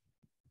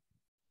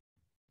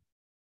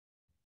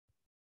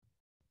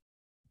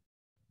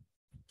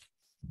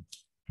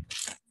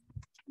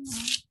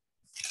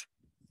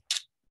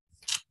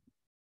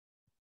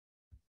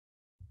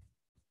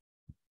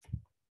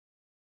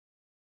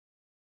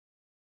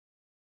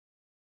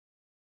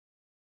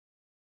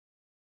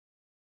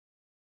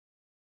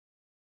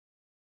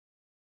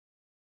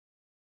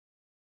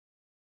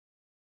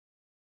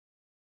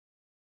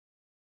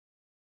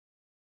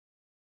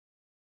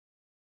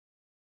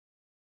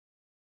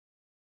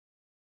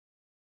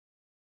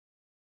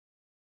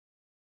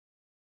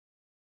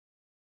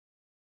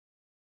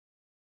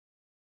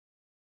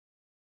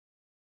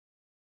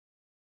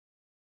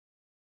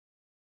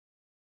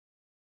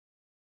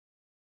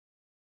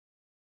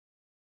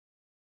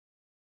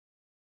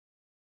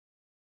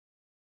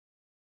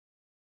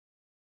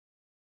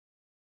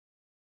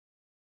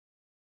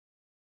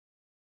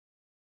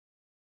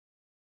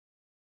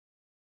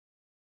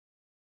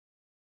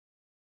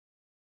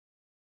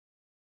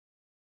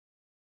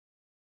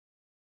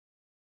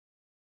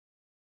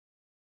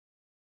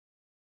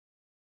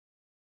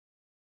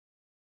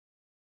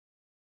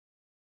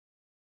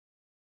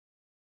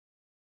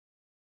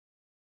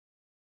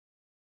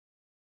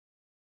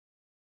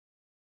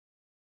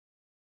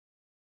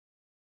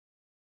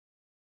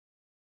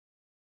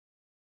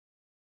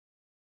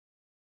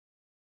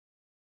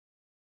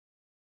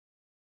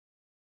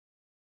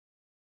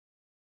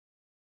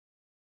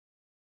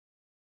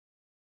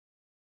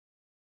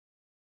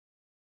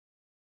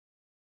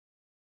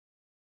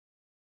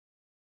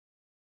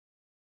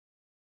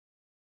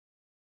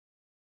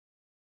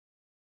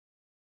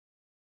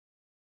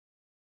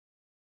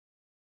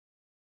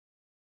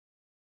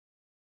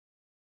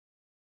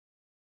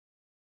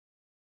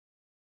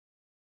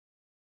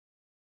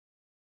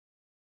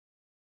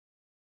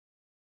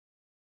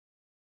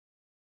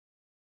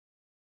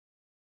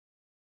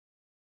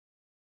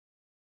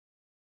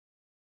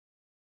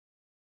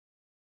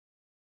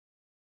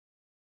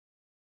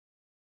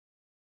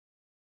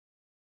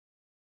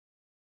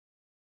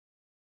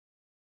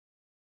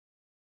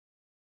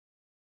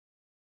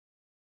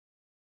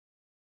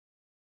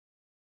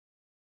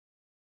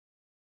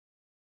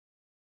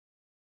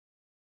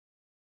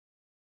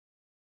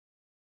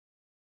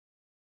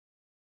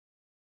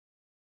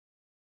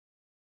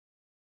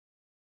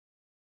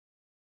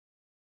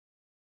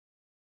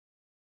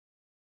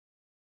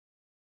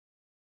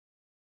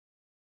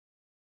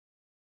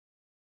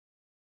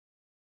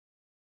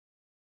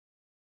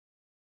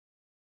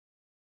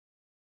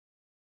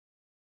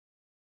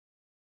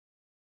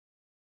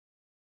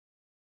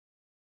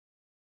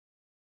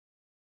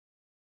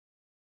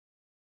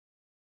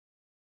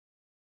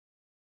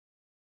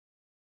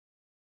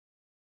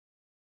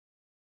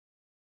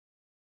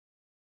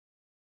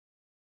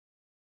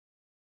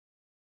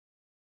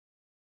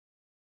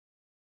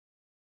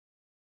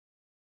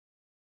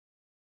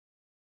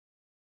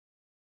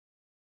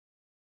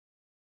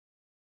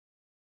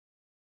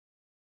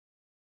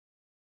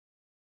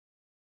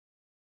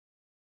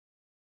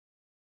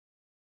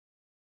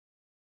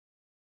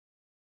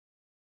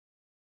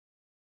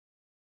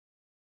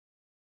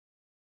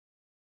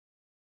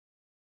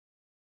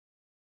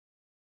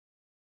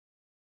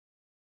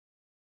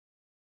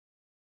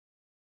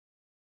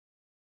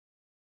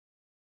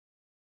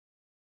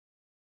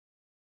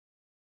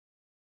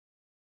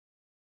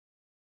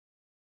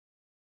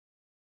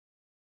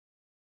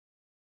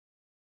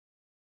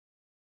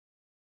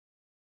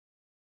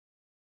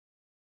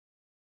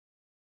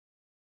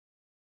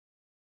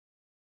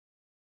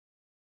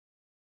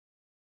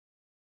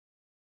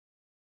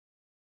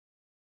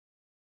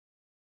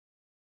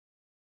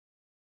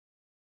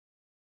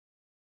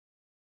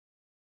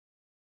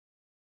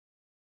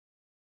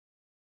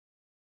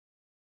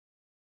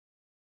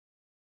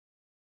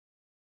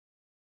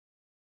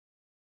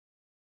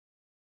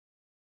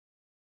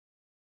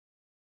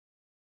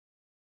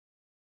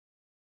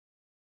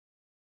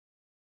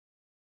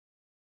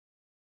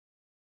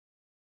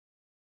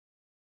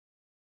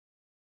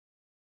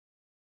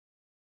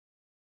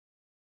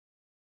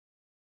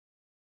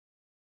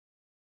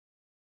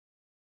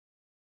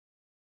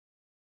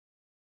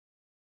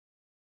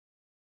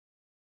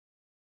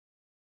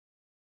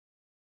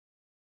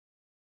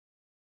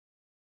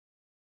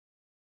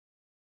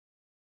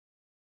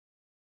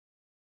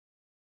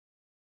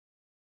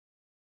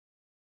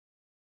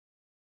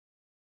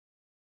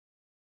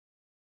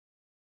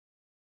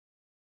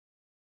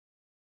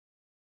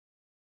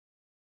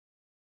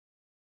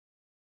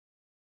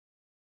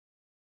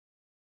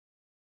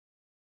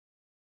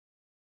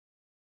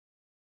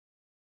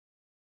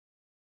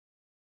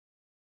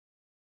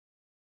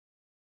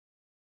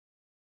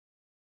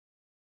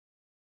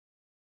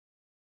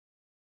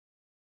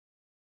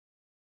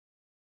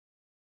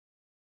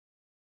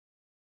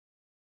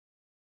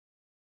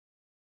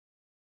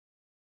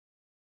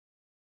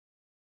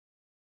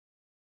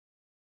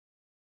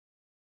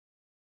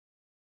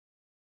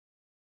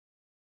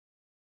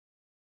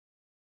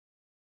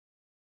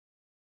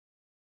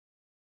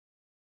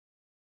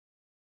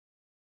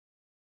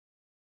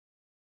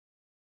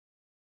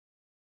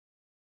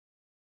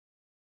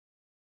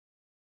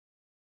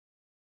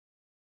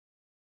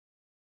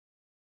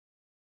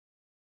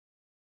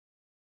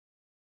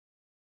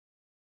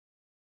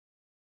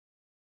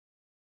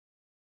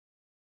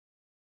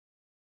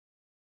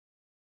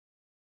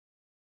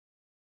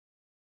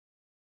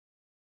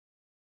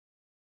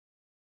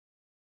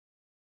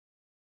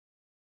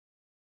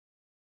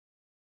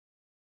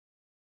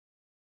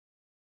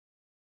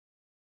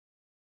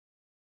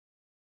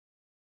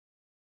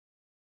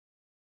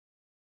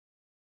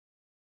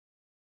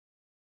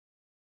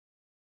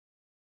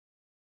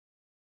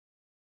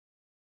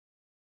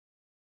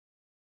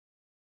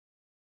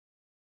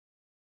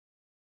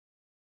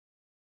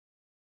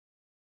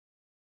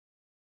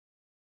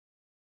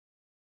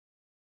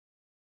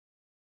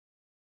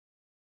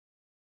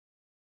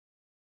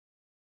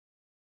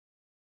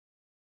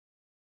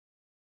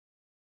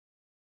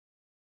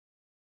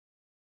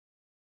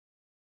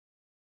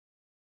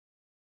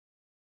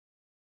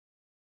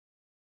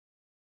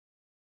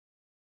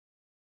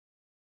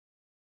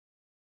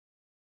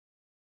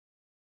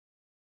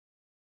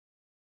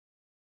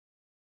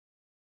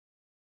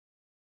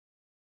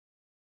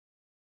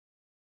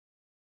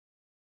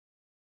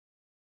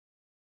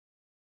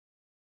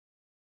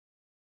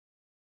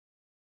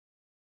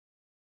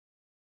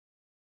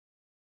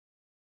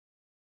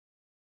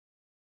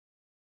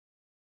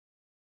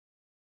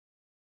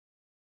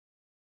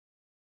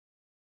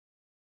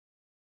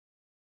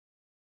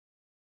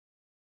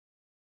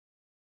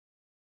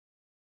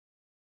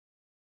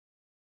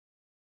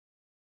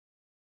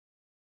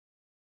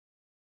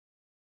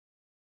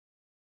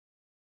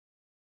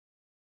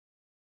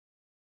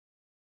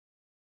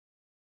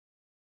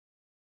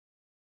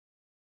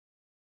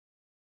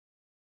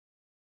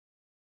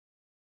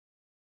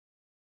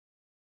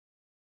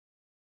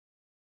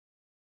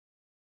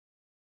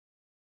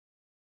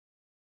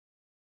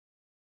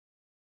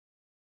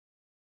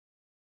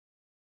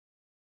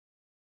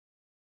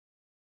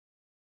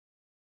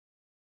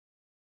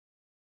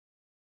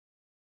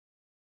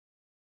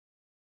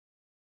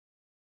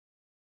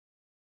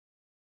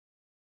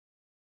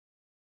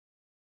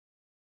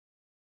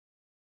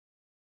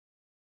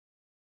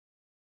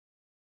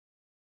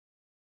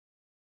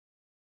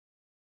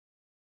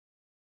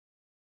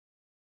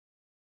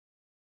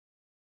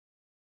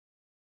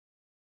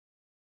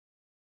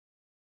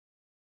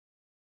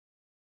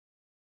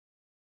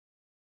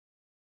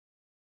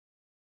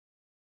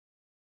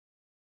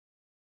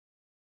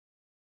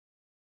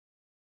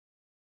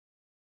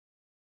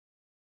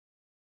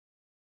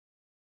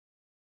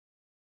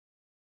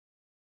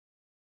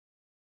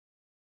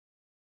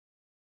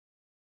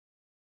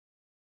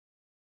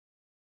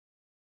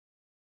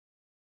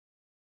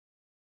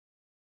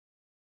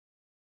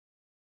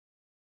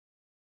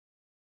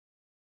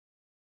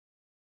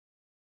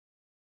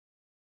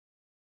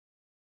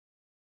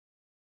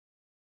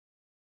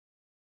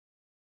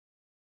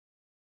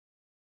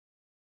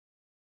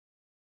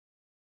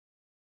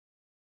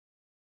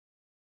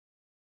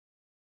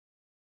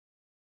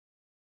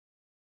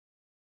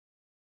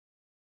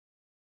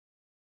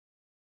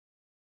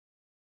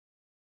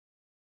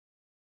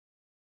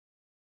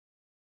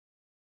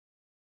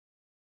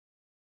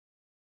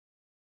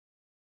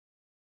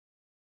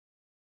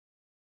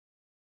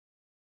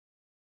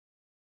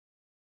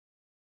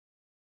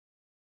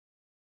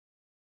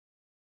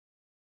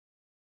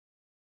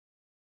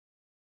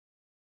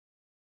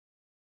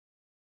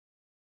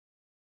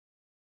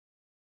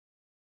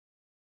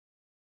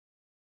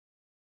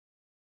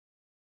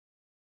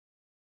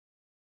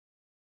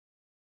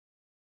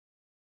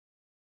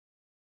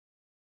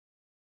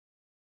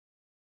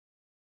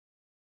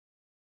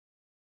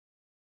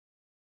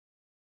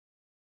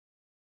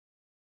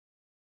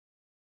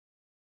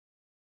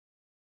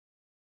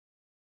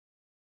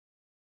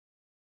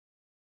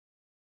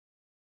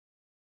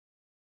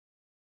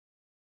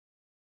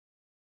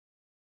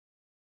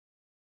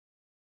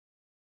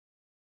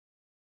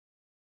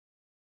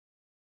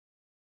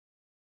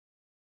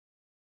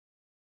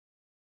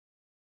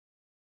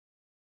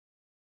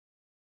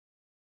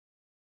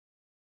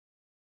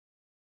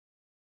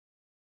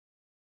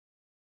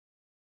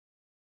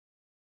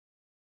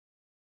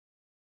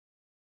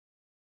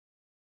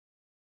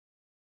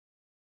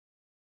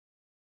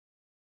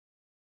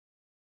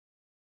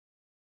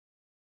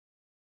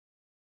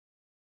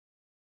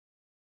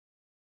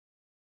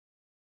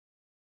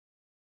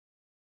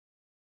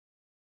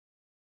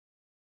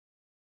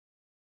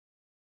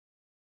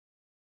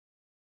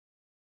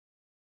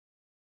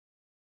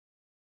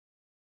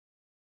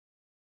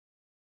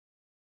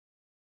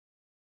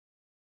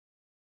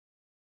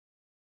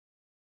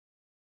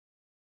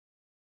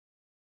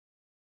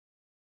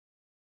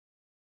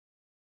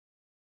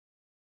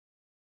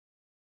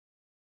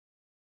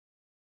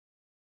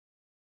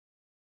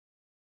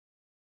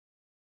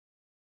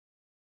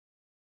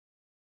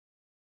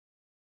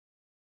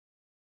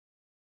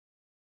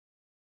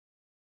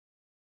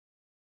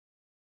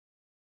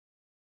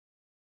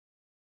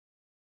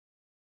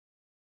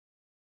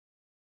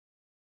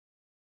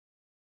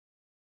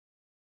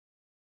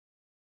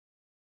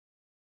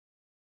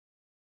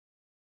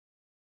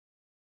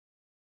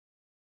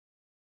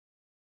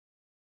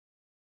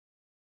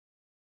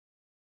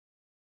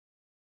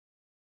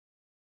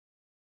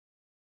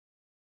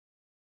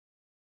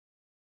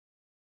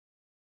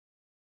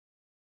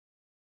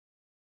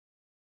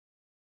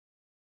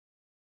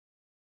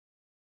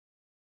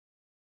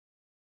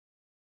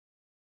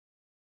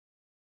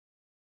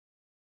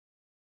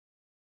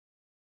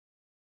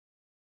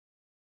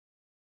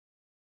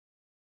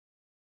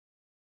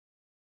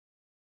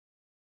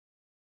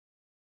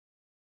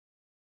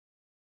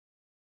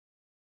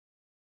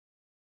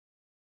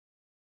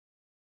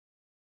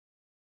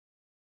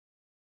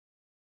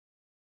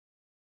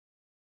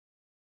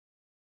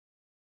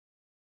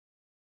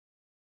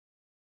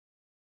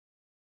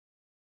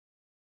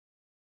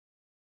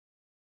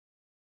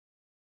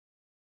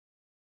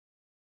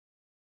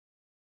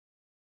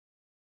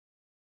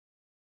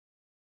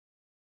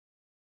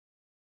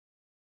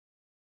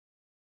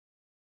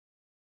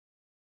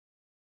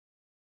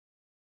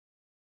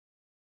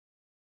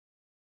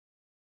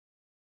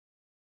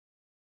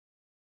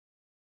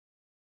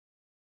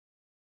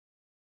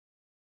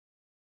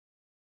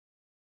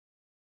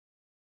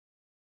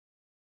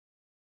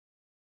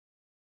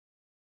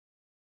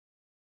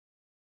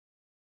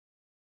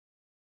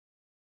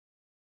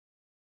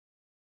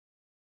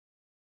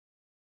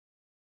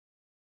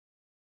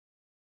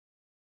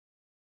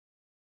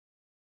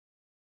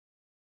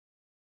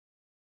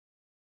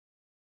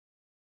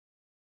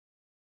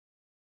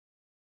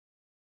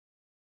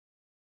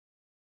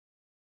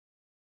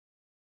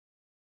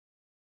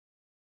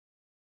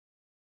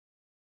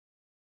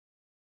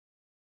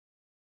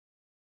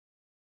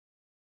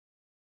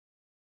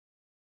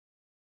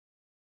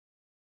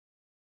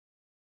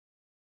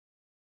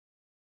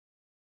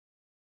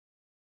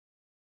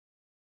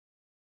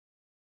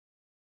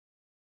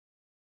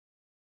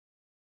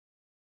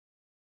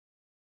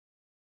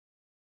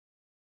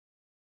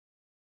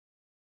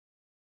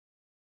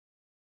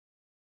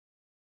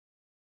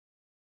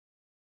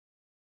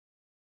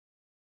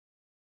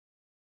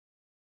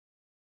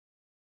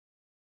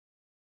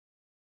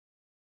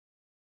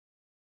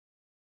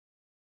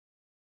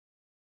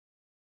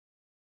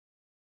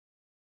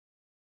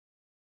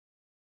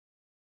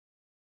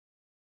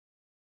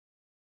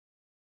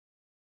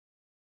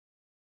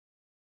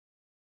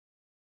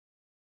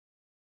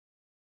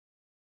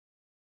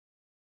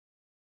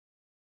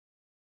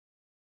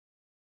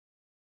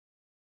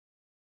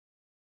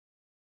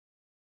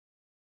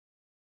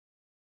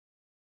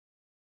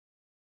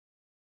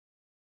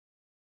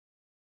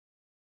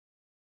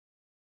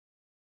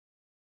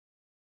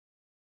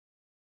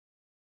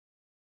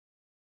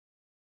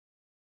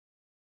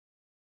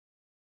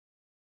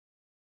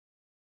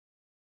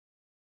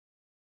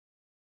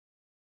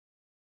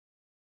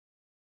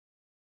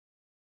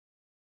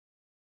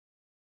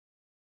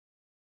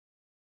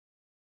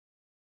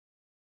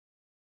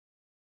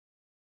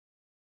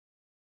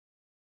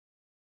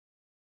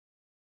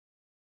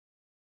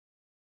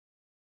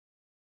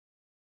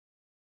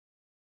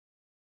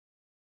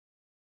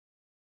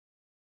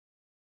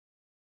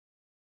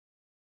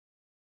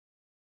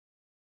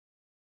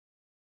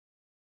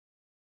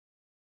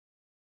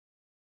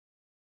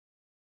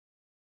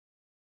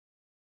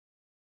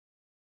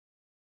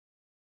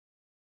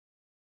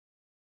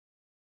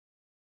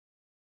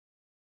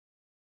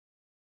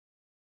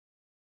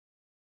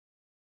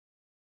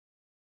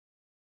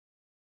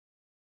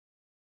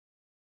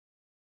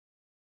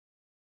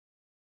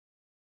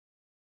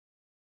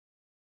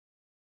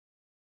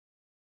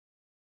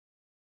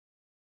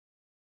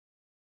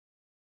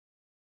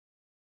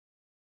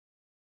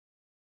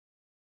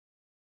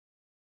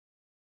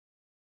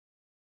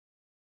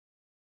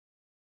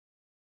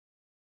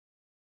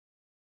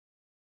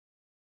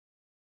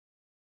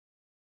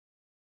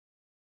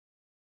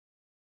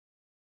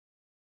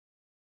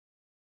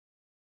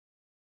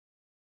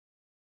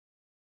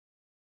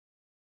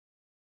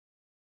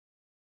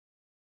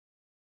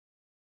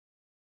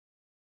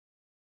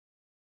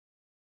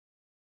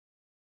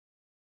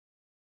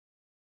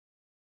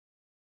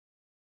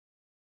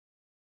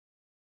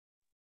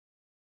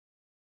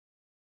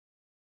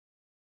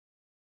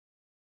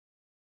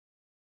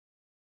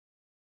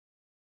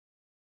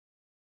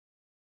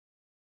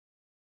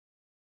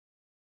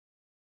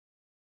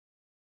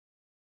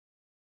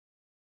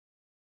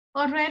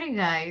 Alrighty,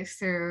 guys.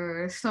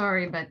 So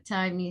sorry, but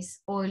time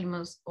is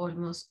almost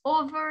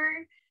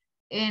over.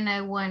 And I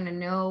want to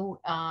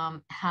know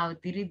how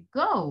did it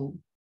go?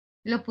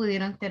 ¿Lo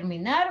pudieron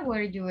terminar?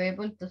 Were you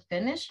able to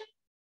finish it?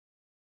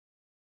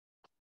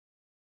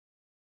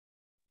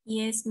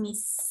 Yes,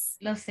 miss.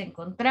 ¿Los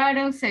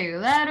encontraron, se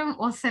ayudaron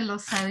o se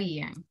los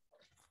sabían?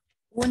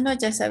 Uno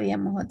ya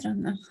sabíamos, otros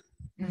no.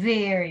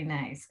 Very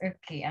nice.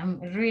 Okay,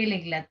 I'm really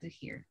glad to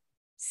hear.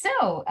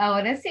 So,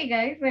 ahora sí,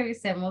 guys,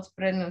 revisemos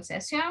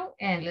pronunciación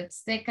and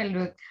let's take a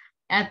look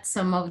at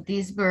some of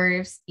these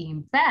verbs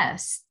in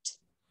past.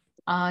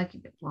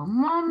 Give it one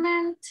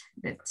moment.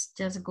 Let's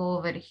just go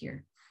over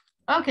here.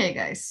 Okay,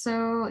 guys,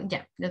 so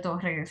ya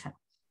todos regresaron.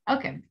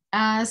 Okay,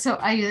 so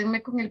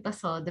ayúdenme con el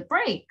pasado de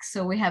break.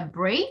 So we have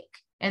break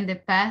and the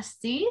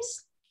past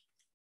is?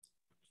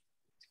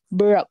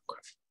 Broke.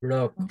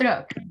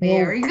 Broke.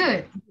 Very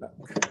good.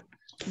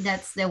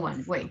 That's the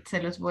one. Wait, se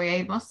los voy a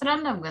ir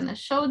mostrando. I'm going to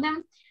show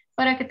them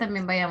para que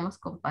también vayamos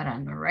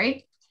comparando,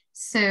 right?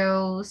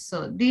 So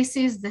this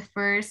is the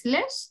first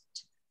list,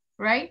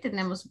 right?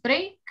 Tenemos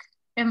break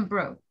and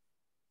broke.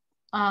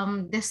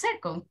 The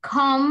second,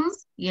 come,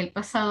 y el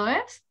pasado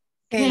es?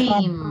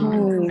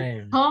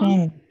 Came.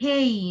 Come,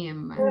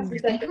 came.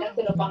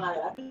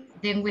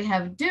 Then we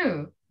have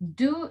do.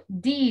 Do,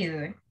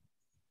 did.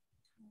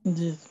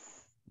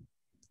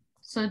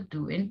 So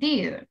do and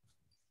did.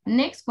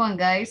 Next one,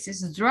 guys,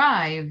 is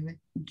drive.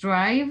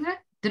 Drive,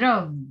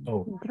 drove.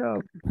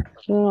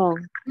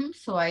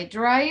 So I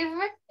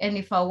drive, and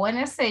if I want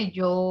to say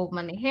yo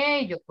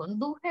manejé, yo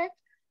conduje,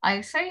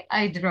 I say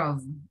I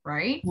drove,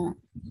 right?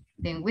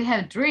 Then we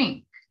have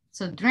drink.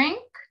 So drink,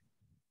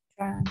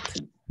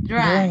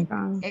 drank.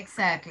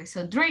 Exactly.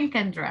 So drink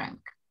and drank.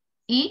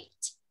 Eat,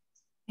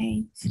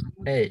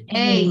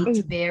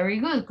 ate. Very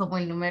good. Como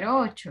el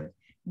número 8.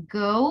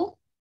 Go,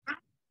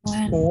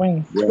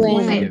 went.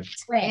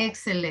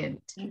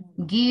 Excellent.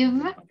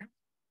 Give,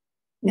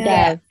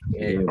 gave.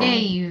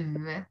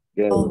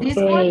 This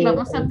one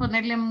vamos a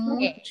ponerle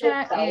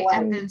mucha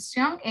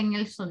atención en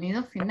el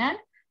sonido final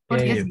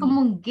porque es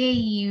como un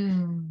gave.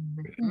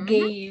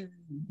 Gave.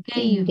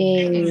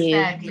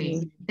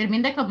 Exactly.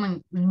 Termina como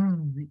en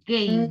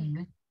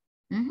gave.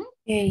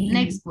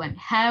 Next one.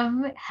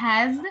 Have,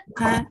 has.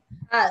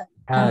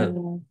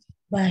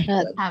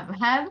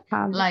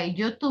 Like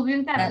yo tuve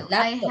un gato.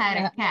 I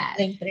had a cat.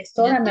 La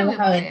impresora me va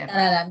a aventar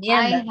a la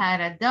mierda. I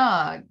had a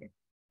dog.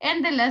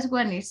 And the last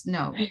one is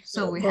no.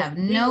 So we have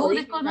no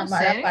de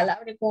conocer.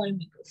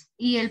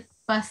 Y el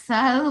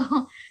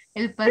pasado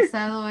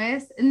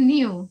es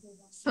new.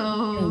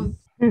 So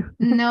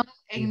no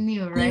en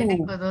new, right? De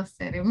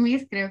conocer.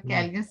 Miss, creo que a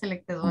alguien se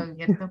le quedó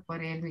abierto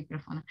por el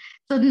micrófono.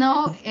 So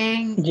no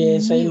en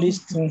yes, new. I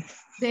listen.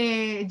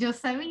 Yo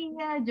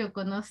sabía, yo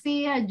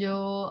conocía,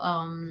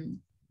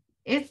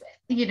 es,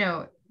 you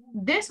know,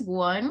 this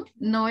one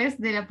no es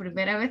de la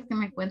primera vez que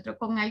me encuentro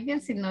con alguien,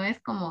 sino es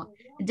como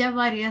ya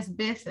varias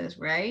veces,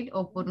 right?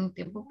 O por un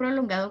tiempo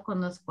prolongado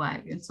conozco a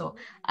alguien. So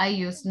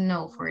I use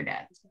no for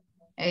that.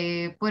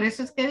 Por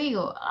eso es que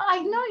digo,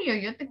 I know you,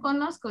 yo te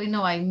conozco. Y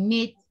no, I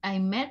met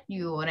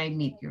you or I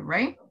meet you,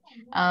 right?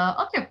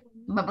 Ok,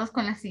 vamos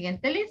con la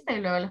siguiente lista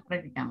y luego las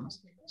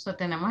practicamos. So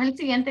tenemos el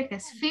siguiente que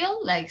es feel,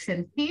 like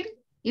sentir.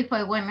 If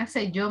I wanna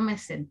say yo me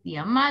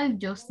sentía mal,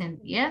 yo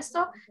sentí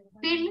esto.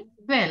 Feel,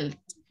 felt.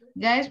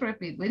 Guys,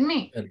 repeat with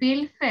me.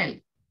 Feel,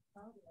 felt.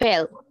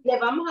 Felt. Le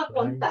vamos a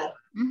contar.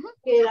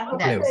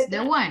 That's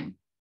the one.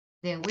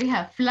 Then we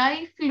have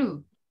fly,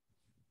 flew.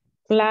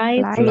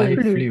 Fly,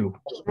 flew.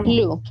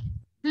 Flew.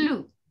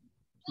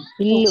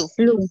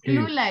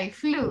 Flew like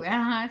flew.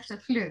 So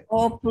flew.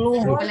 Oh, flew.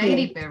 Como la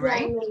gripe,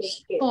 right?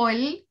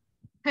 Fall,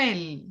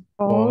 fell.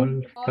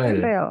 Okay.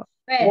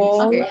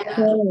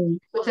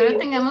 Solo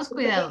tengamos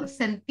cuidado.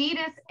 Sentir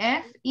es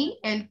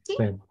F-I-L-T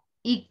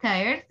y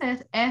caerse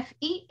es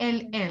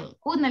F-I-L-L.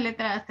 Una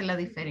letra hace la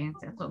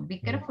diferencia. So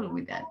be careful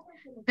with that.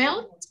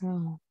 Felt,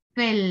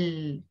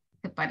 fell.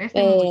 Se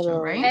parece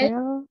mucho, right?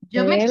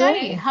 Yo me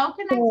caí. How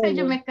can I say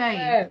yo me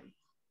caí?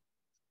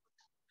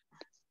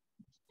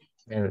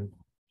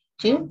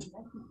 ¿Sí?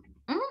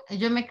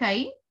 Yo me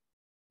caí.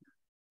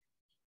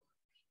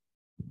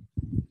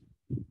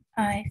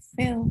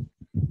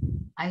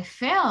 I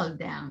fell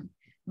down.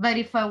 But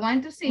if I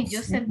want to say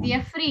yo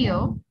sentía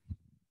frío.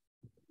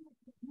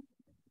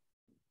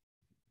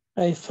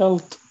 I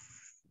felt.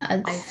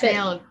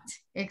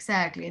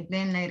 Exactly.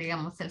 Then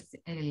agregamos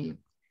el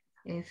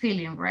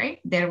feeling, right?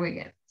 There we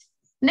go.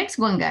 Next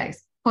one,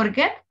 guys.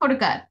 Forget,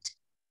 forgot.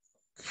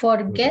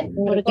 Forgot.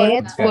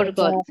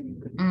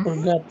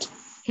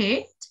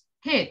 Hit.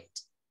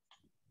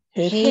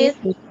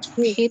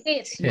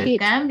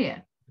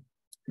 Cambia.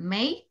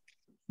 Make,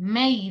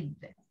 made.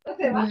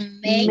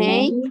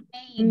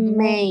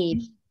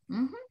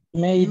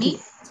 Made.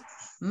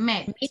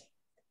 Met.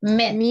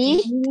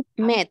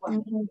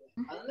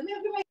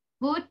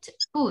 Put.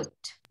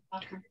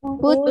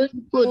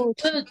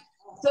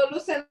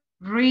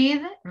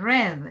 Read,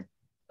 read.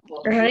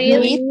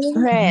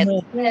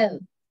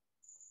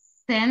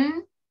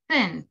 Send.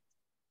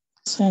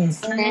 Sent.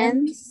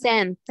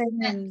 Sent.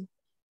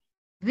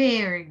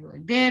 Very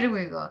good. There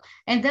we go.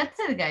 And that's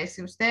it, guys.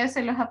 Si ustedes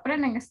se los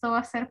aprenden, esto va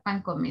a ser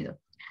pan comido.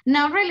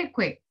 Now, really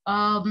quick.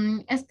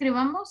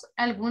 Escribamos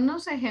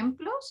algunos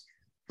ejemplos.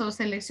 So,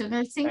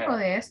 selecciona 5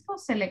 de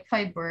estos. Select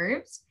 5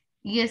 verbs.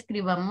 Y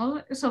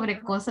escribamos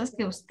sobre cosas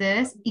que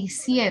ustedes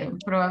hicieron.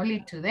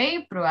 Probably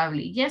today,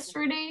 probably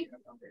yesterday,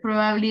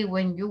 probably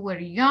when you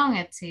were young,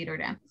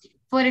 etc.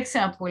 For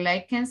example,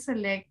 I can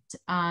select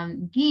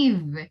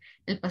give.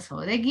 El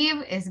pasado de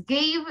give es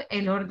gave.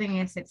 El orden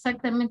es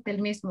exactamente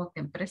el mismo que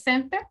en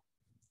presente.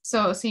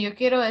 So, si yo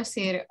quiero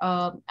decir,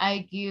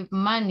 I give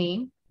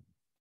money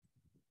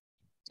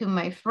to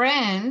my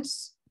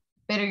friends,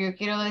 pero yo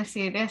quiero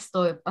decir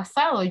esto de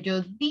pasado,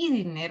 yo di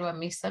dinero a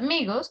mis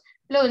amigos,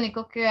 lo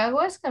único que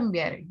hago es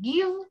cambiar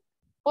give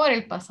por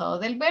el pasado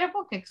del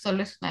verbo, que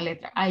solo es una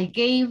letra. I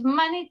gave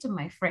money to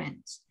my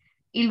friends.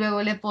 Y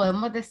luego le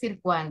podemos decir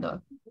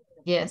cuándo.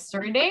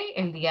 Yesterday,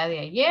 el día de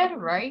ayer,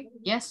 right?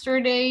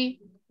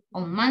 Yesterday,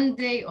 on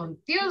Monday, on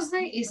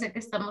Tuesday, y sé que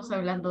estamos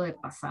hablando de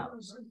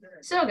pasados.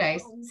 So,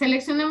 guys,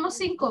 seleccionemos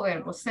 5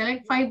 verbos.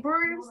 Select 5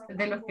 verbs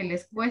de los que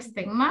les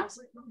cuesten más.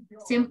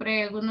 Siempre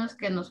hay algunos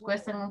que nos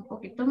cuestan un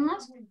poquito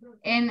más.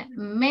 And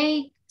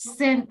make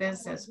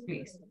sentences,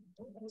 please.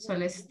 So,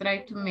 let's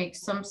try to make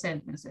some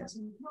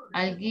sentences.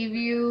 I'll give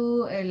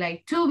you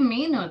like 2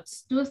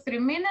 minutes,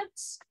 2-3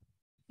 minutes,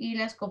 y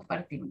las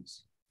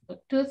compartimos.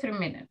 So, 2-3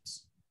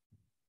 minutes.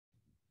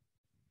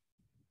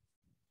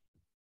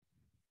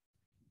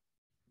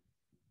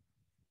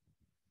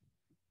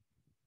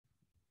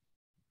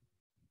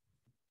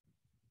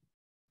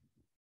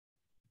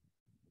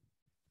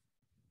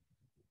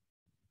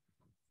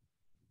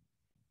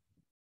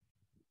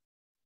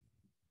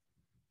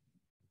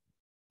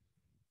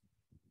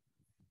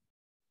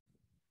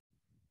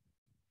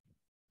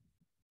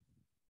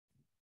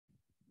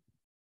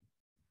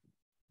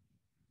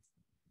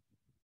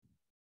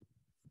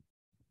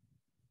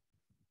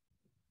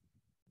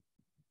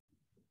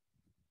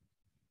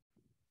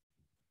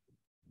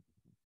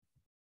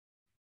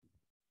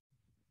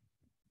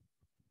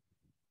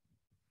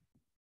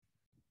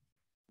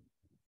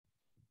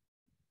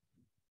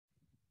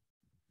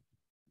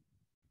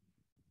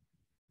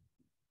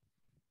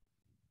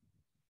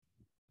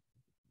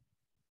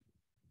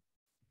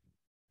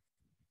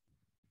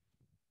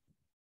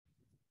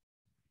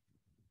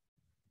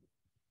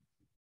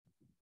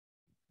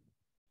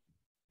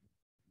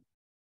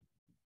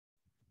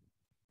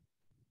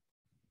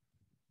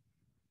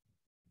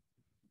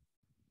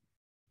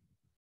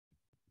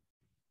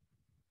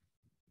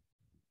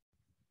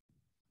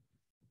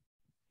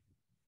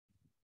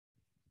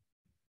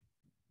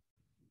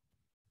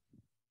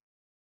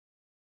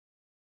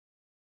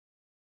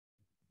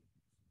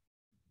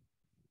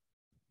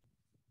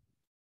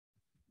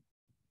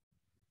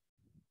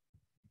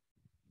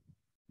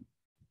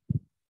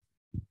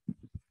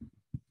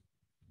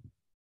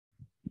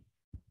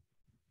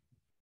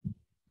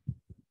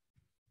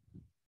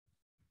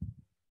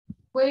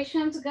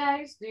 Questions,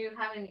 guys? Do you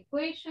have any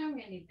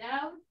question, any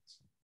doubt?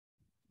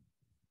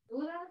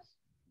 Dudas?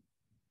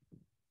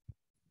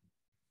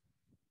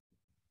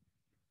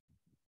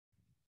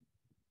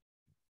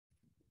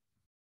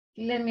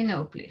 Let me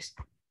know, please.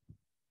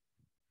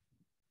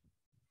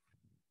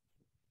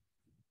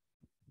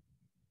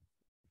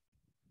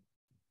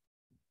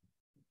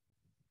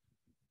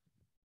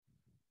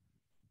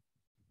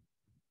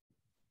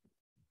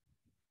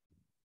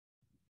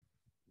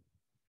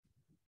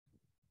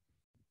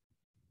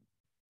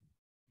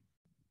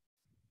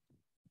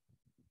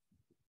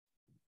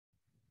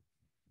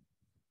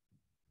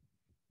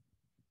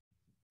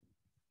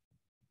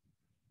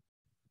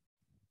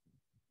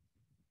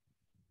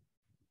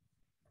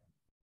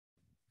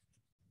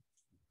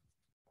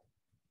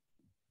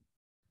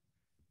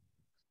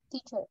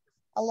 Teacher,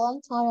 a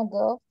long time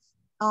ago,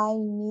 I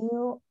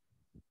knew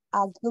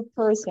a good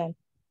person.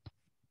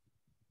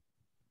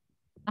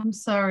 I'm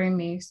sorry,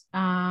 miss.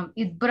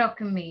 It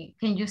broke me.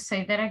 Can you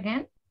say that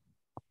again?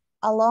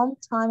 A long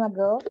time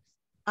ago,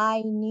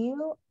 I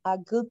knew a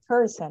good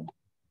person.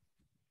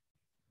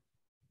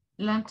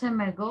 Long time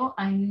ago,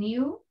 I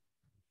knew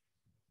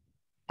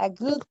a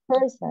good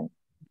person.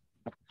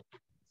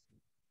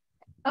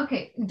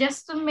 Okay,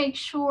 just to make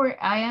sure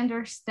I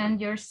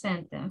understand your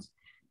sentence.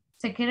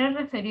 Se quiere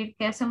referir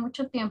que hace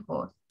mucho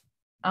tiempo.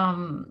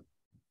 El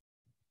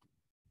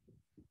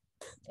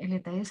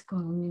detalle es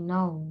con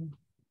no.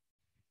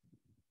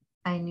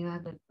 I knew a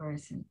good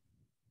person.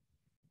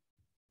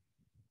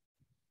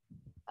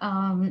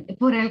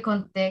 Por el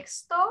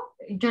contexto,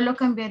 yo lo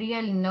cambiaría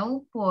el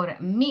know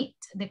por meet,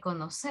 de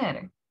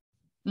conocer.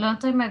 Long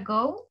time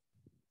ago,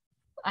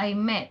 I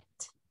met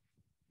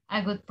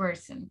a good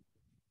person.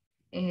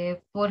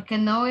 Porque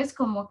no es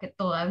como que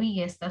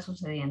todavía está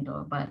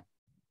sucediendo. But,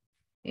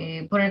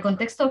 por el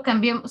contexto,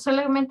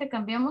 solamente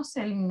cambiamos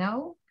el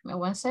know. Give me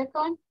 1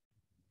 second.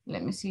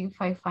 Let me see if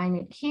I find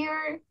it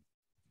here.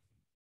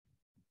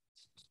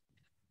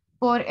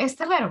 Por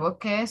este verbo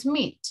que es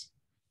meet.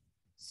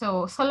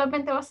 So,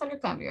 solamente va a ser el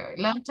cambio.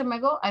 Long time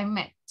ago, I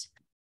met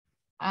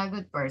a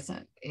good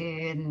person.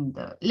 And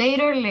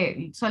later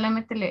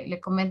solamente le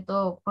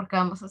comento porque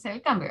vamos a hacer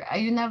el cambio.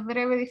 Hay una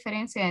breve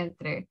diferencia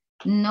entre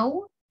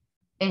know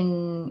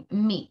en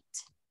meet.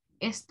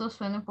 Esto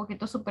suena un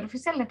poquito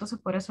superficial, entonces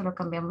por eso lo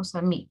cambiamos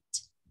a meet.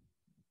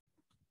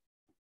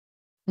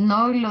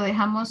 No lo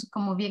dejamos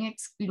como bien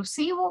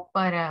exclusivo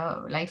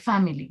para like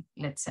family,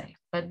 let's say.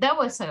 But that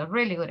was a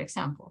really good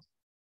example.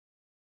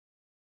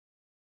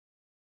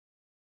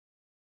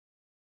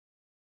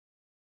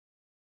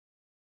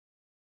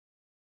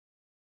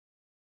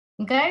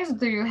 Guys,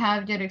 do you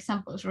have your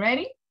examples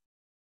ready?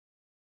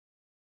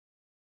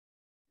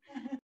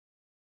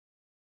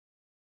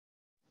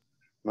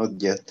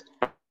 Not yet.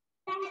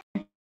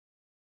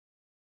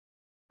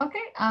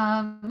 Okay,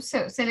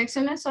 so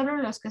seleccionen solo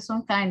los que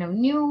son kind of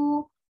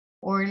new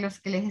or los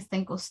que les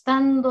estén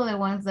costando, the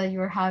ones that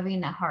you're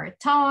having a hard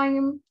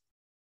time.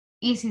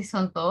 Y si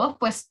son todos,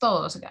 pues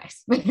todos,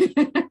 guys.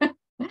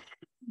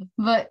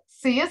 But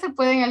si ya se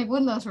pueden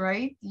algunos,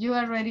 right? You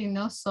already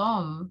know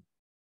some.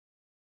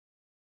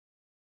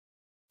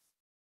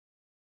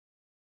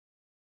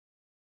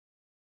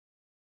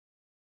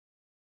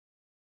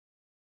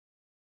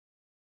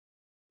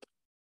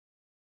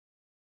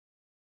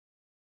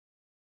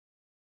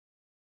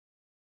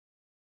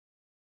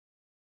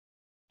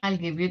 I'll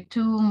give you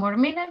 2 more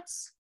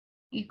minutes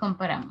y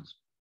comparamos.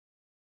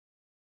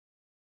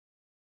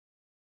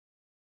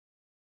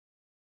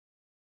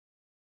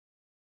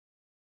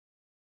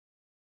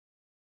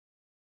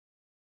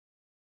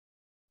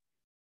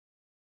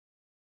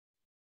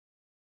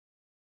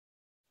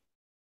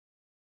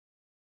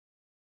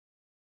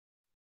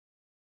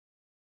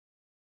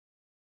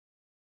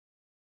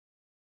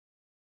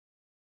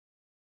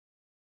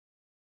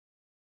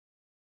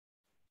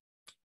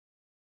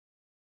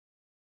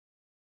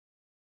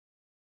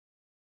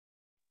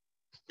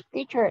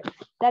 Teacher,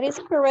 that is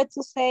correct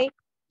to say,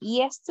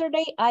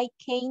 yesterday I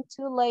came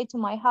too late to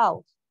my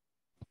house.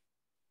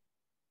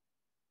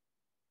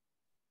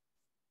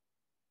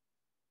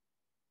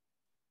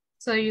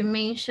 So you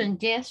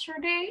mentioned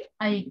yesterday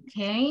I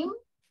came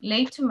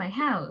late to my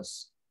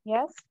house.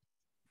 Yes.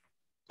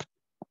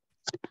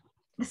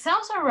 It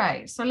sounds all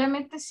right,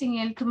 solamente sin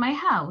el to my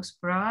house,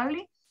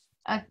 probably.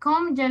 A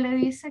come ya le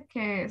dice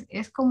que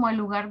es como el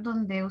lugar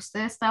donde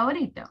usted está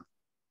ahorita.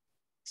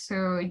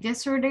 So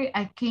yesterday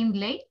I came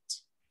late.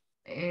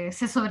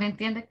 Se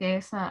sobreentiende que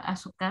es a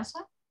su casa.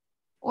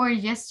 Or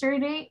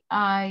yesterday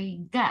I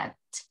got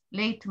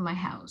late to my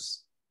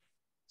house.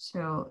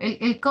 So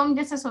el come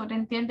ya se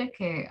sobreentiende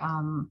que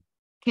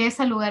es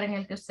el lugar en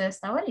el que usted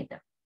está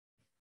ahorita.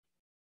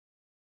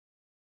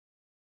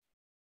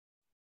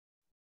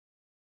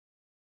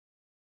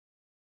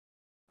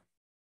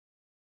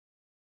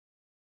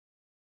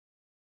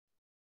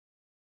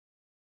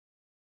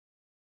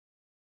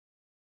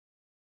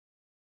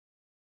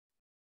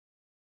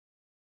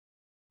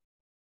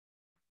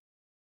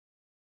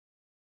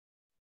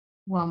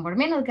 One more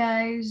minute,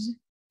 guys.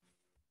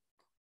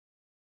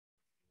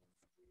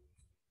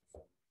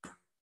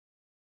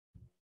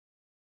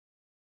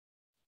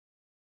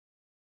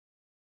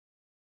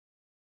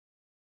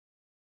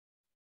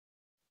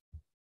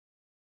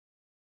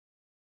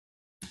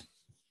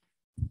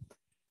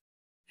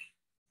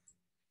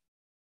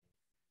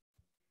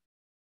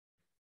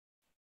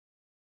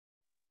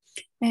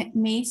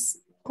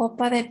 Miss,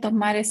 copa de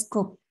tomar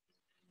scoop.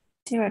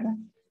 Sí, ¿verdad?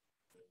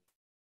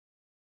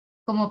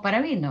 Como para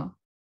vino.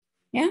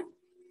 ¿Ya?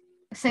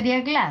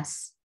 Sería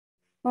glass.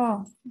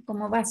 Oh,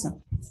 como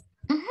vaso.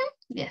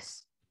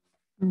 Yes.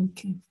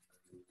 Okay.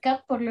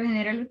 Cup por lo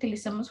general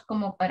utilizamos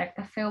como para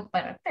café o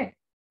para té.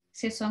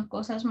 Si son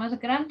cosas más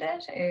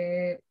grandes,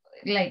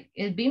 like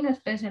el vino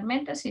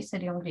especialmente, sí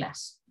sería un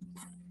glass.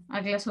 A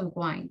glass of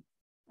wine.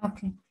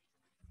 Okay.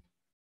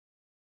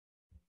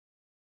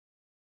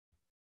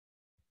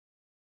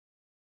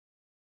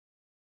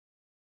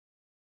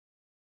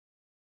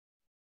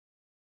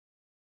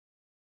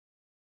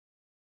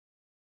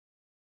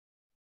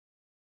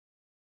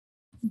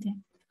 Okay.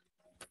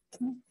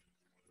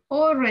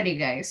 Alrighty,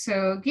 guys.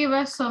 So give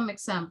us some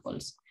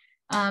examples.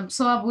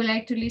 So I would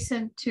like to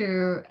listen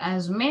to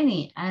as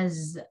many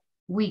as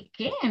we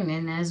can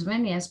and as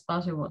many as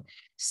possible.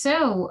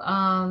 So,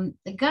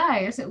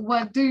 guys,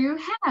 what do you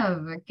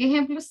have? ¿Qué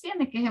ejemplos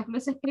tiene? ¿Qué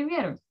ejemplos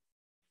escribieron?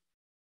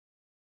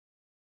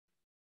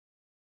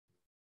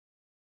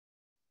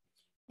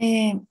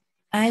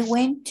 I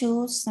went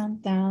to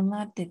Santa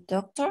Ana, the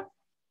doctor.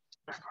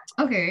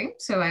 Okay,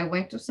 so I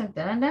went to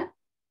Santa Ana.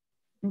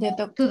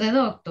 To the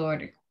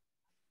doctor.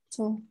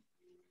 So.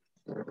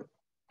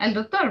 Al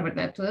doctor,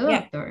 ¿verdad? To the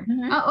doctor.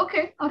 Oh,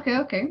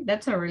 okay.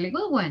 That's a really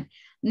good one.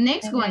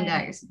 Next one,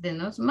 guys.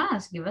 Denos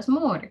más. Give us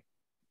more.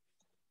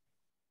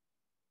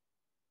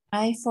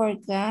 I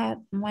forgot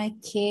my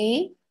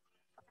key.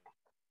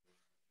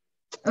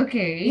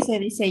 Okay.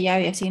 Dice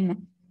llave así, ¿no?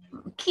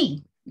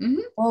 Key.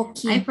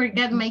 Okay. I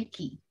forgot my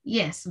key.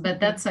 Yes, but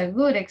that's a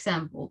good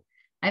example.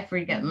 I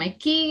forgot my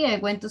key. I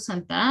went to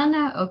Santa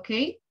Ana.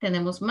 Okay.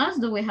 ¿Tenemos más?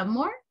 Do we have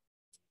more?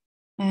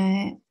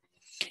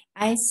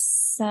 I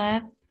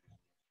sat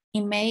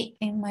email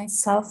in my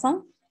cell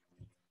phone.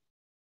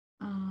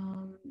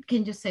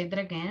 Can you say that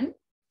again?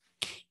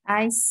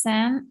 I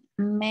sent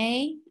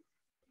mail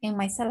in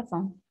my cell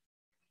phone.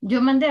 Yo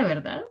mandé,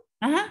 ¿verdad?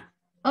 Ajá.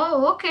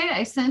 Oh, okay.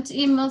 I sent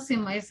emails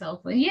in my cell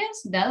phone.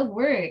 Yes, that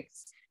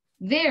works.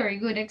 Very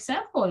good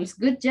examples.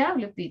 Good job,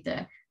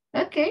 Lupita.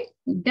 Okay,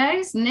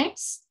 guys,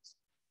 next.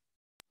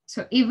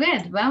 So,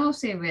 Yvette,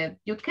 vamos, Yvette.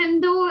 You can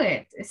do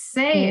it.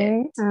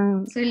 Say it.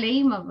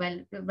 Suleima,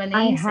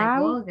 Vanessa,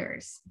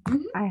 Golgers.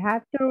 I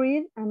had to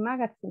read a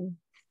magazine.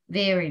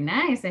 Very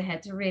nice. I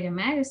had to read a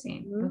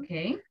magazine.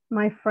 Okay.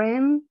 My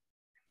friend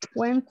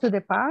went to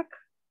the park.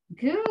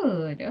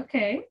 Good.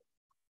 Okay.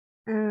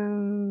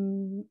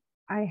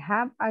 I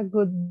have a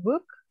good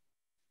book.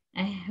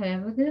 I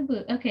have a good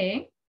book.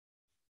 Okay.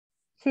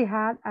 She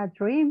had a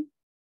dream.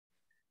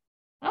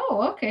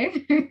 Oh,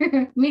 okay.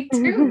 Me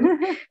too.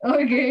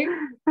 Okay.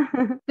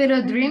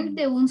 Pero dream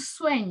de un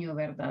sueño,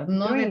 ¿verdad?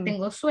 No Dream. de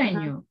tengo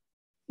sueño.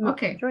 No,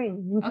 Okay.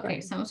 Dream. Okay,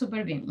 estamos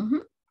súper bien.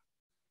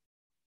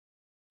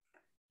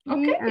 She,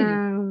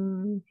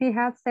 Okay. she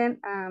had sent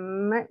a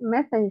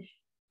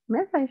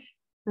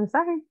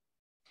mensaje.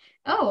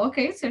 Oh,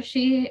 okay. So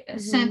she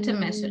sent a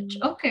message.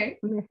 Okay.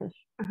 Message.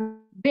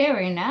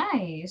 Very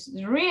nice.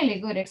 Really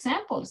good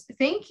examples.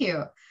 Thank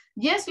you.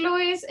 Yes,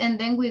 Luis, and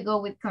then we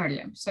go with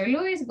Carla. So,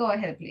 Luis, go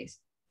ahead, please.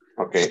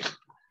 Okay.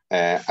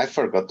 I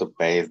forgot to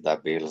pay the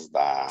bills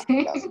last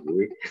week.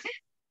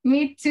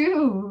 Me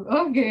too.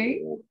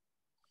 Okay.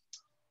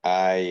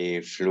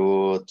 I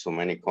flew to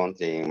many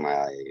countries in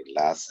my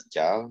last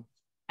job.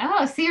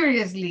 Oh,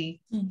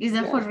 seriously? Is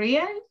that for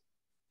real?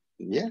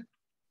 Yeah.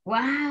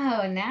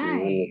 Wow,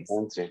 nice.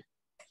 Country.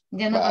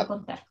 Ya no va a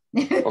contar.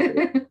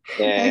 Okay.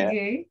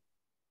 Okay.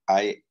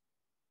 I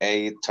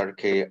ate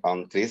turkey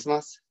on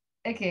Christmas.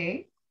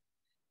 Okay.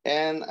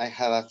 And I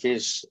had a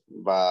fish,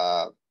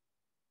 but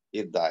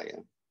it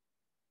died.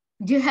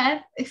 You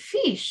had a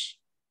fish?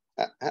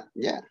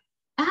 Yeah.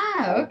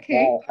 Ah,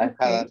 okay. I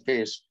had a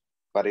fish,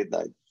 but it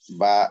died.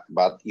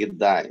 But it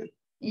died.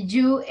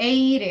 You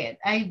ate it,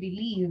 I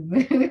believe.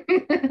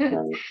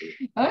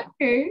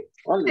 Okay.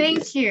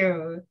 Thank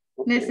you.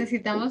 Okay.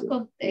 Necesitamos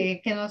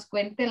que nos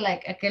cuente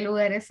like a qué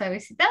lugares ha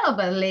visitado,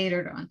 but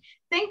later on.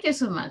 Thank you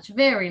so much.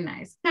 Very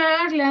nice.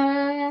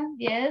 Carla.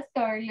 Yes,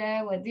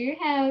 Carla. What do you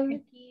have?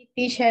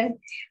 Teacher,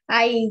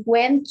 I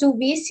went to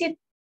visit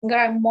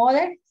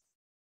grandmother.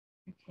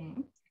 Okay.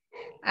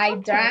 I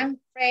drank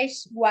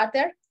fresh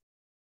water.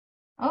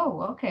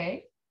 Oh,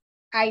 okay.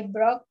 I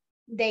broke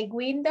the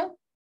window.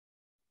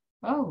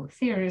 Oh,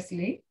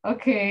 seriously?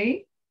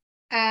 Okay.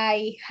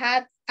 I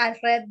had a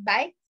red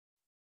bike.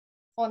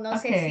 O no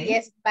sé si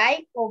es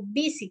bike o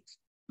bicycle.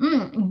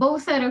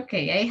 Both are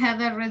okay. I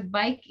had a red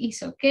bike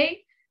is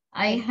okay.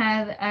 I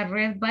had a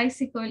red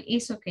bicycle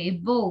is okay.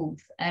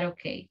 Both are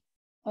okay.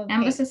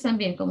 Ambas están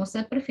bien, como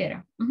usted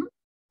prefiera.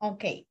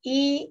 Ok.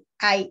 Y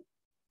I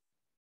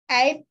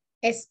ate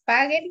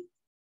spaghetti.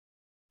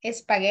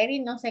 Spaghetti,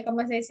 no sé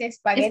cómo se dice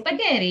spaghetti.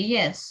 Spaghetti,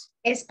 yes.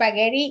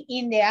 Spaghetti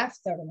in the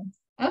afternoon.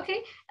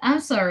 Okay. I'm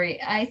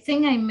sorry. I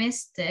think I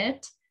missed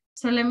it.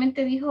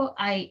 Solamente dijo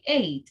I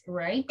ate,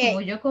 right? Como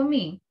yo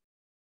comí.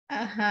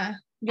 Ajá.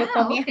 Yo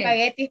comí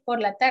espaguetis por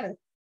la tarde.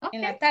 Okay.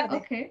 En la tarde.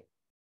 Okay.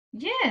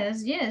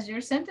 Yes, yes,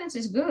 your sentence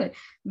is good.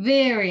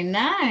 Very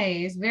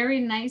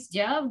nice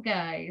job,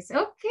 guys.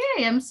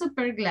 Okay, I'm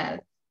super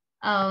glad.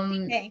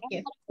 Thank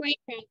you.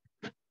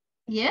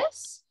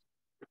 Yes?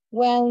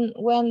 When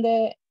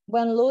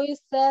Louis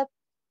said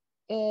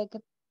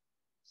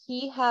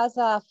he has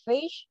a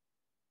fish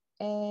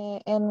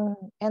and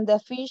the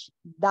fish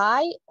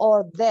die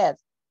or dead.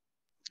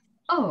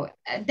 Oh,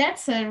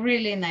 that's a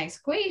really nice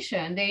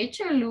question. De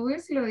hecho,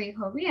 Luis lo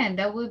dijo bien.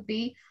 That would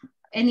be,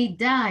 and he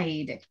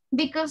died.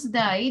 Because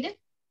died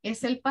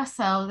es el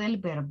pasado del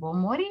verbo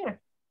morir.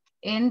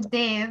 And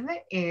dead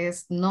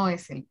no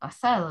es el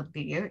pasado.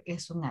 Dead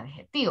es un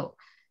adjetivo.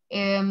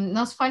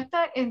 Nos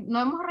falta, no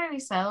hemos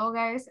revisado,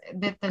 guys,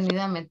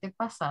 detenidamente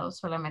pasado.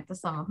 Solamente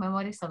estamos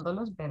memorizando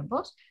los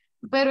verbos,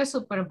 pero es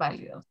súper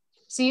válido.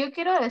 Si yo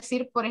quiero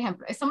decir, por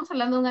ejemplo, estamos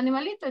hablando de un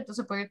animalito,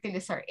 entonces puedo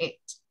utilizar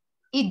it.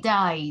 It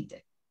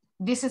died.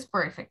 This is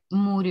perfect.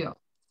 Murió.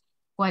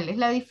 ¿Cuál es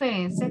la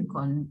diferencia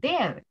con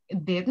dead?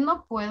 Dead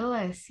no puedo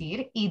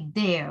decir y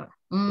dead.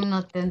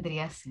 No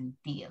tendría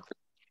sentido.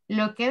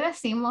 Lo que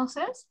decimos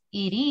es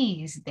it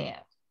is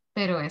dead.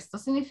 Pero esto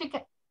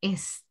significa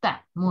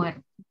está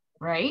muerto.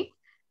 Right?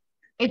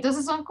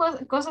 Entonces son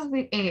cosas,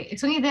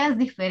 son ideas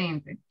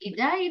diferentes. It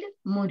died,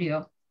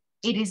 murió.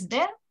 It is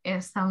dead,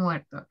 está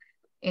muerto.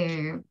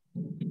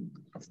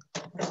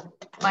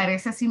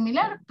 Parece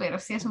similar, pero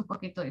sí es un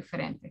poquito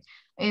diferente.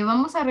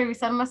 Vamos a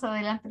revisar más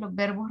adelante los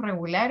verbos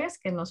regulares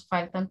que nos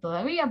faltan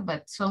todavía,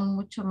 but son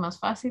mucho más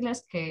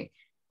fáciles que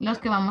los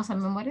que vamos a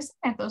memorizar.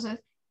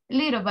 Entonces,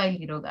 little by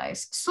little,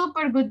 guys.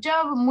 Super good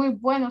job, muy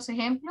buenos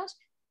ejemplos.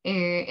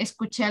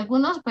 Escuché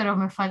algunos, pero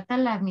me falta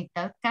la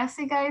mitad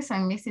casi, guys.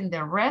 I'm missing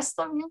the rest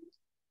of you.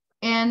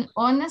 And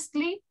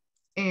honestly,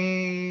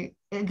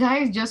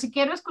 guys, yo sí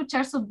quiero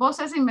escuchar sus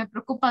voces y me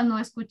preocupa no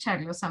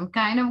escucharlos. I'm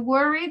kind of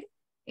worried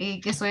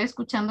que estoy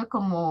escuchando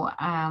como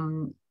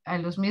a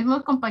los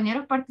mismos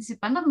compañeros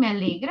participando. Me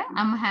alegra,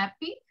 I'm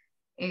happy,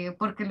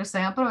 porque lo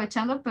están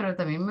aprovechando, pero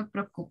también me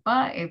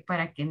preocupa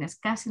para quienes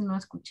casi no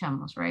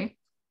escuchamos, right?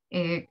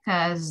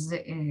 Because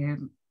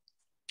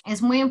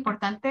es muy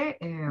importante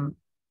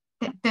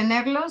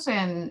tenerlos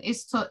en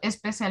esto,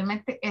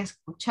 especialmente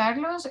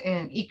escucharlos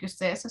y que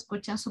ustedes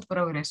escuchen su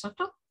progreso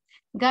tú.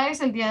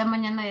 Guys, el día de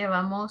mañana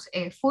llevamos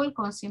full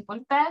con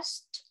simple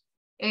past.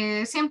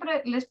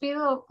 Siempre les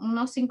pido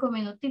unos 5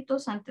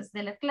 minutitos antes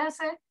de la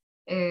clase.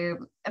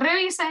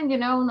 Revisen,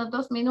 unos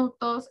 2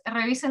 minutos,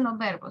 revisen los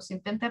verbos,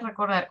 intenten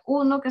recordar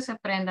 1 que se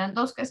aprendan,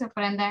 2 que se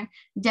aprendan,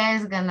 ya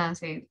es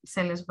ganancia y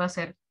se les va a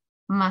hacer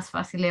más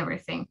fácil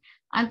everything.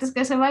 Antes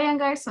que se vayan,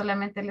 guys,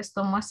 solamente les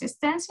tomo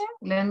asistencia.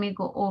 Let me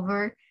go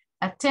over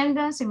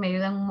attendance y me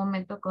ayudan un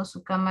momento con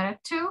su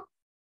cámara too.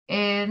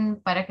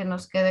 Para que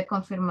nos quede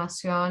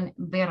confirmación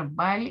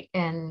verbal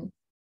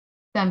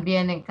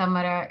también en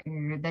cámara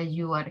that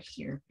you are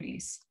here,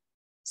 please.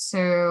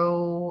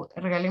 So,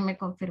 regálenme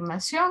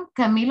confirmación.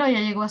 Camilo ya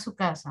llegó a su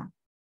casa.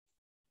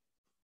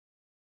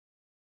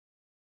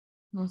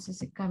 No sé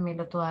si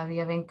Camilo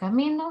todavía va en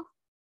camino.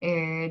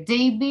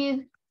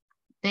 David,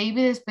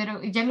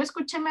 espero, ya lo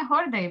escuché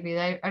mejor,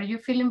 David. Are you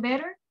feeling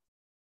better?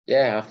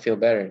 Yeah, I feel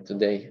better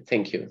today.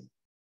 Thank you.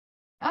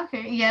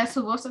 Okay, ya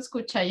su voz se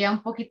escucha ya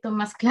un poquito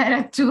más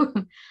clara too,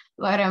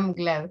 but I'm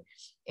glad.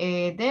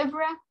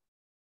 Deborah?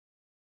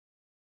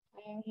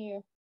 I am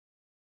here.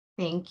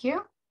 Thank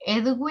you.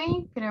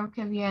 Edwin, creo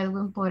que había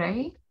Edwin por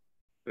ahí.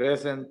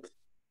 Present.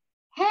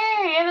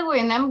 Hey,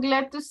 Edwin, I'm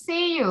glad to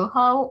see you.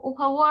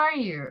 How are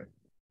you?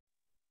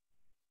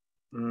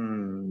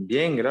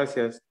 Bien,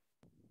 gracias.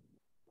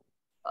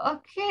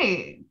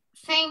 Okay,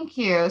 thank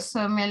you.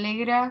 So me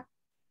alegra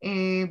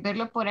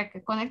verlo por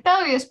aquí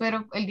conectado y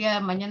espero el día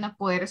de mañana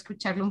poder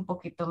escucharlo un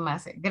poquito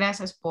más.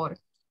 Gracias por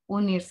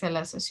unirse a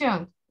la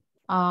sesión.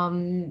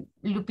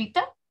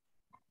 Lupita.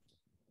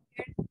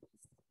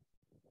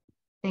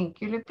 Thank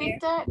you,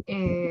 Lupita.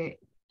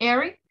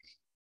 Eric.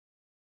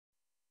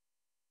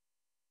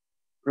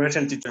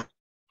 Present, teacher.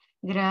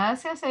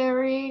 Gracias,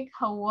 Eric.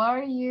 How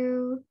are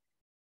you?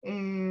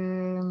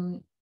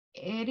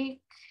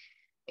 Eric.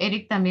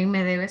 Eric también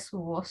me debe su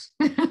voz.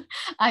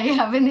 I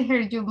haven't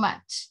heard you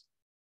much.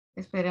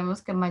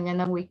 Esperemos que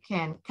mañana we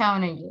can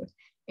count on you.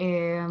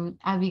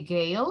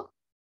 Abigail.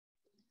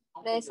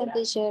 Present,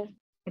 teacher.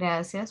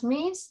 Gracias,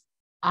 Miss.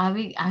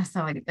 Hasta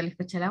ahorita le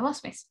escuché la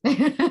voz, Miss.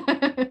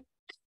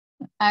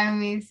 I'm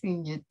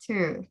missing you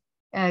too.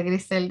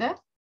 Griselda.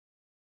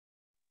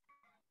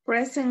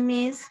 Present,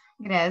 Miss.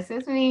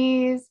 Gracias,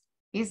 Miss.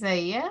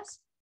 Isaías.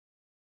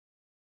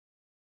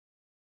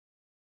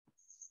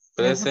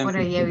 Present. Por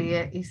ahí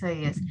había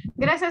Isaías.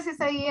 Gracias,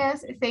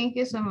 Isaías. Thank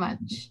you so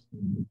much.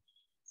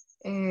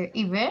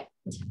 Yvette.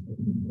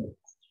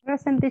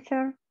 Present,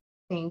 teacher.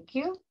 Thank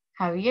you.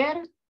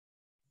 Javier.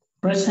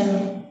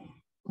 Present.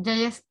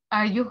 Yes,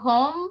 are you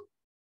home?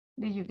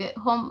 Did you get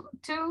home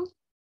too?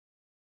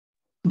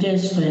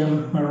 Yes, I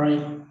am. All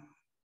right.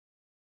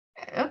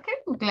 Okay,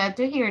 I'm glad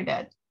to hear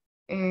that.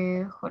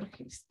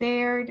 Jorge is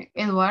there.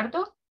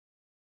 Eduardo.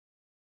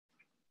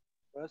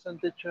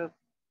 Present, teacher.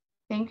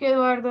 Thank you,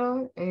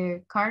 Eduardo.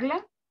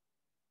 Carla.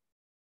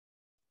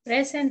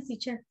 Present,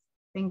 teacher.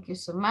 Thank you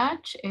so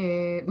much.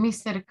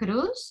 Mr.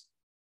 Cruz.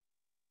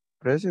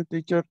 Present,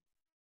 teacher.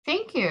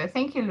 Thank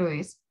you,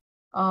 Luis.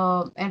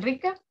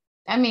 Enrique.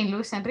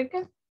 Luis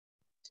Enrique.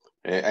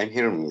 I'm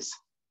here, Miss.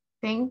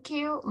 Thank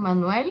you.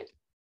 Manuel.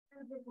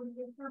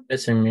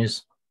 Present,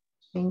 Miss.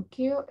 Thank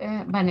you.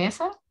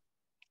 Vanessa.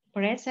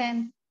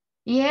 Present.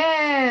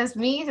 Yes,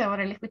 Miss.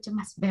 Ahora le escucho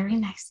más. Very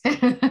nice.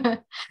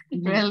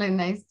 Really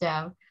nice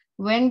job.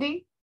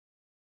 Wendy.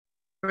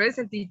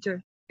 Present,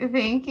 teacher.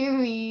 Thank you,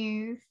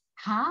 Miss.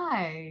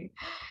 Hi.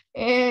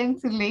 And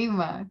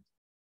Suleima.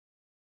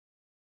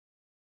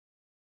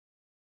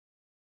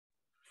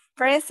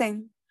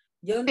 Present.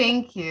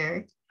 Thank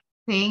you.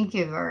 Thank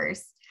you,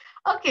 girls.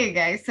 Okay,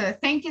 guys. So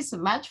thank you so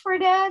much for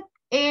that.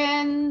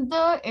 And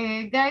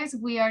guys,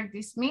 we are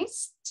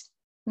dismissed.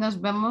 Nos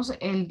vemos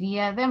el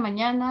día de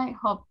mañana. I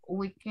hope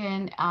we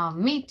can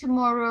meet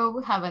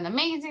tomorrow. Have an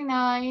amazing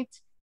night.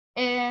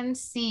 And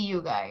see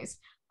you guys.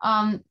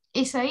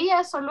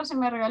 Isaías, solo se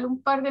me regaló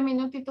un par de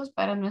minutitos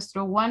para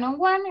nuestro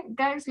one-on-one.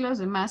 Guys, los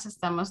demás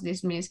estamos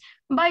dismissed.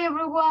 Bye,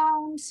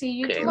 everyone. See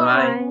you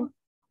tomorrow.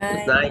 Bye.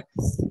 Good night.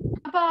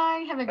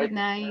 Bye. Have a good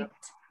night.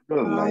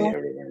 Good night,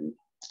 everyone.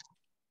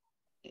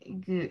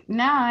 Good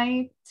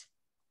night.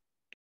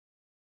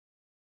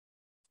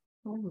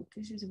 Oh,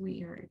 this is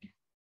weird.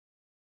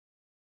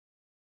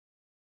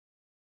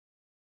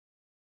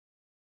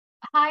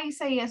 Hi,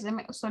 Isaías.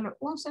 Deme solo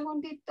un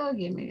segundito.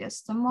 Give me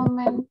just a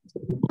moment.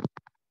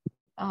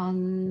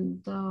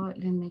 And let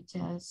me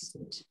just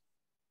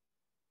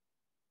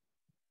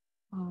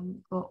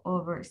go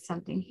over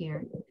something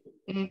here.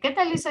 ¿Qué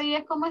tal,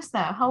 Isaías? ¿Cómo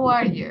está? How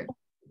are you?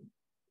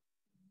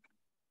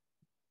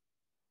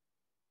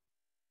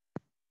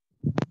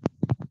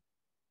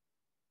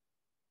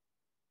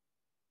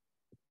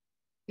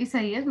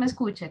 Isaías, ¿me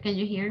escucha? Can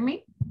you hear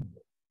me?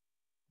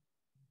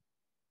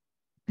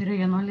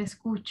 le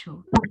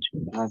escucho.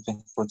 No te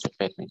escucho,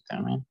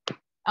 permítame.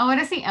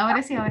 Ahora sí. Ajá.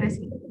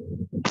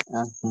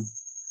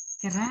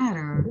 Qué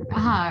raro.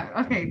 Ajá,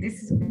 okay,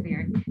 this is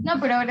weird. No,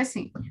 pero ahora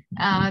sí.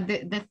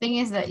 The thing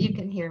is that you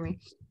can hear me.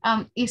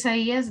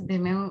 Isaías,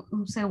 deme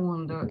un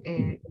segundo.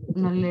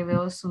 No le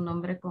veo su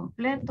nombre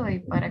completo y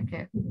para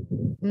que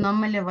no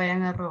me le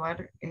vayan a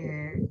robar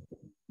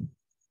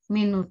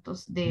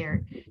minutos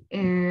there.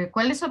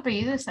 ¿Cuál es su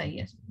apellido,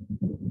 Isaías?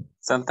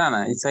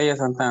 Santana, Isaías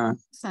Santana.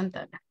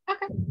 Santana.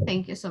 Okay,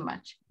 thank you so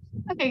much.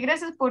 Ok,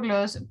 gracias por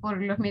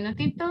los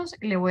minutitos.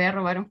 Le voy a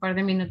robar un par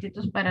de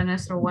minutitos para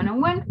nuestro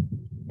one-on-one.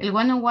 El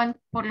one-on-one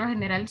por lo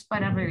general es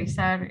para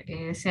revisar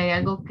si hay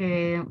algo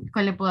que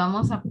le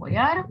podamos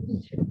apoyar,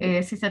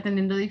 si está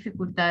teniendo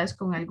dificultades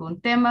con algún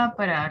tema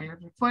para darle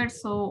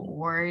refuerzo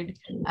o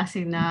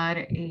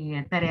asignar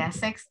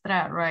tareas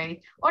extra,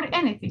 right? Or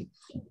anything.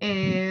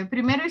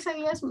 Primero,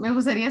 Isaías, me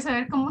gustaría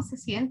saber cómo se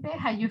siente,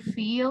 how you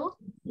feel,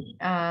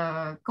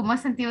 cómo ha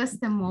sentido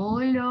este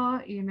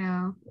módulo, you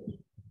know.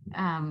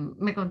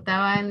 Me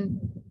contaban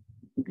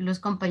los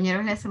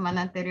compañeros la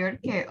semana anterior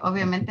que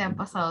obviamente han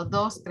pasado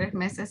 2, 3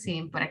 meses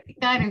sin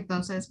practicar,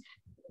 entonces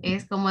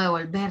es como de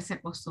volverse a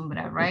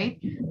acostumbrar,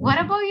 right? What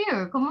about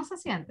you? ¿Cómo se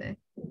siente?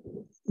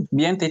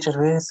 Bien, teacher,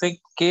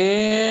 fíjese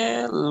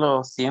que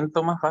lo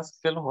siento más fácil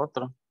que los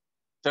otros.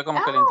 Yo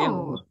como que lo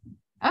entiendo.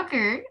 Ok,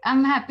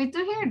 I'm happy to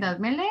hear that.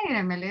 Me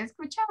alegra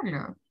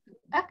escucharlo.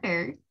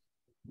 Ok.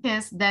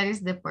 Yes, that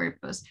is the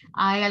purpose.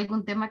 ¿Hay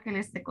algún tema que le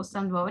esté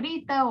costando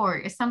ahorita o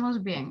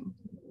estamos bien?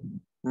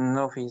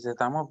 No, fíjese,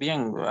 estamos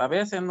bien. A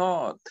veces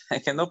no,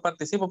 es que no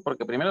participo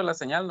porque primero la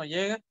señal no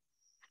llega.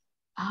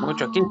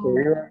 Mucho aquí, que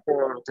vivo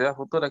por Ciudad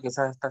Futura,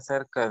 quizás está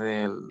cerca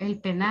del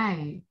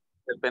penal.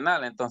 Del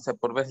penal, entonces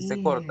por veces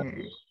se corta.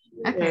 Okay.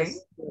 A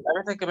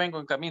veces que vengo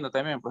en camino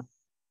también, pues.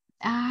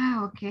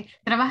 Ok.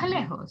 ¿Trabaja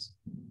lejos?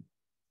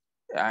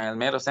 En el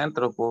mero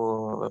centro,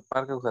 por el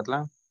Parque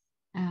Ujatlán.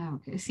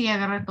 Okay. Sí,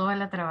 agarra toda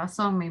la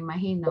trabazón, me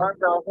imagino.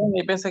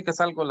 Hay veces que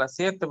salgo a las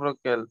 7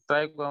 porque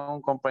traigo a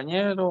un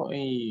compañero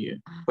y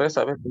pues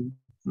a veces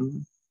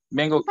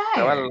vengo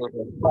cabal.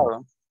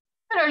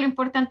 Pero lo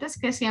importante es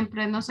que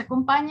siempre nos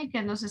acompañe y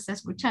que nos esté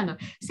escuchando.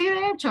 Sí,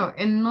 de hecho,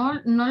 no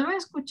lo he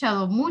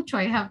escuchado mucho,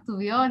 I have to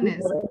be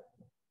honest.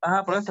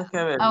 Por eso es que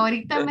a ver.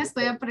 Ahorita me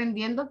estoy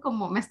aprendiendo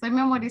me estoy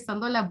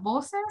memorizando las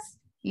voces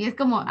y es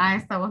como,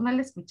 esta voz no la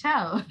he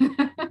escuchado.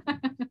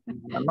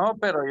 No,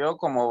 pero yo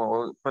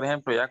como, por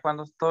ejemplo, ya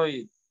cuando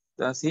estoy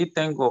así,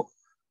 tengo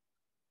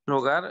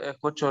lugar,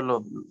 escucho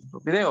los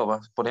videos. ¿Va?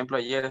 Por ejemplo,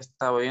 ayer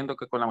estaba viendo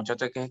que con la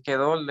muchacha que se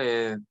quedó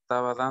le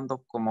estaba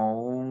dando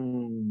como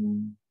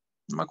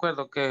no me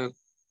acuerdo que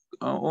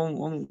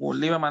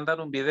le iba a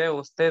mandar un video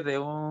a usted de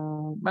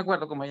no me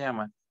acuerdo cómo se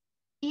llama.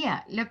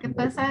 Lo que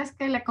pasa es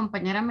que la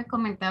compañera me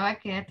comentaba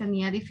que ella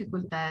tenía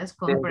dificultades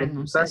con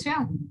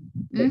pronunciación.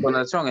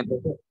 Pronunciación,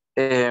 entonces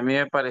a mí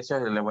me pareció,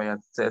 le voy a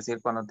decir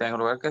cuando tenga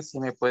lugar que si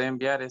me puede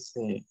enviar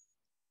ese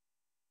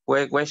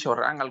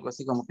algo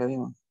así como que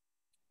digo.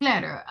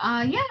 Claro,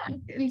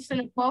 se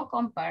lo puedo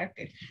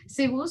compartir.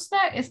 Si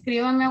gusta,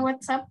 escríbame a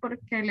WhatsApp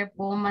porque le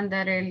puedo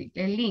mandar el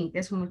link,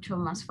 es mucho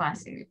más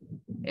fácil.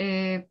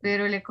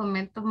 Pero le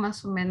comento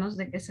más o menos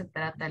de qué se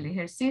trata el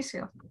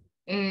ejercicio.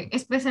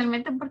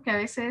 Especialmente porque a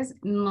veces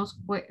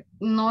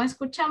no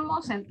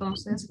escuchamos,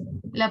 entonces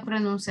la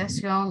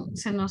pronunciación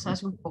se nos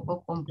hace un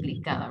poco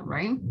complicada,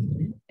 right?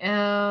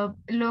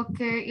 Lo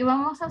que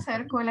íbamos a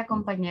hacer con la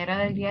compañera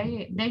del día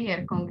de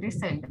ayer, con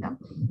Griselda,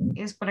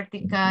 es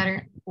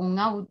practicar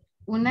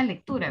una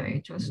lectura, de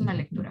hecho, es una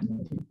lectura.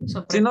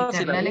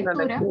 Practicar la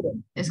lectura,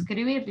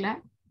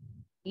 escribirla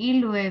y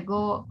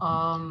luego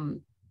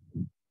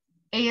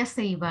ella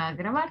se iba a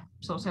grabar.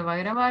 Se va a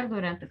grabar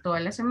durante toda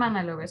la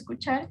semana, lo va a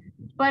escuchar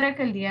para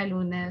que el día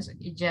lunes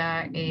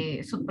ya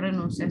su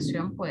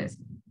pronunciación pues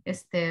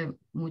esté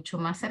mucho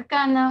más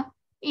cercana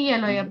y ya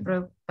lo haya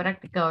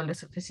practicado lo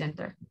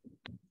suficiente.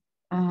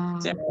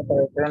 Sí, me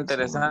pareció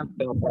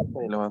interesante.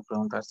 Y le voy a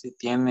preguntar si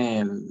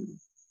tiene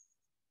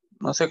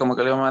no sé, como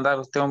que le voy a mandar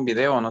a usted un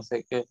video, no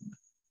sé qué.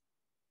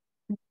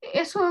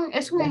 Es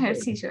un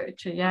ejercicio, de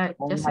hecho, ya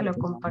se lo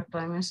comparto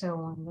en un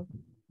segundo.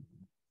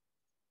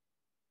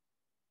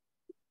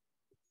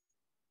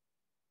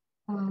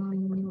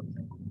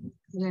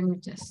 Let me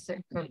just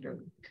take a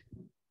look.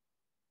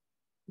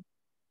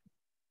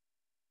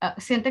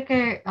 ¿Siente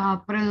que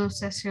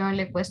pronunciación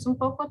le cuesta un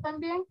poco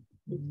también?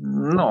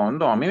 No,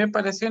 a mí me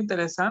pareció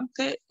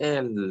interesante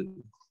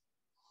el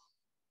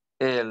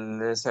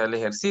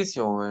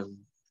ejercicio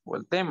o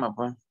el tema,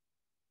 pues.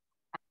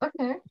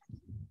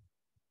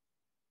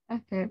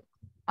 Okay.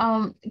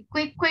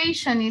 Quick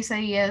question is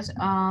yes.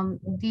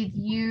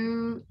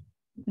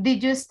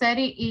 Did you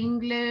study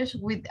English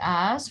with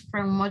us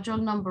from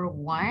module number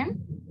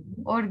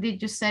 1, or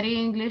did you study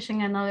English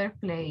in another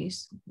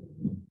place?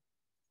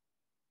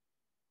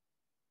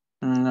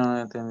 No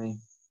entendí.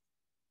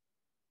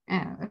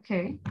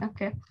 Okay.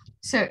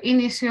 So,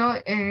 inició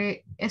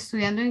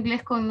estudiando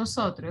inglés con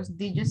nosotros.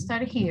 Did you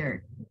start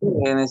here?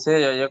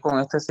 Inicié ya con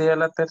esta sí ya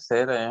la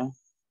tercera, ¿eh?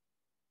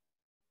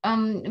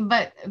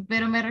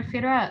 Pero me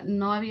refiero a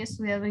no había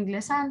estudiado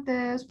inglés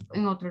antes,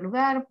 en otro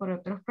lugar, por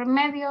otros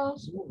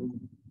medios.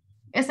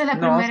 Esa es la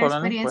No, primera solo en la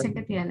experiencia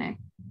escuela. que tiene.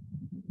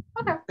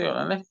 Sí,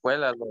 en la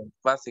escuela, lo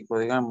básico,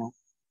 digamos.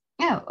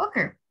 Oh, ok.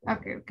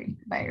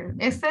 Vaya.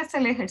 Este es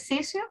el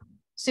ejercicio.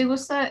 Si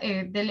gusta,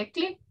 dele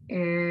clic,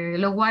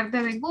 lo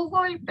guarde de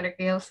Google para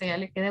que ya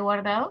le quede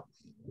guardado.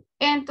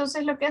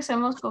 Entonces lo que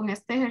hacemos con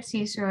este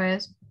ejercicio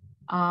es,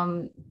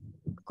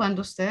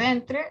 cuando usted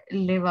entre,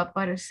 le va a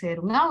aparecer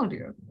un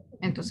audio.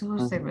 Entonces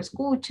usted lo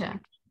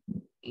escucha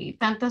y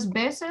tantas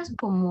veces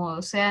como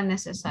sea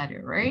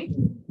necesario, right?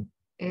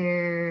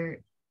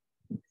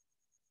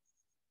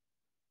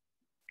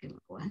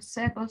 Un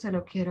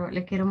segundo,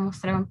 le quiero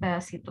mostrar un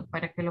pedacito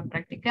para que lo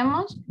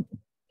practiquemos.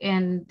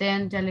 And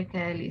then ya le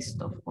quede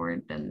listo for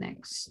the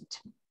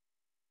next.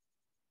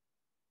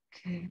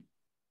 Okay.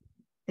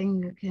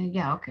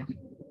 Okay.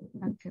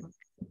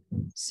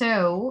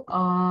 So,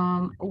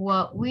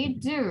 what we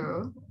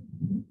do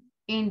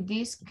in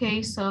this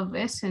case of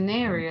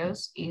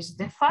scenarios is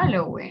the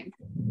following.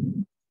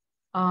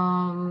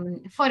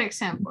 For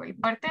example,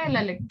 parte de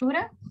la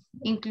lectura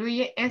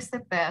incluye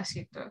este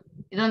pedacito,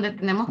 donde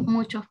tenemos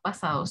muchos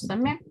pasados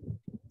también.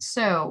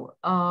 So,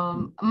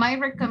 my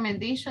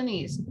recommendation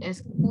is,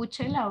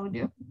 escuche el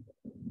audio,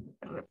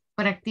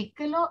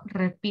 practíquelo,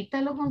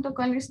 repítalo junto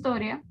con la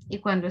historia y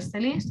cuando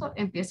esté listo,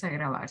 empieza a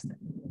grabarse.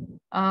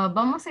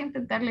 Vamos a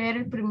intentar leer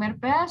el primer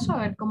pedazo, a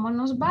ver cómo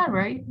nos va,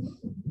 right?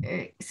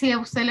 Si a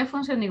usted le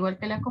funciona igual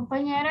que la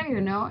compañera,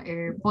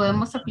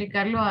 podemos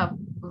aplicarlo a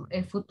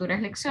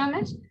futuras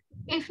lecciones.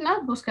 If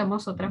not,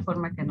 buscamos otra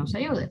forma que nos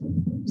ayude.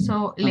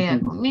 So, lea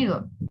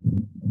conmigo.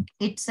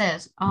 It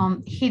says,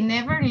 he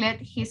never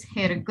let his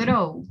hair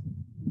grow.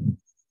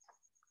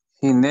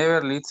 He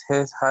never let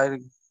his hair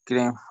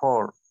grow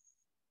for.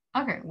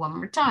 Okay, one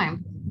more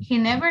time. He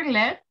never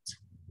let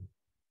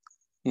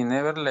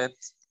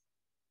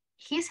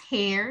his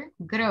hair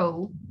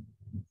grow.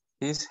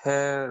 His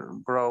hair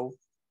grow.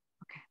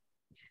 Okay.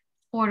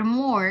 For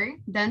more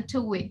than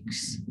 2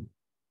 weeks.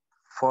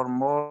 For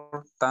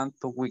more than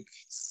 2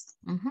 weeks.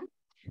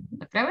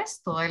 Otra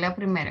vez, toda la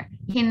primera.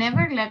 He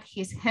never let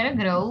his hair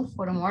grow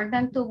for more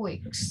than 2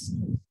 weeks.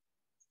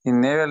 He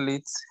never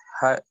let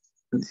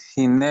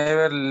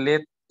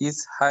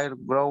his hair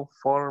grow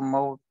for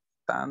more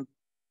than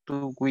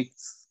 2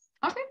 weeks.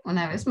 Okay,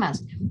 una vez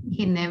más.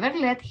 He never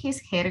let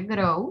his hair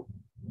grow.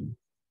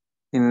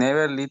 He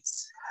never let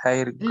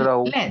hair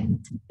grow. Let.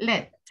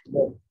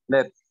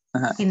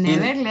 He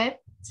never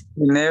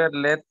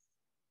let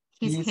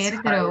his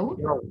hair grow.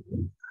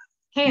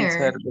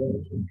 Hair.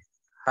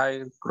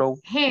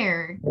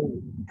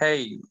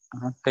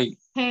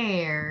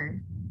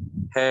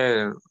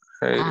 Hair.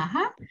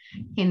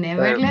 He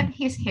never let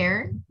his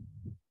hair.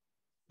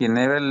 He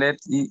never let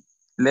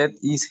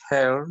his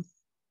hair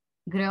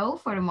grow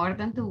for more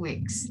than 2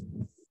 weeks.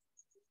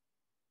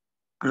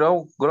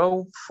 Grow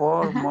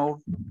for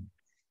more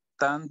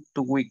than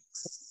 2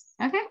 weeks.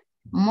 Okay,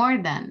 more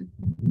than.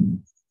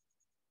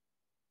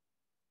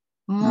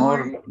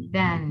 More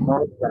than.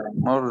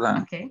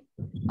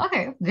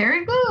 Okay,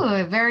 very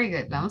good, very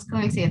good. Vamos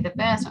con el siguiente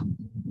pedazo.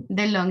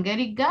 The longer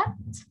it got.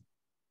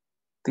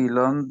 The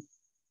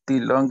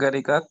longer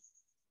it got.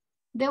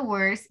 The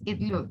worse it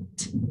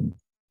looked.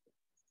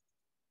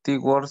 The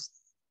worse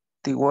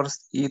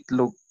it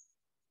looked.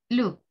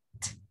 Looked.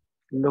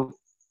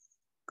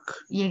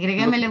 Y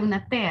agrégamele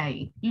una T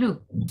ahí.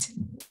 Looked.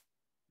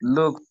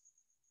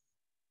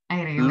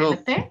 Agrégamele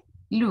la T.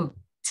 Looked.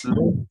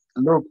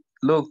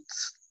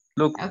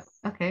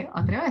 Okay,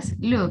 otra vez.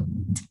 Looked.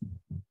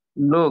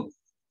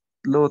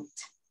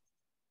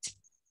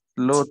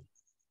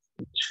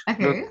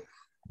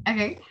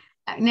 Okay.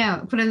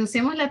 Now,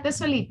 pronunciamos la T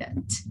solita.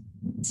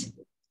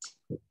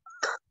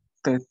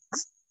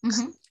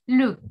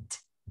 Looked.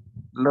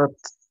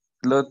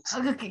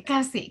 Okay,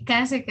 casi.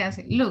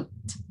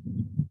 Looked.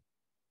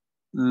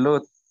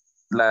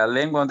 La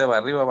lengua de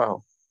arriba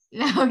abajo.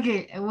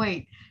 Okay,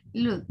 wait.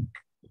 Look.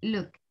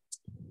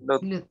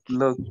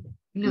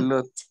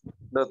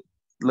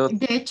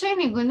 De hecho, en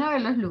ninguno de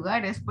los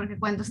lugares, porque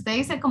cuando usted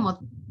dice como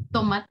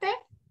tomate,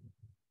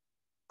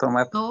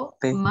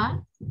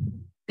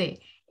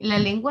 la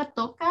lengua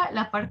toca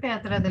la parte de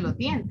atrás de los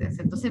dientes,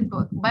 entonces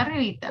va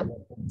arribita.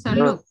 So,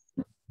 look.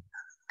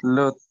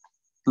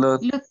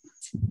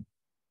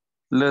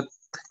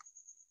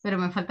 Pero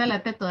me falta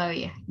la T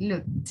todavía.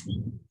 Looked.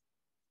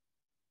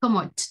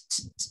 Como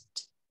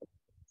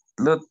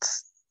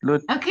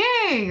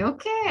Okay,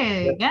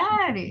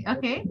 got it.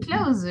 Okay,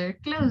 closer.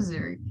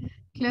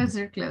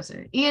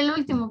 Y el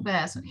último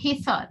pedazo,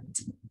 he thought.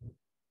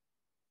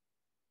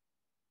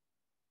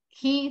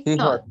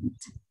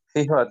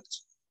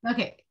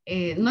 Okay,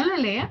 no lo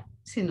lea,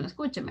 sino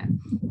escúcheme.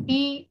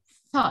 He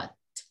thought.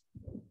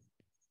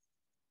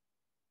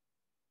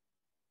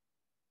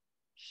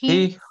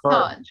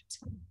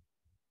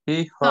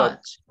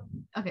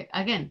 Okay,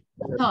 again,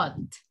 thought.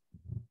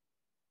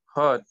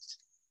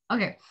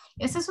 Ok,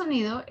 ese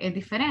sonido es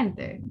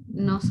diferente.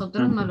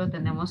 Nosotros no lo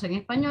tenemos en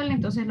español,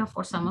 entonces lo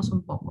forzamos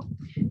un poco.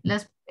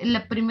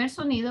 el primer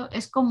sonido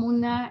es como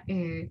una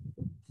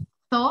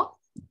to,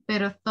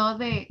 pero to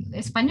de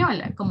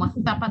española, como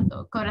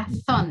zapato,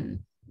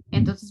 corazón.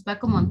 Entonces va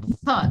como un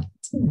thought.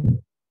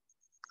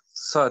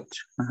 Such.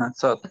 Ajá,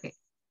 such. Okay.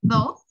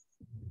 Do.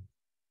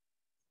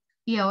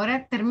 Y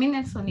ahora termina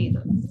el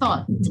sonido.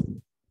 Thought.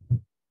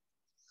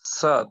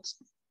 Such.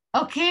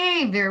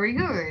 Okay, very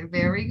good,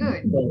 very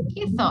good.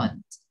 He thought.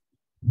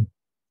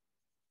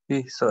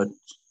 He such.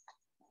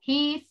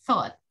 He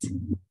thought.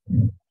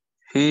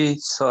 He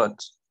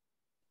such.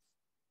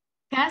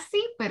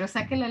 Casi, pero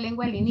saque la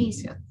lengua al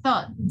inicio.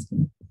 Thought.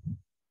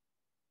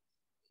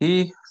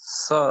 He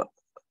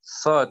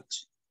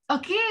such.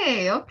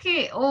 Okay,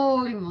 okay,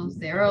 almost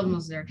there,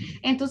 almost there.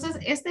 Entonces,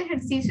 este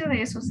ejercicio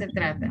de eso se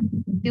trata.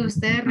 Que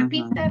usted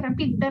repita,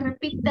 repita,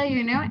 repita,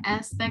 you know,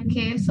 hasta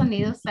que el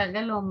sonido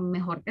salga lo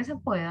mejor que se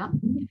pueda.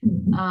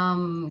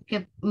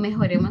 Que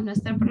mejoremos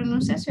nuestra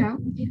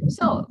pronunciación.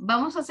 So,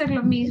 vamos a hacer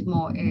lo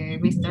mismo,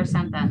 Mr.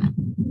 Santana.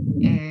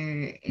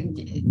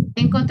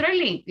 ¿Encontró el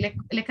link?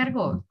 ¿Le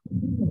cargó?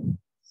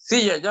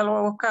 Sí, ya lo voy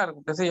a buscar,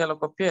 porque sí, ya lo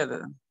copié.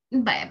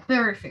 Vaya,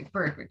 perfect,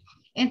 perfect.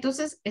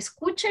 Entonces,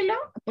 escúchelo,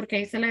 porque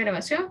ahí está la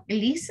grabación.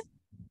 Lisa,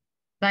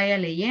 vaya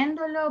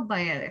leyéndolo,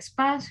 vaya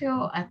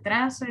despacio,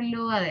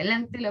 atrásenlo,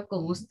 adelántelo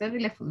como usted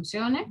le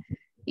funcione.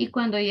 Y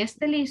cuando ya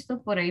esté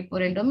listo, por ahí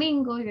por el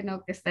domingo, you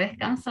know, que esté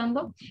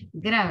descansando,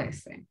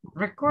 grábese,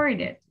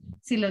 record it.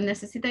 Si lo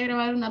necesita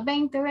grabar unas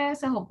 20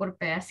 veces o por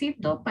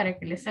pedacito para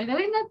que le salga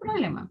bien, no hay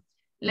problema.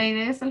 La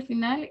idea es al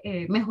final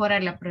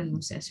mejorar la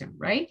pronunciación,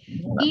 right?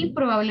 Y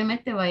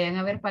probablemente vayan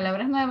a ver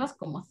palabras nuevas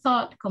como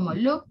thought, como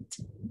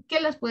looked, que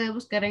las puede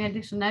buscar en el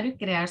diccionario y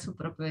crear su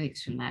propio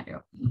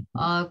diccionario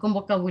con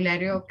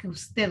vocabulario que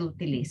usted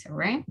utilice,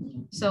 right?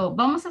 So,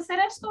 vamos a hacer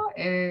esto.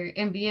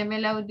 Envíeme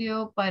el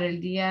audio para el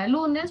día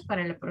lunes,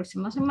 para la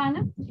próxima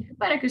semana,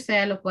 para que usted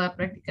ya lo pueda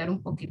practicar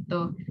un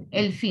poquito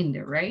el fin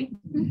de, right?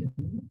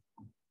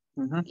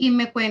 Y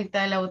me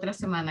cuenta la otra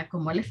semana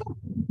cómo le fue.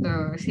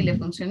 Si le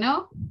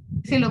funcionó,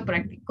 si lo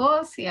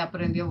practicó, si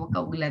aprendió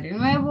vocabulario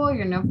nuevo,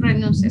 una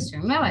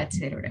pronunciación nueva,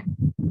 etc.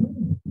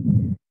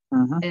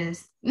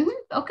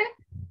 Ok,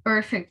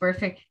 perfect,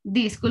 perfect.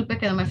 Disculpe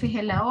que no me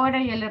fijé la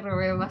hora, ya le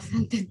robé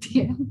bastante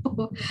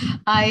tiempo.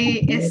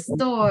 Ahí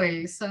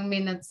estoy, some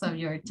minutes of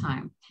your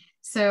time.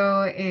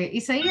 So,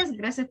 Isaías,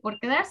 gracias por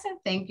quedarse.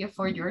 Thank you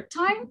for your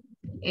time.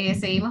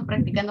 Seguimos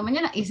practicando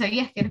mañana.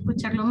 Isaías, quiero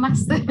escucharlo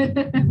más.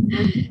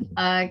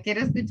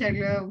 Quiero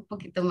escucharlo un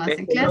poquito más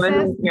en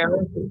clases.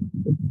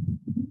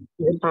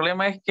 El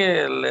problema es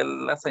que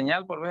la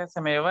señal por veces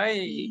se me va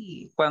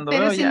y cuando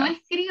pero veo si ya... no,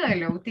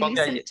 escríbelo,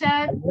 utiliza el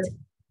chat.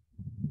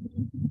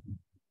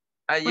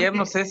 Ayer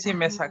no sé si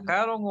me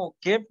sacaron o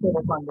qué,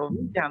 pero cuando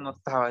vi ya no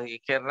estaba. Y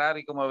qué raro,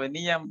 y como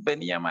venía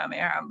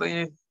manejando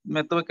y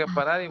me tuve que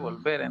parar y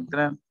volver a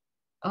entrar.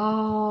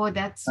 Oh,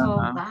 that's so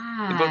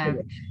bad.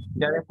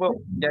 Ya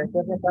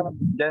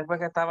después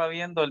que estaba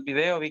viendo el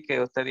video vi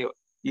que usted dijo,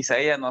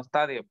 Isaías no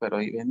está, digo, pero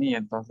ahí venía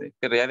entonces.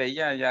 Pero ya de ahí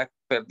ya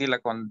perdí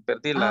la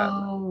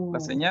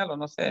señal o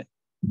no sé.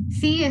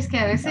 Sí, es que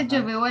a veces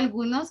yo veo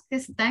algunos que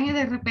están y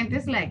de repente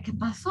es like, ¿qué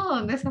pasó?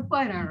 ¿Dónde se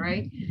fueron?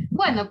 Right?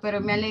 Bueno,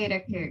 pero me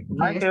alegra que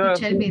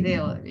escuché el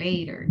video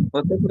later.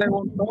 Usted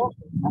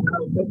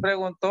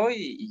preguntó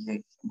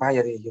y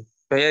vaya, dije yo.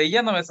 Pero ahí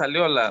ya no me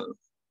salió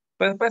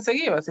pues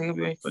seguí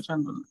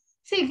escuchando.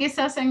 Sí,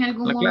 quizás en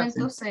algún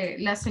momento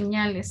la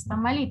señal está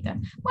malita.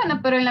 Bueno,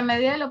 pero en la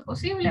medida de lo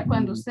posible,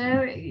 cuando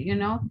usted,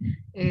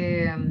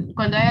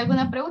 cuando hay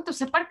alguna pregunta,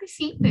 usted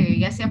participe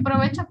y así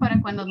aprovecha para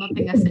cuando no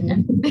tenga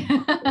señal.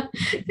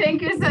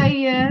 Thank you,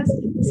 Isaías.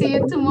 See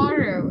you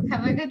tomorrow.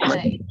 Have a good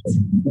night.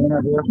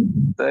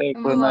 Bye.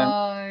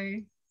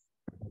 Bye.